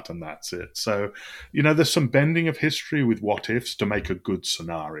start, and that's it. So, there's some bending of history with what ifs to make a good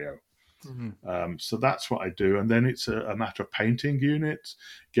scenario. Mm-hmm. So that's what I do, and then it's a matter of painting units,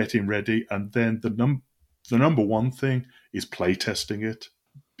 getting ready, and then the number one thing is playtesting it,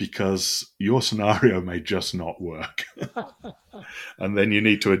 because your scenario may just not work. And then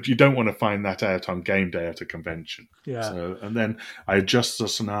you don't want to find that out on game day at a convention. Yeah. So, and then I adjust the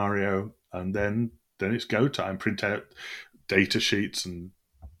scenario, and then it's go time. Print out data sheets and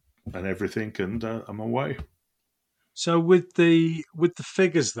everything, and I'm away. So with the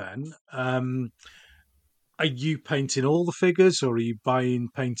figures then, are you painting all the figures, or are you buying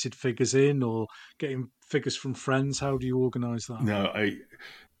painted figures in, or getting figures from friends? How do you organise that? No,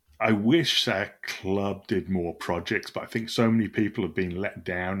 I wish our club did more projects, but I think so many people have been let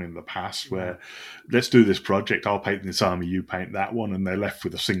down in the past Yeah, where let's do this project, I'll paint this army, you paint that one, and they're left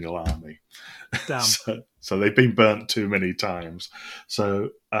with a single army. damn. So they've been burnt too many times. So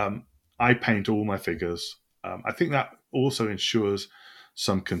I paint all my figures. I think that also ensures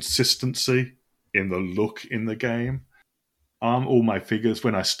some consistency in the look in the game. All my figures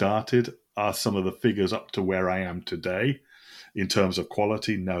when I started are some of the figures up to where I am today in terms of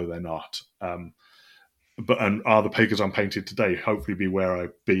quality. No, they're not. And are the figures I'm painting today hopefully be where I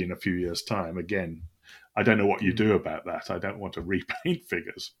be in a few years' time? Again, I don't know what you Mm. do about that. I don't want to repaint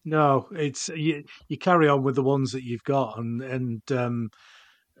figures. No, it's you carry on with the ones that you've got, and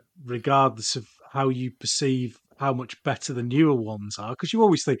regardless of how you perceive how much better the newer ones are, because you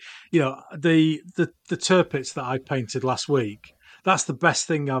always think, the turpits that I painted last week, that's the best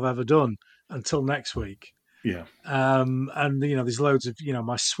thing I've ever done until next week. Yeah. And there's loads of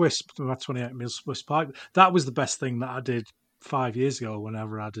my 28 mil Swiss pipe. That was the best thing that I did 5 years ago, or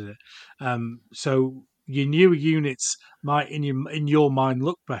whenever I did it. So your newer units might in your mind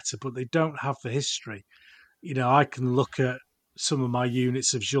look better, but they don't have the history. I can look at some of my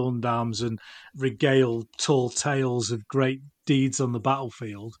units of gendarmes and regale tall tales of great deeds on the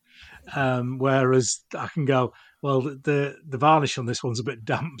battlefield. Whereas I can go, well, the varnish on this one's a bit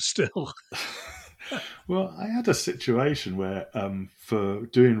damp still. Well, I had a situation where for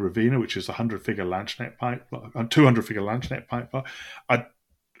doing Ravina, which is a 100-figure Lanchnet pipe, a 200-figure Lanchnet pipe block, I'd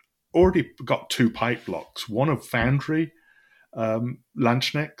already got two pipe blocks, one of Foundry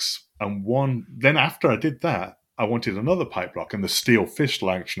Lanchnecks, and one. Then after I did that, I wanted another pipe block, and the Steel Fish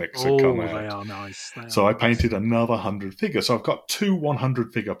Lanchnecks had come Oh, they out. are nice. They So are I nice. painted another 100-figure. So I've got two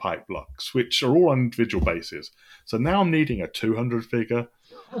 100-figure pipe blocks, which are all on individual bases. So now I'm needing a 200-figure,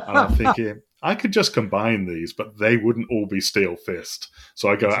 and I'm thinking I could just combine these, but they wouldn't all be Steel Fist. So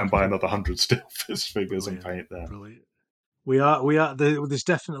I go out and buy Exactly. another 100 Steel Fist figures and Brilliant. paint them. Brilliant. We are. There's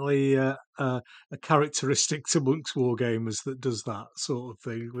definitely a characteristic to Monks Wargamers that does that sort of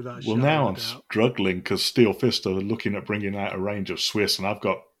thing, without a Well, shadow of now a I'm doubt. struggling because Steel Fist are looking at bringing out a range of Swiss, and I've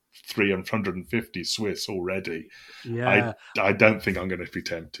got 350 Swiss already. I Yeah. I don't think I'm going to be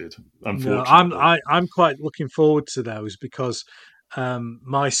tempted, No, I'm unfortunately. I, I'm quite looking forward to those because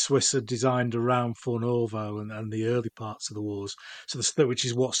my Swiss are designed around Fornovo and the early parts of the wars, so which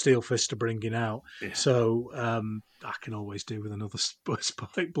is what Steel Fist are bringing out. Yeah. So I can always do with another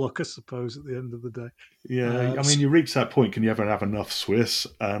spike block, I suppose, at the end of the day. Yeah, I S- mean, you reach that point, can you ever have enough Swiss?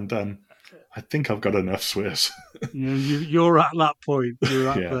 And I think I've got enough Swiss. you're at that point. You're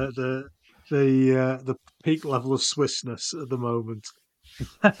at Yeah. the peak level of Swissness at the moment.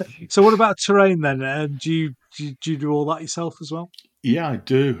 So, what about terrain then? Do you do all that yourself as well? Yeah, I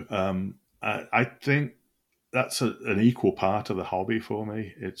do. I think that's an equal part of the hobby for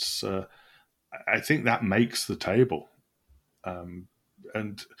me. I think that makes the table.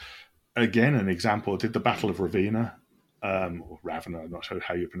 And again, an example, I did the Battle of Ravenna, or Ravenna, I'm not sure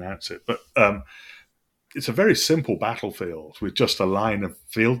how you pronounce it, but it's a very simple battlefield with just a line of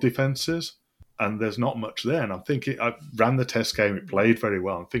field defenses, and there's not much there. And I'm thinking, I ran the test game, it played very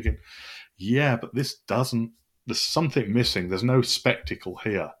well. I'm thinking, yeah, but there's something missing. There's no spectacle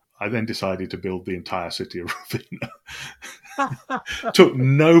here. I then decided to build the entire city of Ravenna. Took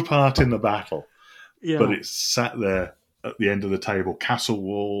no part in the battle, but Yeah, it sat there at the end of the table. Castle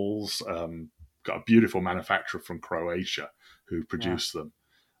walls, got a beautiful manufacturer from Croatia who yeah, produced them.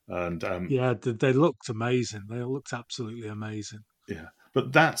 And yeah. They looked amazing. They looked absolutely amazing. yeah,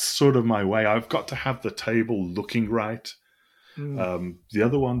 but that's sort of my way. I've got to have the table looking right. Mm. The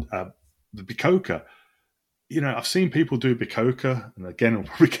other one, the Bikoka, I've seen people do Bikoka, and again, I'll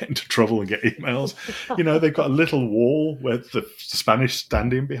probably get into trouble and get emails. They've got a little wall where the Spanish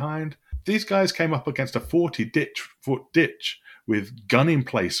standing behind. These guys came up against a 40-foot ditch with gun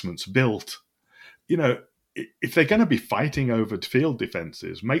emplacements built. You know, if they're going to be fighting over field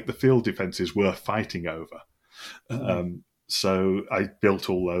defenses, make the field defenses worth fighting over. Mm. So I built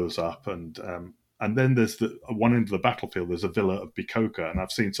all those up, and then there's the one end of the battlefield. There's a villa of Bikoka, and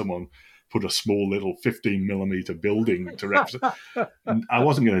I've seen someone put a small little 15 millimeter building to represent. And I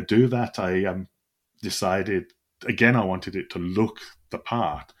wasn't going to do that. I decided again I wanted it to look the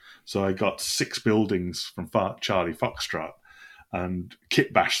part, so I got 6 buildings from Charlie Foxtrot and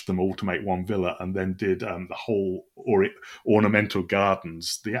kit bashed them all to make one villa, and then did the whole ornamental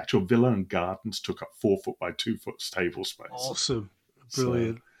gardens. The actual villa and gardens took up 4 foot by 2 foot table space. Awesome, So,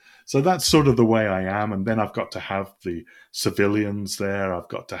 brilliant. So that's sort of the way I am. And then I've got to have the civilians there. I've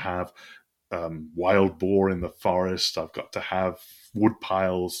got to have wild boar in the forest. I've got to have wood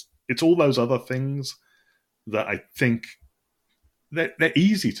piles. It's all those other things that I think they're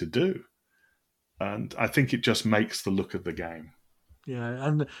easy to do. And I think it just makes the look of the game. Yeah,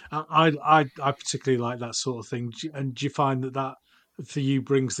 and I particularly like that sort of thing. And do you find that for you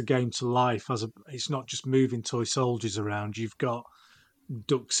brings the game to life? It's not just moving toy soldiers around. You've got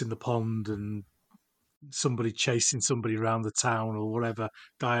ducks in the pond and somebody chasing somebody around the town or whatever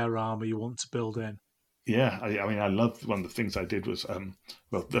diorama you want to build in. Yeah, I mean, I love one of the things I did was,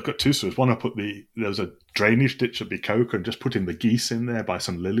 well, I've got two stories. One, there was a drainage ditch at Bikoka and just putting the geese in there by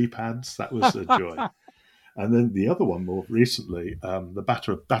some lily pads. That was a joy. And then the other one more recently, the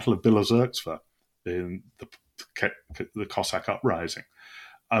Battle of Bilozerksva in the Cossack uprising.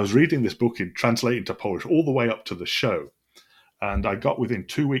 I was reading this book in translating to Polish all the way up to the show. And I got within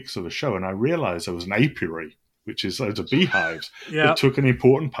 2 weeks of the show and I realized there was an apiary, which is loads of beehives, that took an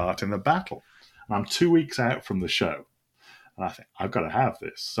important part in the battle. And I'm 2 weeks out from the show. And I think, I've got to have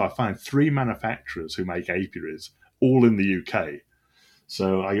this. So I find 3 manufacturers who make apiaries, all in the UK.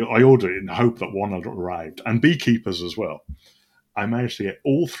 So I ordered it in the hope that one had arrived, and beekeepers as well. I managed to get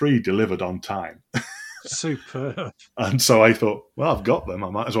all 3 delivered on time. Superb. And so I thought, well, I've got them. I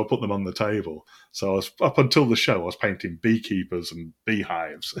might as well put them on the table. So I was, up until the show, I was painting beekeepers and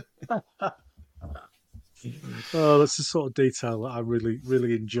beehives. Oh, that's the sort of detail that I really,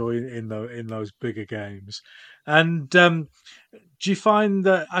 really enjoy in those bigger games. And do you find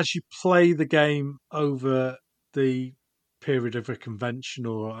that as you play the game over the period of a convention,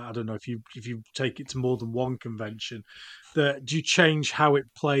 or I don't know if you take it to more than one convention, that do you change how it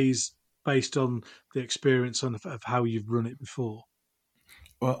plays based on the experience of how you've run it before?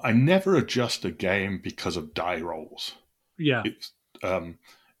 Well, I never adjust a game because of die rolls. Yeah, It's,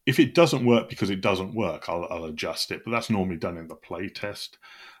 if it doesn't work because it doesn't work, I'll adjust it. But that's normally done in the play test.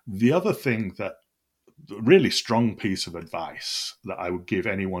 The other thing that really strong piece of advice that I would give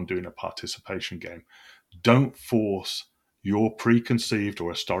anyone doing a participation game: don't force your preconceived or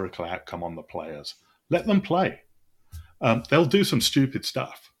historical outcome on the players. Let them play. They'll do some stupid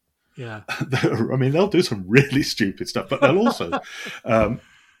stuff. yeah, I mean, they'll do some really stupid stuff, but they'll also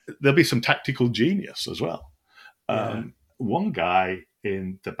there'll be some tactical genius as well. yeah. One guy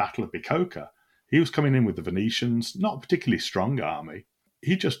in the Battle of Bikoka, he was coming in with the Venetians, not a particularly strong army.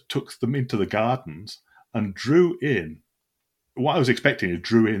 He just took them into the gardens and drew in what I was expecting. He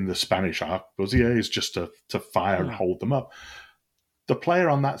drew in the Spanish arquebusiers just to fire and hold them up. The player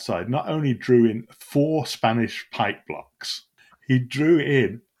on that side not only drew in 4 Spanish pike blocks, he drew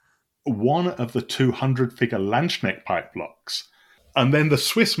in one of the 200-figure Landsknecht pike blocks. And then the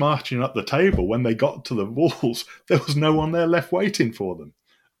Swiss marching up the table, when they got to the walls, there was no one there left waiting for them.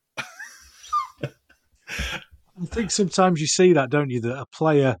 I think sometimes you see that, don't you? That a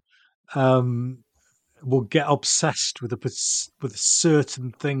player um, will get obsessed with with a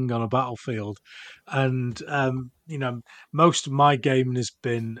certain thing on a battlefield, and most of my gaming has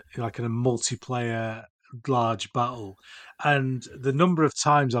been like in a multiplayer large battle, and the number of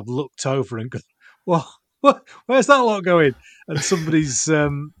times I've looked over and gone, well. Where's that lot going? And somebody's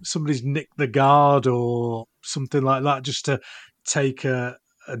nicked the guard or something like that just to take a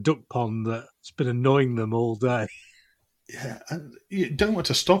duck pond that's been annoying them all day. Yeah, and you don't want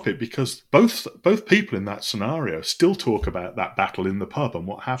to stop it because both people in that scenario still talk about that battle in the pub and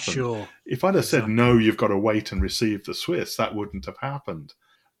what happened. Sure. If I'd have said, no, you've got to wait and receive the Swiss, that wouldn't have happened.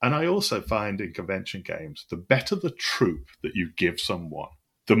 And I also find in convention games, the better the troop that you give someone,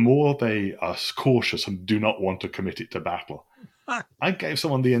 the more they are cautious and do not want to commit it to battle. I gave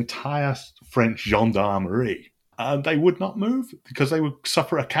someone the entire French gendarmerie, and they would not move because they would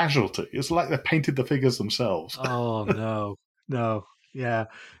suffer a casualty. It's like they painted the figures themselves. Oh no, yeah.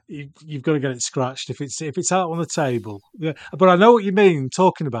 You've got to get it scratched if it's out on the table. Yeah, but I know what you mean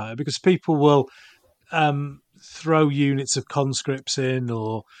talking about it because people will throw units of conscripts in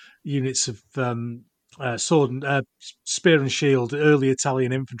or units of sword and spear and shield, early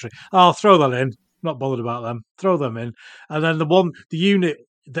Italian infantry. I'll throw that in. Not bothered about them. Throw them in, and then the unit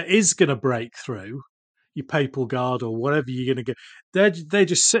that is going to break through, your papal guard or whatever you're going to get, they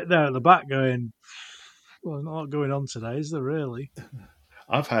just sit there at the back going, "Well, not going on today, is there really?"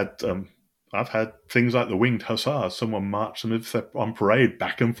 I've had things like the winged hussars. Someone march them if they're on parade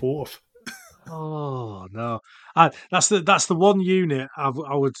back and forth. Oh no, that's the one unit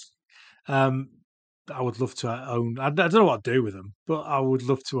um, I would love to own. I don't know what to do with them, but I would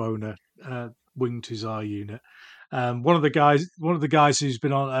love to own a winged hussar unit. One of the guys who's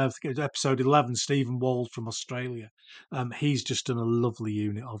been on I think it's episode 11, Stephen Wald from Australia. He's just done a lovely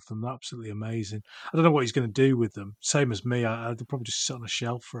unit of them. They're absolutely amazing. I don't know what he's going to do with them. Same as me, they'll probably just sit on a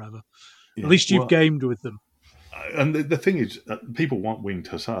shelf forever. At Yeah. least you've gamed with them. And the thing is, people want winged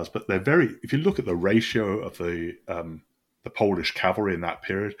hussars, but they're very. If you look at the ratio of the Polish cavalry in that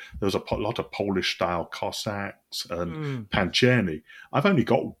period, there was a lot of Polish-style Cossacks and Pancerni. I've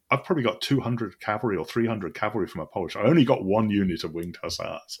probably got 200 cavalry or 300 cavalry from a Polish. I only got one unit of winged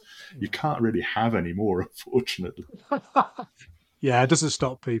hussars. You can't really have any more, unfortunately. Yeah, it doesn't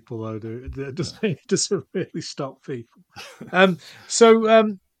stop people though, it doesn't really stop people.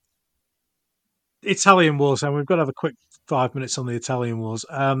 So Italian Wars, and we've got to have a quick 5 minutes on the Italian Wars.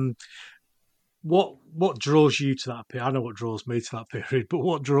 What draws you to that period? I know what draws me to that period, but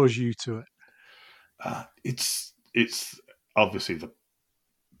what draws you to it? It's obviously the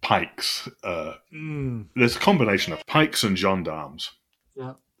pikes. There's a combination of pikes and gendarmes.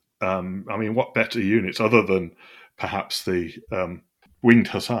 Yeah. I mean, what better units other than perhaps the winged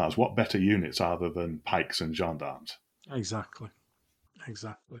hussars? What better units other than pikes and gendarmes? Exactly.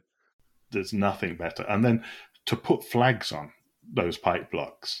 There's nothing better. And then to put flags on those pike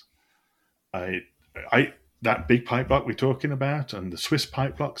blocks, that big pike block we're talking about and the Swiss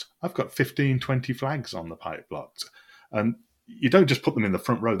pike blocks, I've got 15, 20 flags on the pike blocks. And you don't just put them in the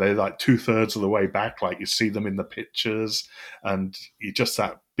front row. They're like 2/3 of the way back, like you see them in the pictures. And you just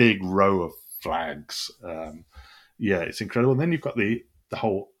that big row of flags. It's incredible. And then you've got the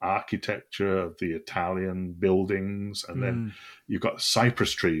whole architecture of the Italian buildings, and then you've got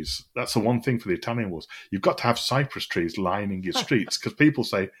cypress trees. That's the one thing for the Italian Wars. You've got to have cypress trees lining your streets because people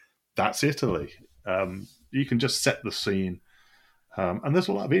say, that's Italy. You can just set the scene. And there's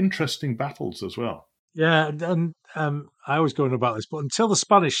a lot of interesting battles as well. Yeah, and I always go on about this, but until the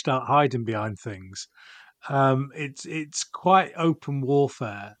Spanish start hiding behind things, it's quite open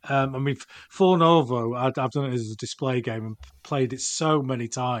warfare. I mean, Fornovo, I've done it as a display game and played it so many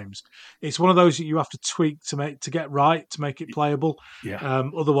times. It's one of those that you have to tweak to get right to make it playable. Yeah.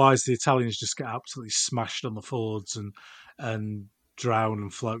 Otherwise, the Italians just get absolutely smashed on the fords and drown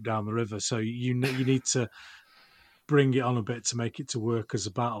and float down the river. So you need to bring it on a bit to make it to work as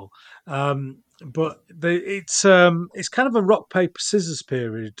a battle. But it's kind of a rock paper scissors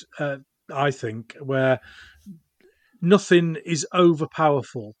period. I think, where nothing is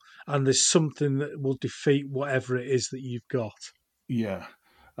overpowerful and there's something that will defeat whatever it is that you've got. Yeah.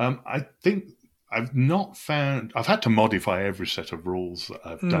 I think I've had to modify every set of rules that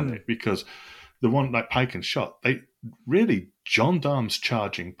I've done it, because the one like pike and shot, gendarmes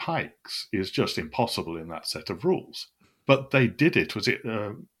charging pikes is just impossible in that set of rules. But they did it. Was it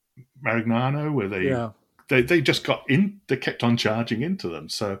Marignano where they just got in, they kept on charging into them.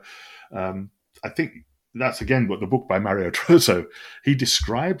 So I think that's again what the book by Mario Trozzo, he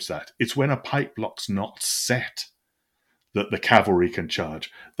describes that. It's when a pike block's not set that the cavalry can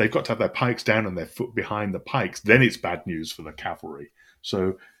charge. They've got to have their pikes down and their foot behind the pikes. Then it's bad news for the cavalry.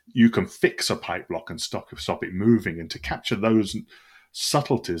 So you can fix a pike block and stop it moving. And to capture those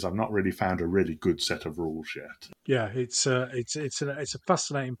subtleties, I've not really found a really good set of rules yet. Yeah, it's a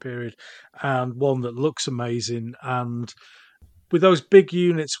fascinating period and one that looks amazing. And with those big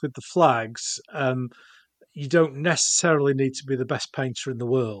units with the flags, you don't necessarily need to be the best painter in the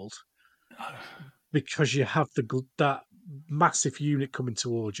world because you have that massive unit coming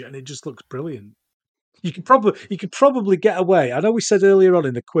towards you, and it just looks brilliant. You could probably get away. I know we said earlier on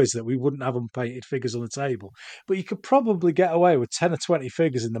in the quiz that we wouldn't have unpainted figures on the table, but you could probably get away with 10 or 20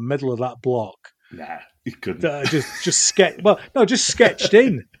 figures in the middle of that block. Nah, you couldn't. Just sketched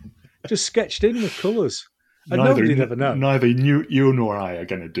in. Just sketched in with colours. And nobody never know. Neither you nor I are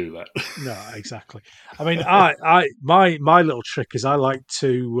going to do that. No, exactly. I mean, my little trick is I like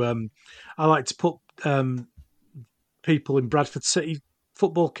to put people in Bradford City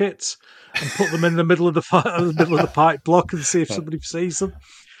football kits and put them in the middle of the pipe block and see if somebody sees them.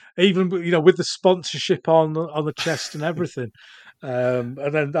 Even with the sponsorship on the chest and everything. And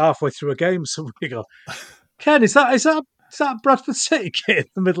then halfway through a game, somebody go, Ken, is that Bradford City kit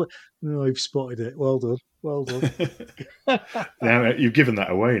in the middle? No, you've spotted it. Well done. Now you've given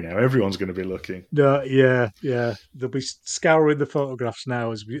that away. Now everyone's going to be looking. No, yeah. They'll be scouring the photographs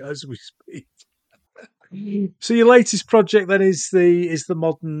now as we speak. So your latest project then is the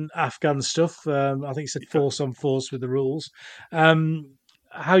modern Afghan stuff. I think you said force on force with the rules. How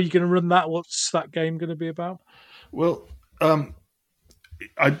are you going to run that? What's that game going to be about? Well,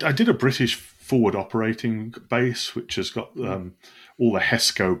 I did a British forward operating base, which has got all the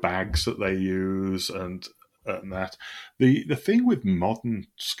HESCO bags that they use and that. The thing with modern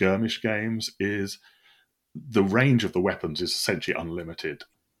skirmish games is the range of the weapons is essentially unlimited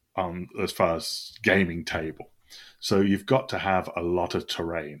as far as gaming table. So you've got to have a lot of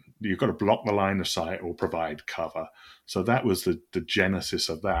terrain. You've got to block the line of sight or provide cover. So that was the genesis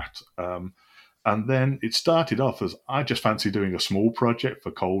of that. And then it started off as I just fancy doing a small project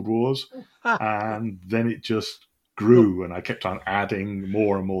for Cold Wars. And then it just grew, and I kept on adding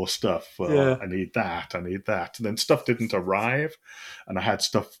more and more stuff. Well, Yeah. I need that. And then stuff didn't arrive, and I had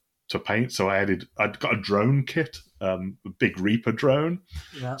stuff to paint. So I'd got a drone kit, a big Reaper drone.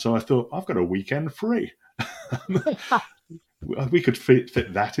 Yeah. So I thought, I've got a weekend free. We could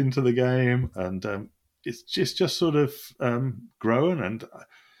fit that into the game, and it's just sort of grown, and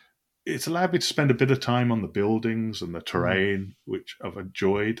it's allowed me to spend a bit of time on the buildings and the terrain, which I've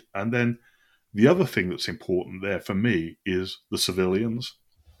enjoyed. And then the other thing that's important there for me is the civilians.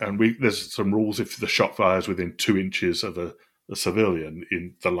 And there's some rules if the shot fires within 2 inches of a civilian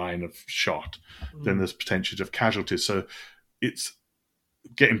in the line of shot, then there's potential of casualties. So it's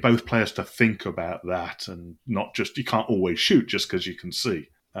getting both players to think about that, and not just, you can't always shoot just because you can see.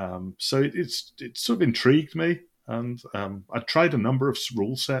 So it's sort of intrigued me, and I tried a number of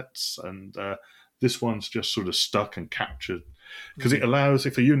rule sets, and this one's just sort of stuck and captured, because it allows,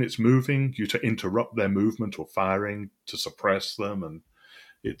 if a unit's moving, you to interrupt their movement or firing to suppress them, and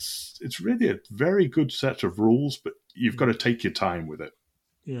it's really a very good set of rules, but you've got to take your time with it.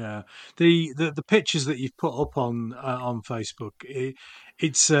 Yeah, the pictures that you've put up on Facebook,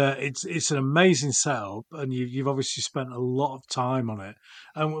 it's an amazing setup, and you've obviously spent a lot of time on it.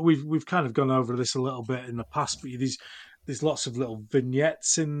 And we've kind of gone over this a little bit in the past, but there's lots of little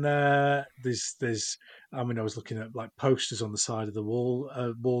vignettes in there. There's I mean, I was looking at like posters on the side of the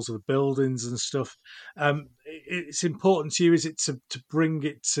walls of the buildings and stuff. It's important to you, is it, to bring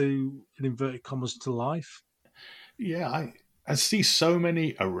it to, in inverted commas, to life? Yeah, I see so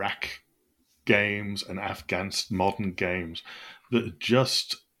many Iraq games and Afghan modern games that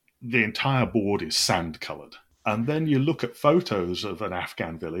just the entire board is sand colored. And then you look at photos of an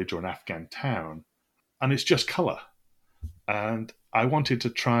Afghan village or an Afghan town, and it's just color. And I wanted to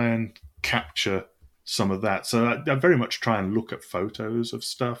try and capture some of that. So I very much try and look at photos of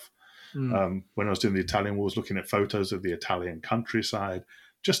stuff. When I was doing the Italian Wars, looking at photos of the Italian countryside,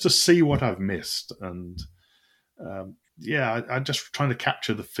 just to see what I've missed. And I'm just trying to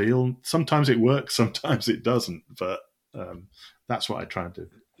capture the feel. Sometimes it works, sometimes it doesn't, but that's what I try and do.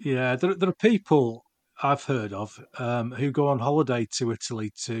 Yeah, there are people I've heard of who go on holiday to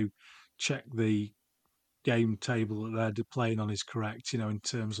Italy to check the game table that they're playing on is correct, in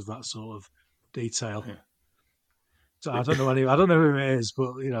terms of that sort of detail. Yeah. So I don't know who it is,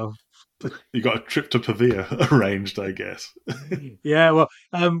 but You got a trip to Pavia arranged, I guess. yeah. Well,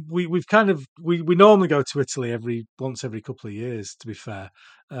 we normally go to Italy once every couple of years, to be fair.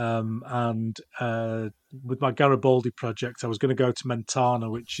 And with my Garibaldi project, I was going to go to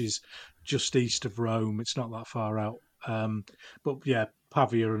Mentana, which is just east of Rome. It's not that far out. But yeah,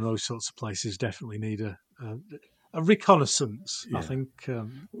 Pavia and those sorts of places definitely need a reconnaissance. Yeah. I think.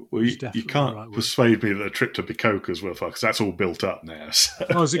 Well, you can't right persuade me that a trip to Bicocca is worthwhile, because that's all built up now. So.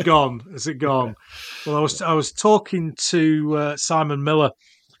 Oh, is it gone? Is it gone? Well, I was talking to Simon Miller,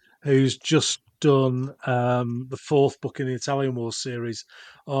 who's just done the fourth book in the Italian War series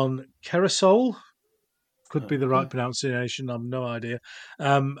on Cerasole. Could be the right pronunciation. I've no idea.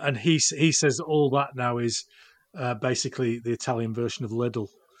 And he says that all that now is basically the Italian version of Lidl.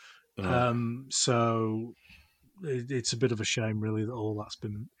 So it's a bit of a shame, really, that all that's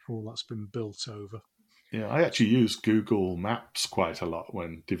been built over. Yeah, I actually use Google Maps quite a lot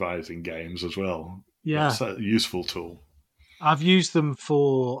when devising games as well. Yeah, that's a useful tool. I've used them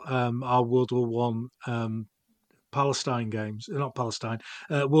for our World War One Palestine games, not Palestine,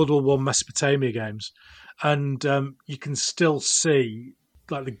 World War One Mesopotamia games, and you can still see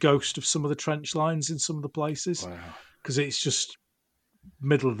like the ghost of some of the trench lines in some of the places, because it's just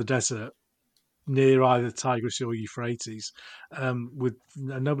middle of the desert near either Tigris or Euphrates, with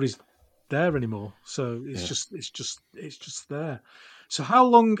nobody's there anymore. So it's just there. So how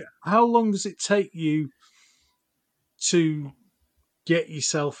long does it take you to get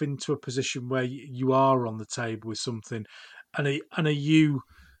yourself into a position where you are on the table with something, and have you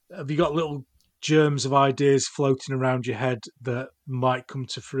got little germs of ideas floating around your head that might come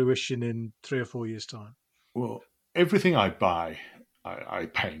to fruition in 3 or 4 years' time? Well, everything I buy, I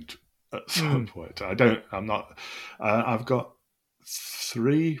paint at some point. I've got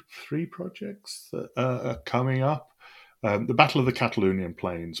three projects that are coming up. The Battle of the Catalonian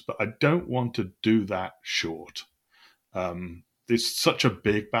Plains, but I don't want to do that short. It's such a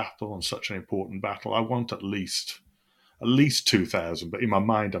big battle and such an important battle. I want at least at least 2,000, but in my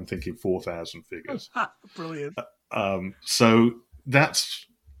mind, I'm thinking 4,000 figures. Brilliant. So that's,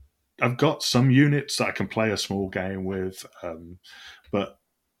 I've got some units that I can play a small game with, but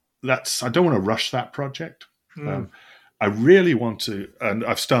I don't want to rush that project. I really want to, and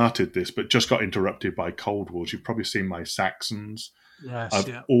I've started this, but just got interrupted by Cold Wars. You've probably seen my Saxons. Yes,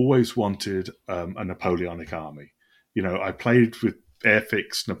 I've always wanted a Napoleonic army. I played with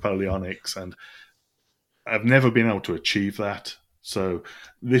Airfix Napoleonics, and I've never been able to achieve that. So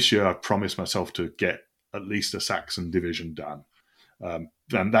this year I promised myself to get at least a Saxon division done.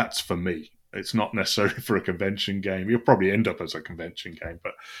 And that's for me. It's not necessarily for a convention game. You'll probably end up as a convention game,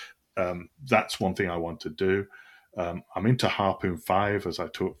 but that's one thing I want to do. I'm into Harpoon 5 as I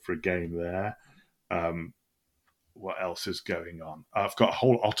talked for a game there. What else is going on? I've got a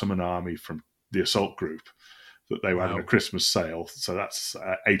whole Ottoman army from the Assault Group that they were having a Christmas sale. So that's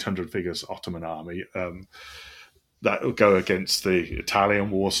 800 figures Ottoman army. That will go against the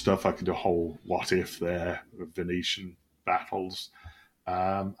Italian war stuff. I can do a whole what if there, Venetian battles.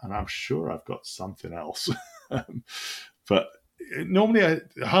 And I'm sure I've got something else. But normally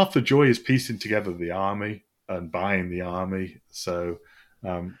half the joy is piecing together the army and buying the army. So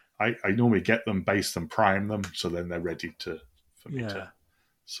I normally get them, base them, prime them, so then they're ready for me to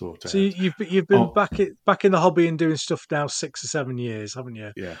sort out. So you've been back in the hobby and doing stuff now 6 or 7 years, haven't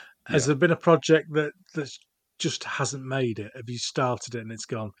you? Yeah. Has there been a project that just hasn't made it? Have you started it and it's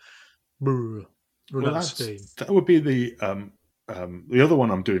gone run out of steam? That would be the other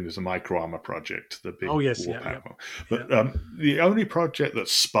one I'm doing is a micro armor project. The big Warhammer. But the only project that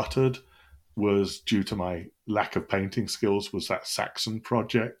sputtered was due to my lack of painting skills. Was that Saxon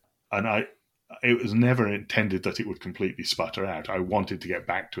project, and it was never intended that it would completely sputter out. I wanted to get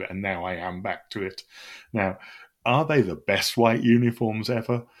back to it, and now I am back to it. Now, are they the best white uniforms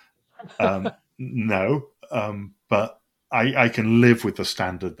ever? No, but I can live with the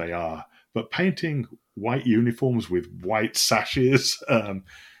standard they are. But painting white uniforms with white sashes,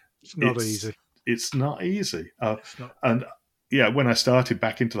 it's not easy. It's not easy. It's not. And when I started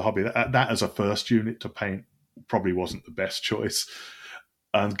back into the hobby, that as a first unit to paint probably wasn't the best choice.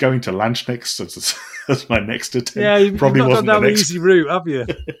 And going to Landsknechts as my next attempt probably wasn't the next easy route, have you?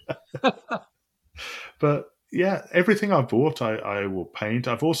 But everything I've bought, I will paint.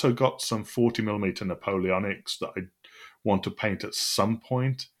 I've also got some 40mm Napoleonics that I want to paint at some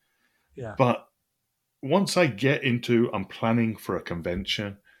point. Yeah. But once I get into, I'm planning for a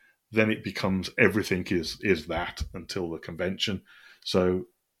convention, then it becomes everything is that until the convention. So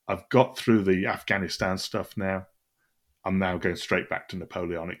I've got through the Afghanistan stuff now. I'm now going straight back to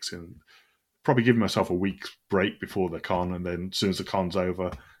Napoleonics and probably giving myself a week's break before the con. And then as soon as the con's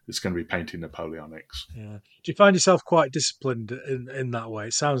over, it's going to be painting Napoleonics. Yeah. Do you find yourself quite disciplined in that way?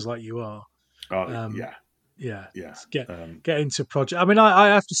 It sounds like you are. Yeah. Get into project. I mean, I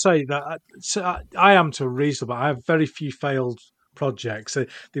have to say that I am to a reasonable. I have very few failed projects. There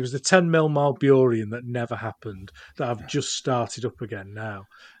was the 10mm Malburian that never happened that I've just started up again now.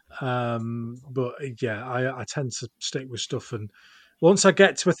 But I tend to stick with stuff, and once I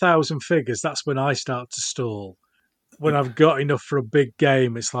get to 1,000 figures, that's when I start to stall. When I've got enough for a big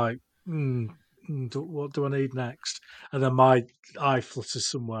game, it's like, what do I need next? And then my eye flutters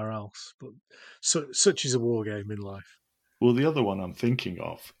somewhere else. But such is a war game in life. Well, the other one I'm thinking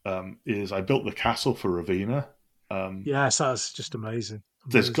of is I built the castle for Ravenna. Yes, that's just amazing.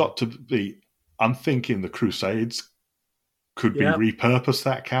 There's got to be. I'm thinking the Crusades could be repurposed,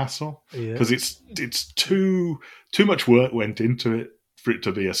 that castle, because it's too much work went into it for it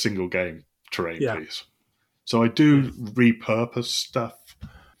to be a single game terrain piece. So I do repurpose stuff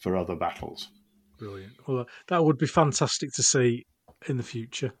for other battles. Brilliant. Well, that would be fantastic to see in the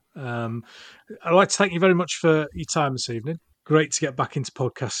future. I'd like to thank you very much for your time this evening. Great to get back into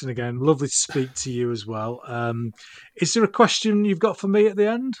podcasting again. Lovely to speak to you as well. Is there a question you've got for me at the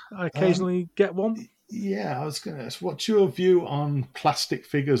end? I occasionally get one. Yeah, I was going to ask, what's your view on plastic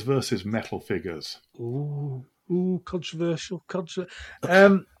figures versus metal figures? Ooh, controversial.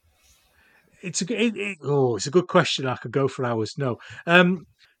 It's a good question. I could go for hours. No, I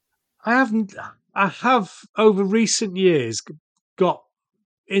have over recent years got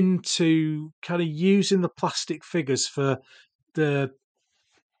into kind of using the plastic figures for the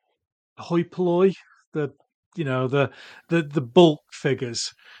hoi polloi, the bulk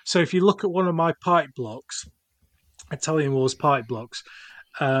figures. So if you look at one of my pipe blocks, Italian Wars pipe blocks,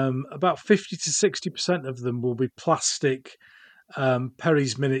 about 50 to 60% of them will be plastic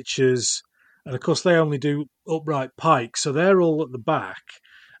Perry's miniatures, and of course they only do upright pikes, so they're all at the back,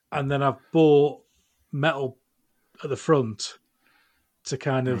 and then I've bought metal at the front to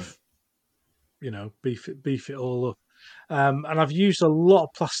kind of beef it all up. And I've used a lot of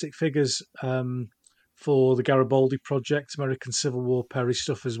plastic figures for the Garibaldi project, American Civil War Perry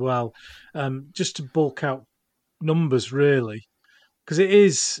stuff as well, just to bulk out numbers really, because it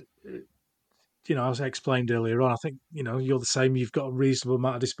is. As I explained earlier on, I think you're the same. You've got a reasonable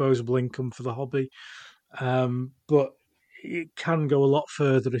amount of disposable income for the hobby, but it can go a lot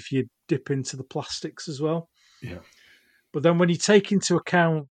further if you dip into the plastics as well. Yeah. But then when you take into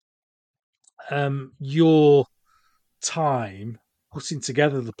account your time putting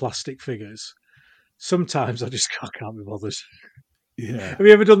together the plastic figures, sometimes I just can't be bothered. Yeah. Have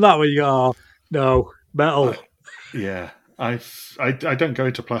you ever done that where you go, oh, no, metal? Yeah. I don't go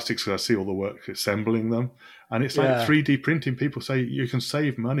into plastics because I see all the work assembling them. And it's like Yeah. 3D printing. People say you can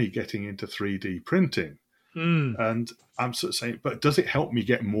save money getting into 3D printing. And I'm sort of saying, but does it help me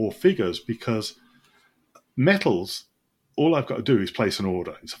get more figures? Because metals, all I've got to do is place an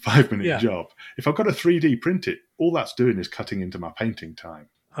order. It's a 5-minute job. If I've got to 3D print it, all that's doing is cutting into my painting time.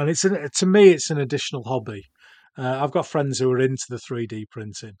 And to me, it's an additional hobby. I've got friends who are into the 3D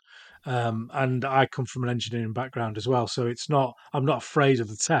printing, and I come from an engineering background as well. So I'm not afraid of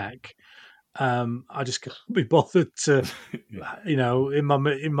the tech. I just can't be bothered to, in my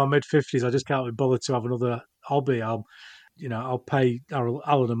mid-50s, I just can't be bothered to have another hobby. I'll pay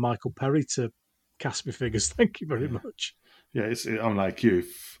Alan and Michael Perry to cast me figures. Thank you very much. Yeah, I'm like you.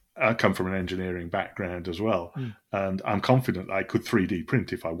 I come from an engineering background as well, and I'm confident I could 3D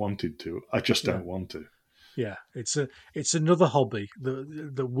print if I wanted to. I just don't want to. Yeah, it's another hobby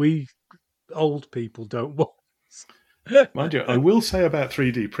that we old people don't want. Mind you, I will say about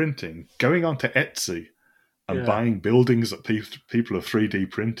 3D printing, going onto Etsy and buying buildings that people have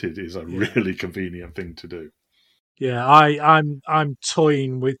 3D printed is a really convenient thing to do. Yeah, I'm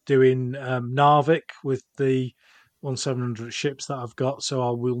toying with doing Narvik with the 1700 ships that I've got, so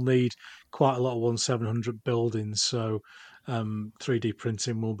I will need quite a lot of 1700 buildings. So 3D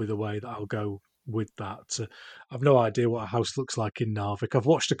printing will be the way that I'll go with that. I've no idea what a house looks like in Narvik. I've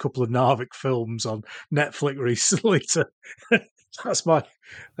watched a couple of Narvik films on Netflix recently. That's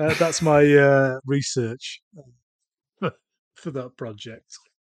my research for that project.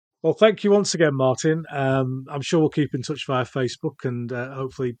 Well, thank you once again, Martin. I'm sure we'll keep in touch via Facebook and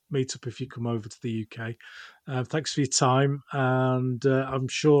hopefully meet up if you come over to the UK. Thanks for your time, and I'm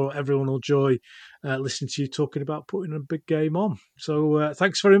sure everyone will enjoy listening to you talking about putting a big game on. So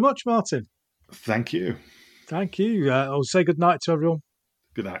thanks very much, Martin. Thank you. Thank you. I'll say good night to everyone.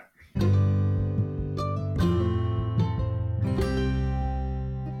 Good night.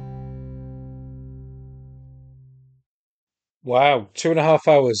 Wow, 2.5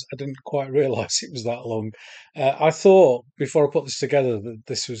 hours. I didn't quite realise it was that long. I thought before I put this together that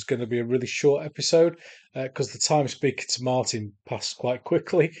this was going to be a really short episode because the time speaking to Martin passed quite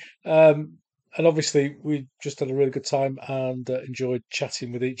quickly. And obviously, we just had a really good time and enjoyed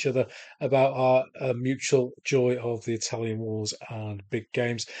chatting with each other about our mutual joy of the Italian Wars and big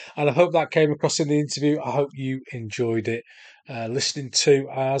games. And I hope that came across in the interview. I hope you enjoyed it. Listening to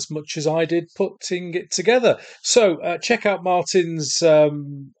as much as I did putting it together. So check out Martin's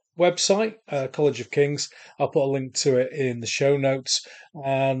website, College of Kings. I'll put a link to it in the show notes,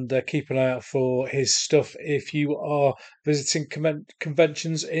 and keep an eye out for his stuff if you are visiting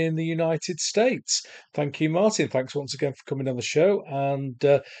conventions in the United States. Thank you, Martin. Thanks once again for coming on the show and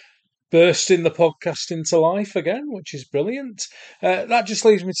bursting the podcast into life again, which is brilliant. That just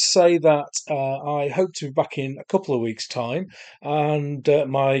leaves me to say that I hope to be back in a couple of weeks' time, and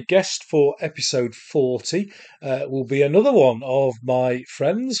my guest for episode 40 will be another one of my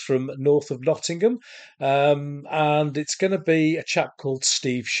friends from north of Nottingham, and it's going to be a chap called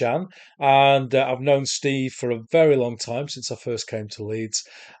Steve Shan, and I've known Steve for a very long time, since I first came to Leeds,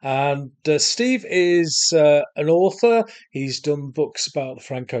 and Steve is an author. He's done books about the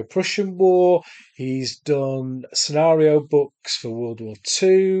Franco-Prussian War. He's done scenario books for World War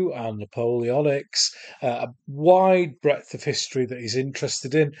II and Napoleonics, a wide breadth of history that he's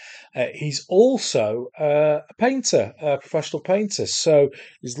interested in. He's also a painter, a professional painter. So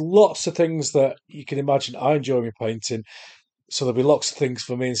there's lots of things that you can imagine I enjoy my painting. So there'll be lots of things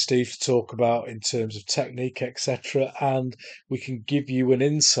for me and Steve to talk about in terms of technique, etc. And we can give you an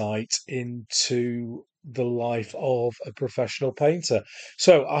insight into the life of a professional painter.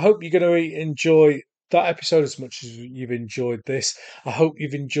 So I hope you're going to enjoy that episode as much as you've enjoyed this. I hope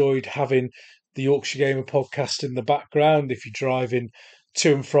you've enjoyed having the Yorkshire Gamer podcast in the background if you're driving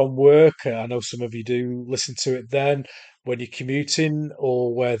to and from work. I know some of you do listen to it then. when you're commuting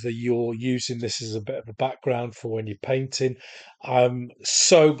or whether you're using this as a bit of a background for when you're painting. I'm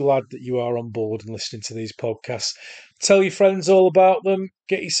so glad that you are on board and listening to these podcasts. Tell your friends all about them.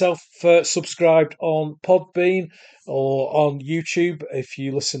 Get yourself subscribed on Podbean or on YouTube if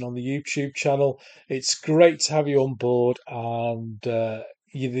you listen on the YouTube channel. It's great to have you on board, and the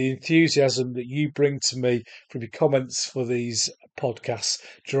enthusiasm that you bring to me from your comments for these podcasts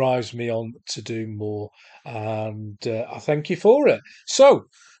drives me on to do more, and I thank you for it. So,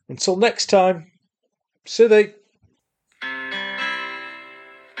 until next time, Siddhi.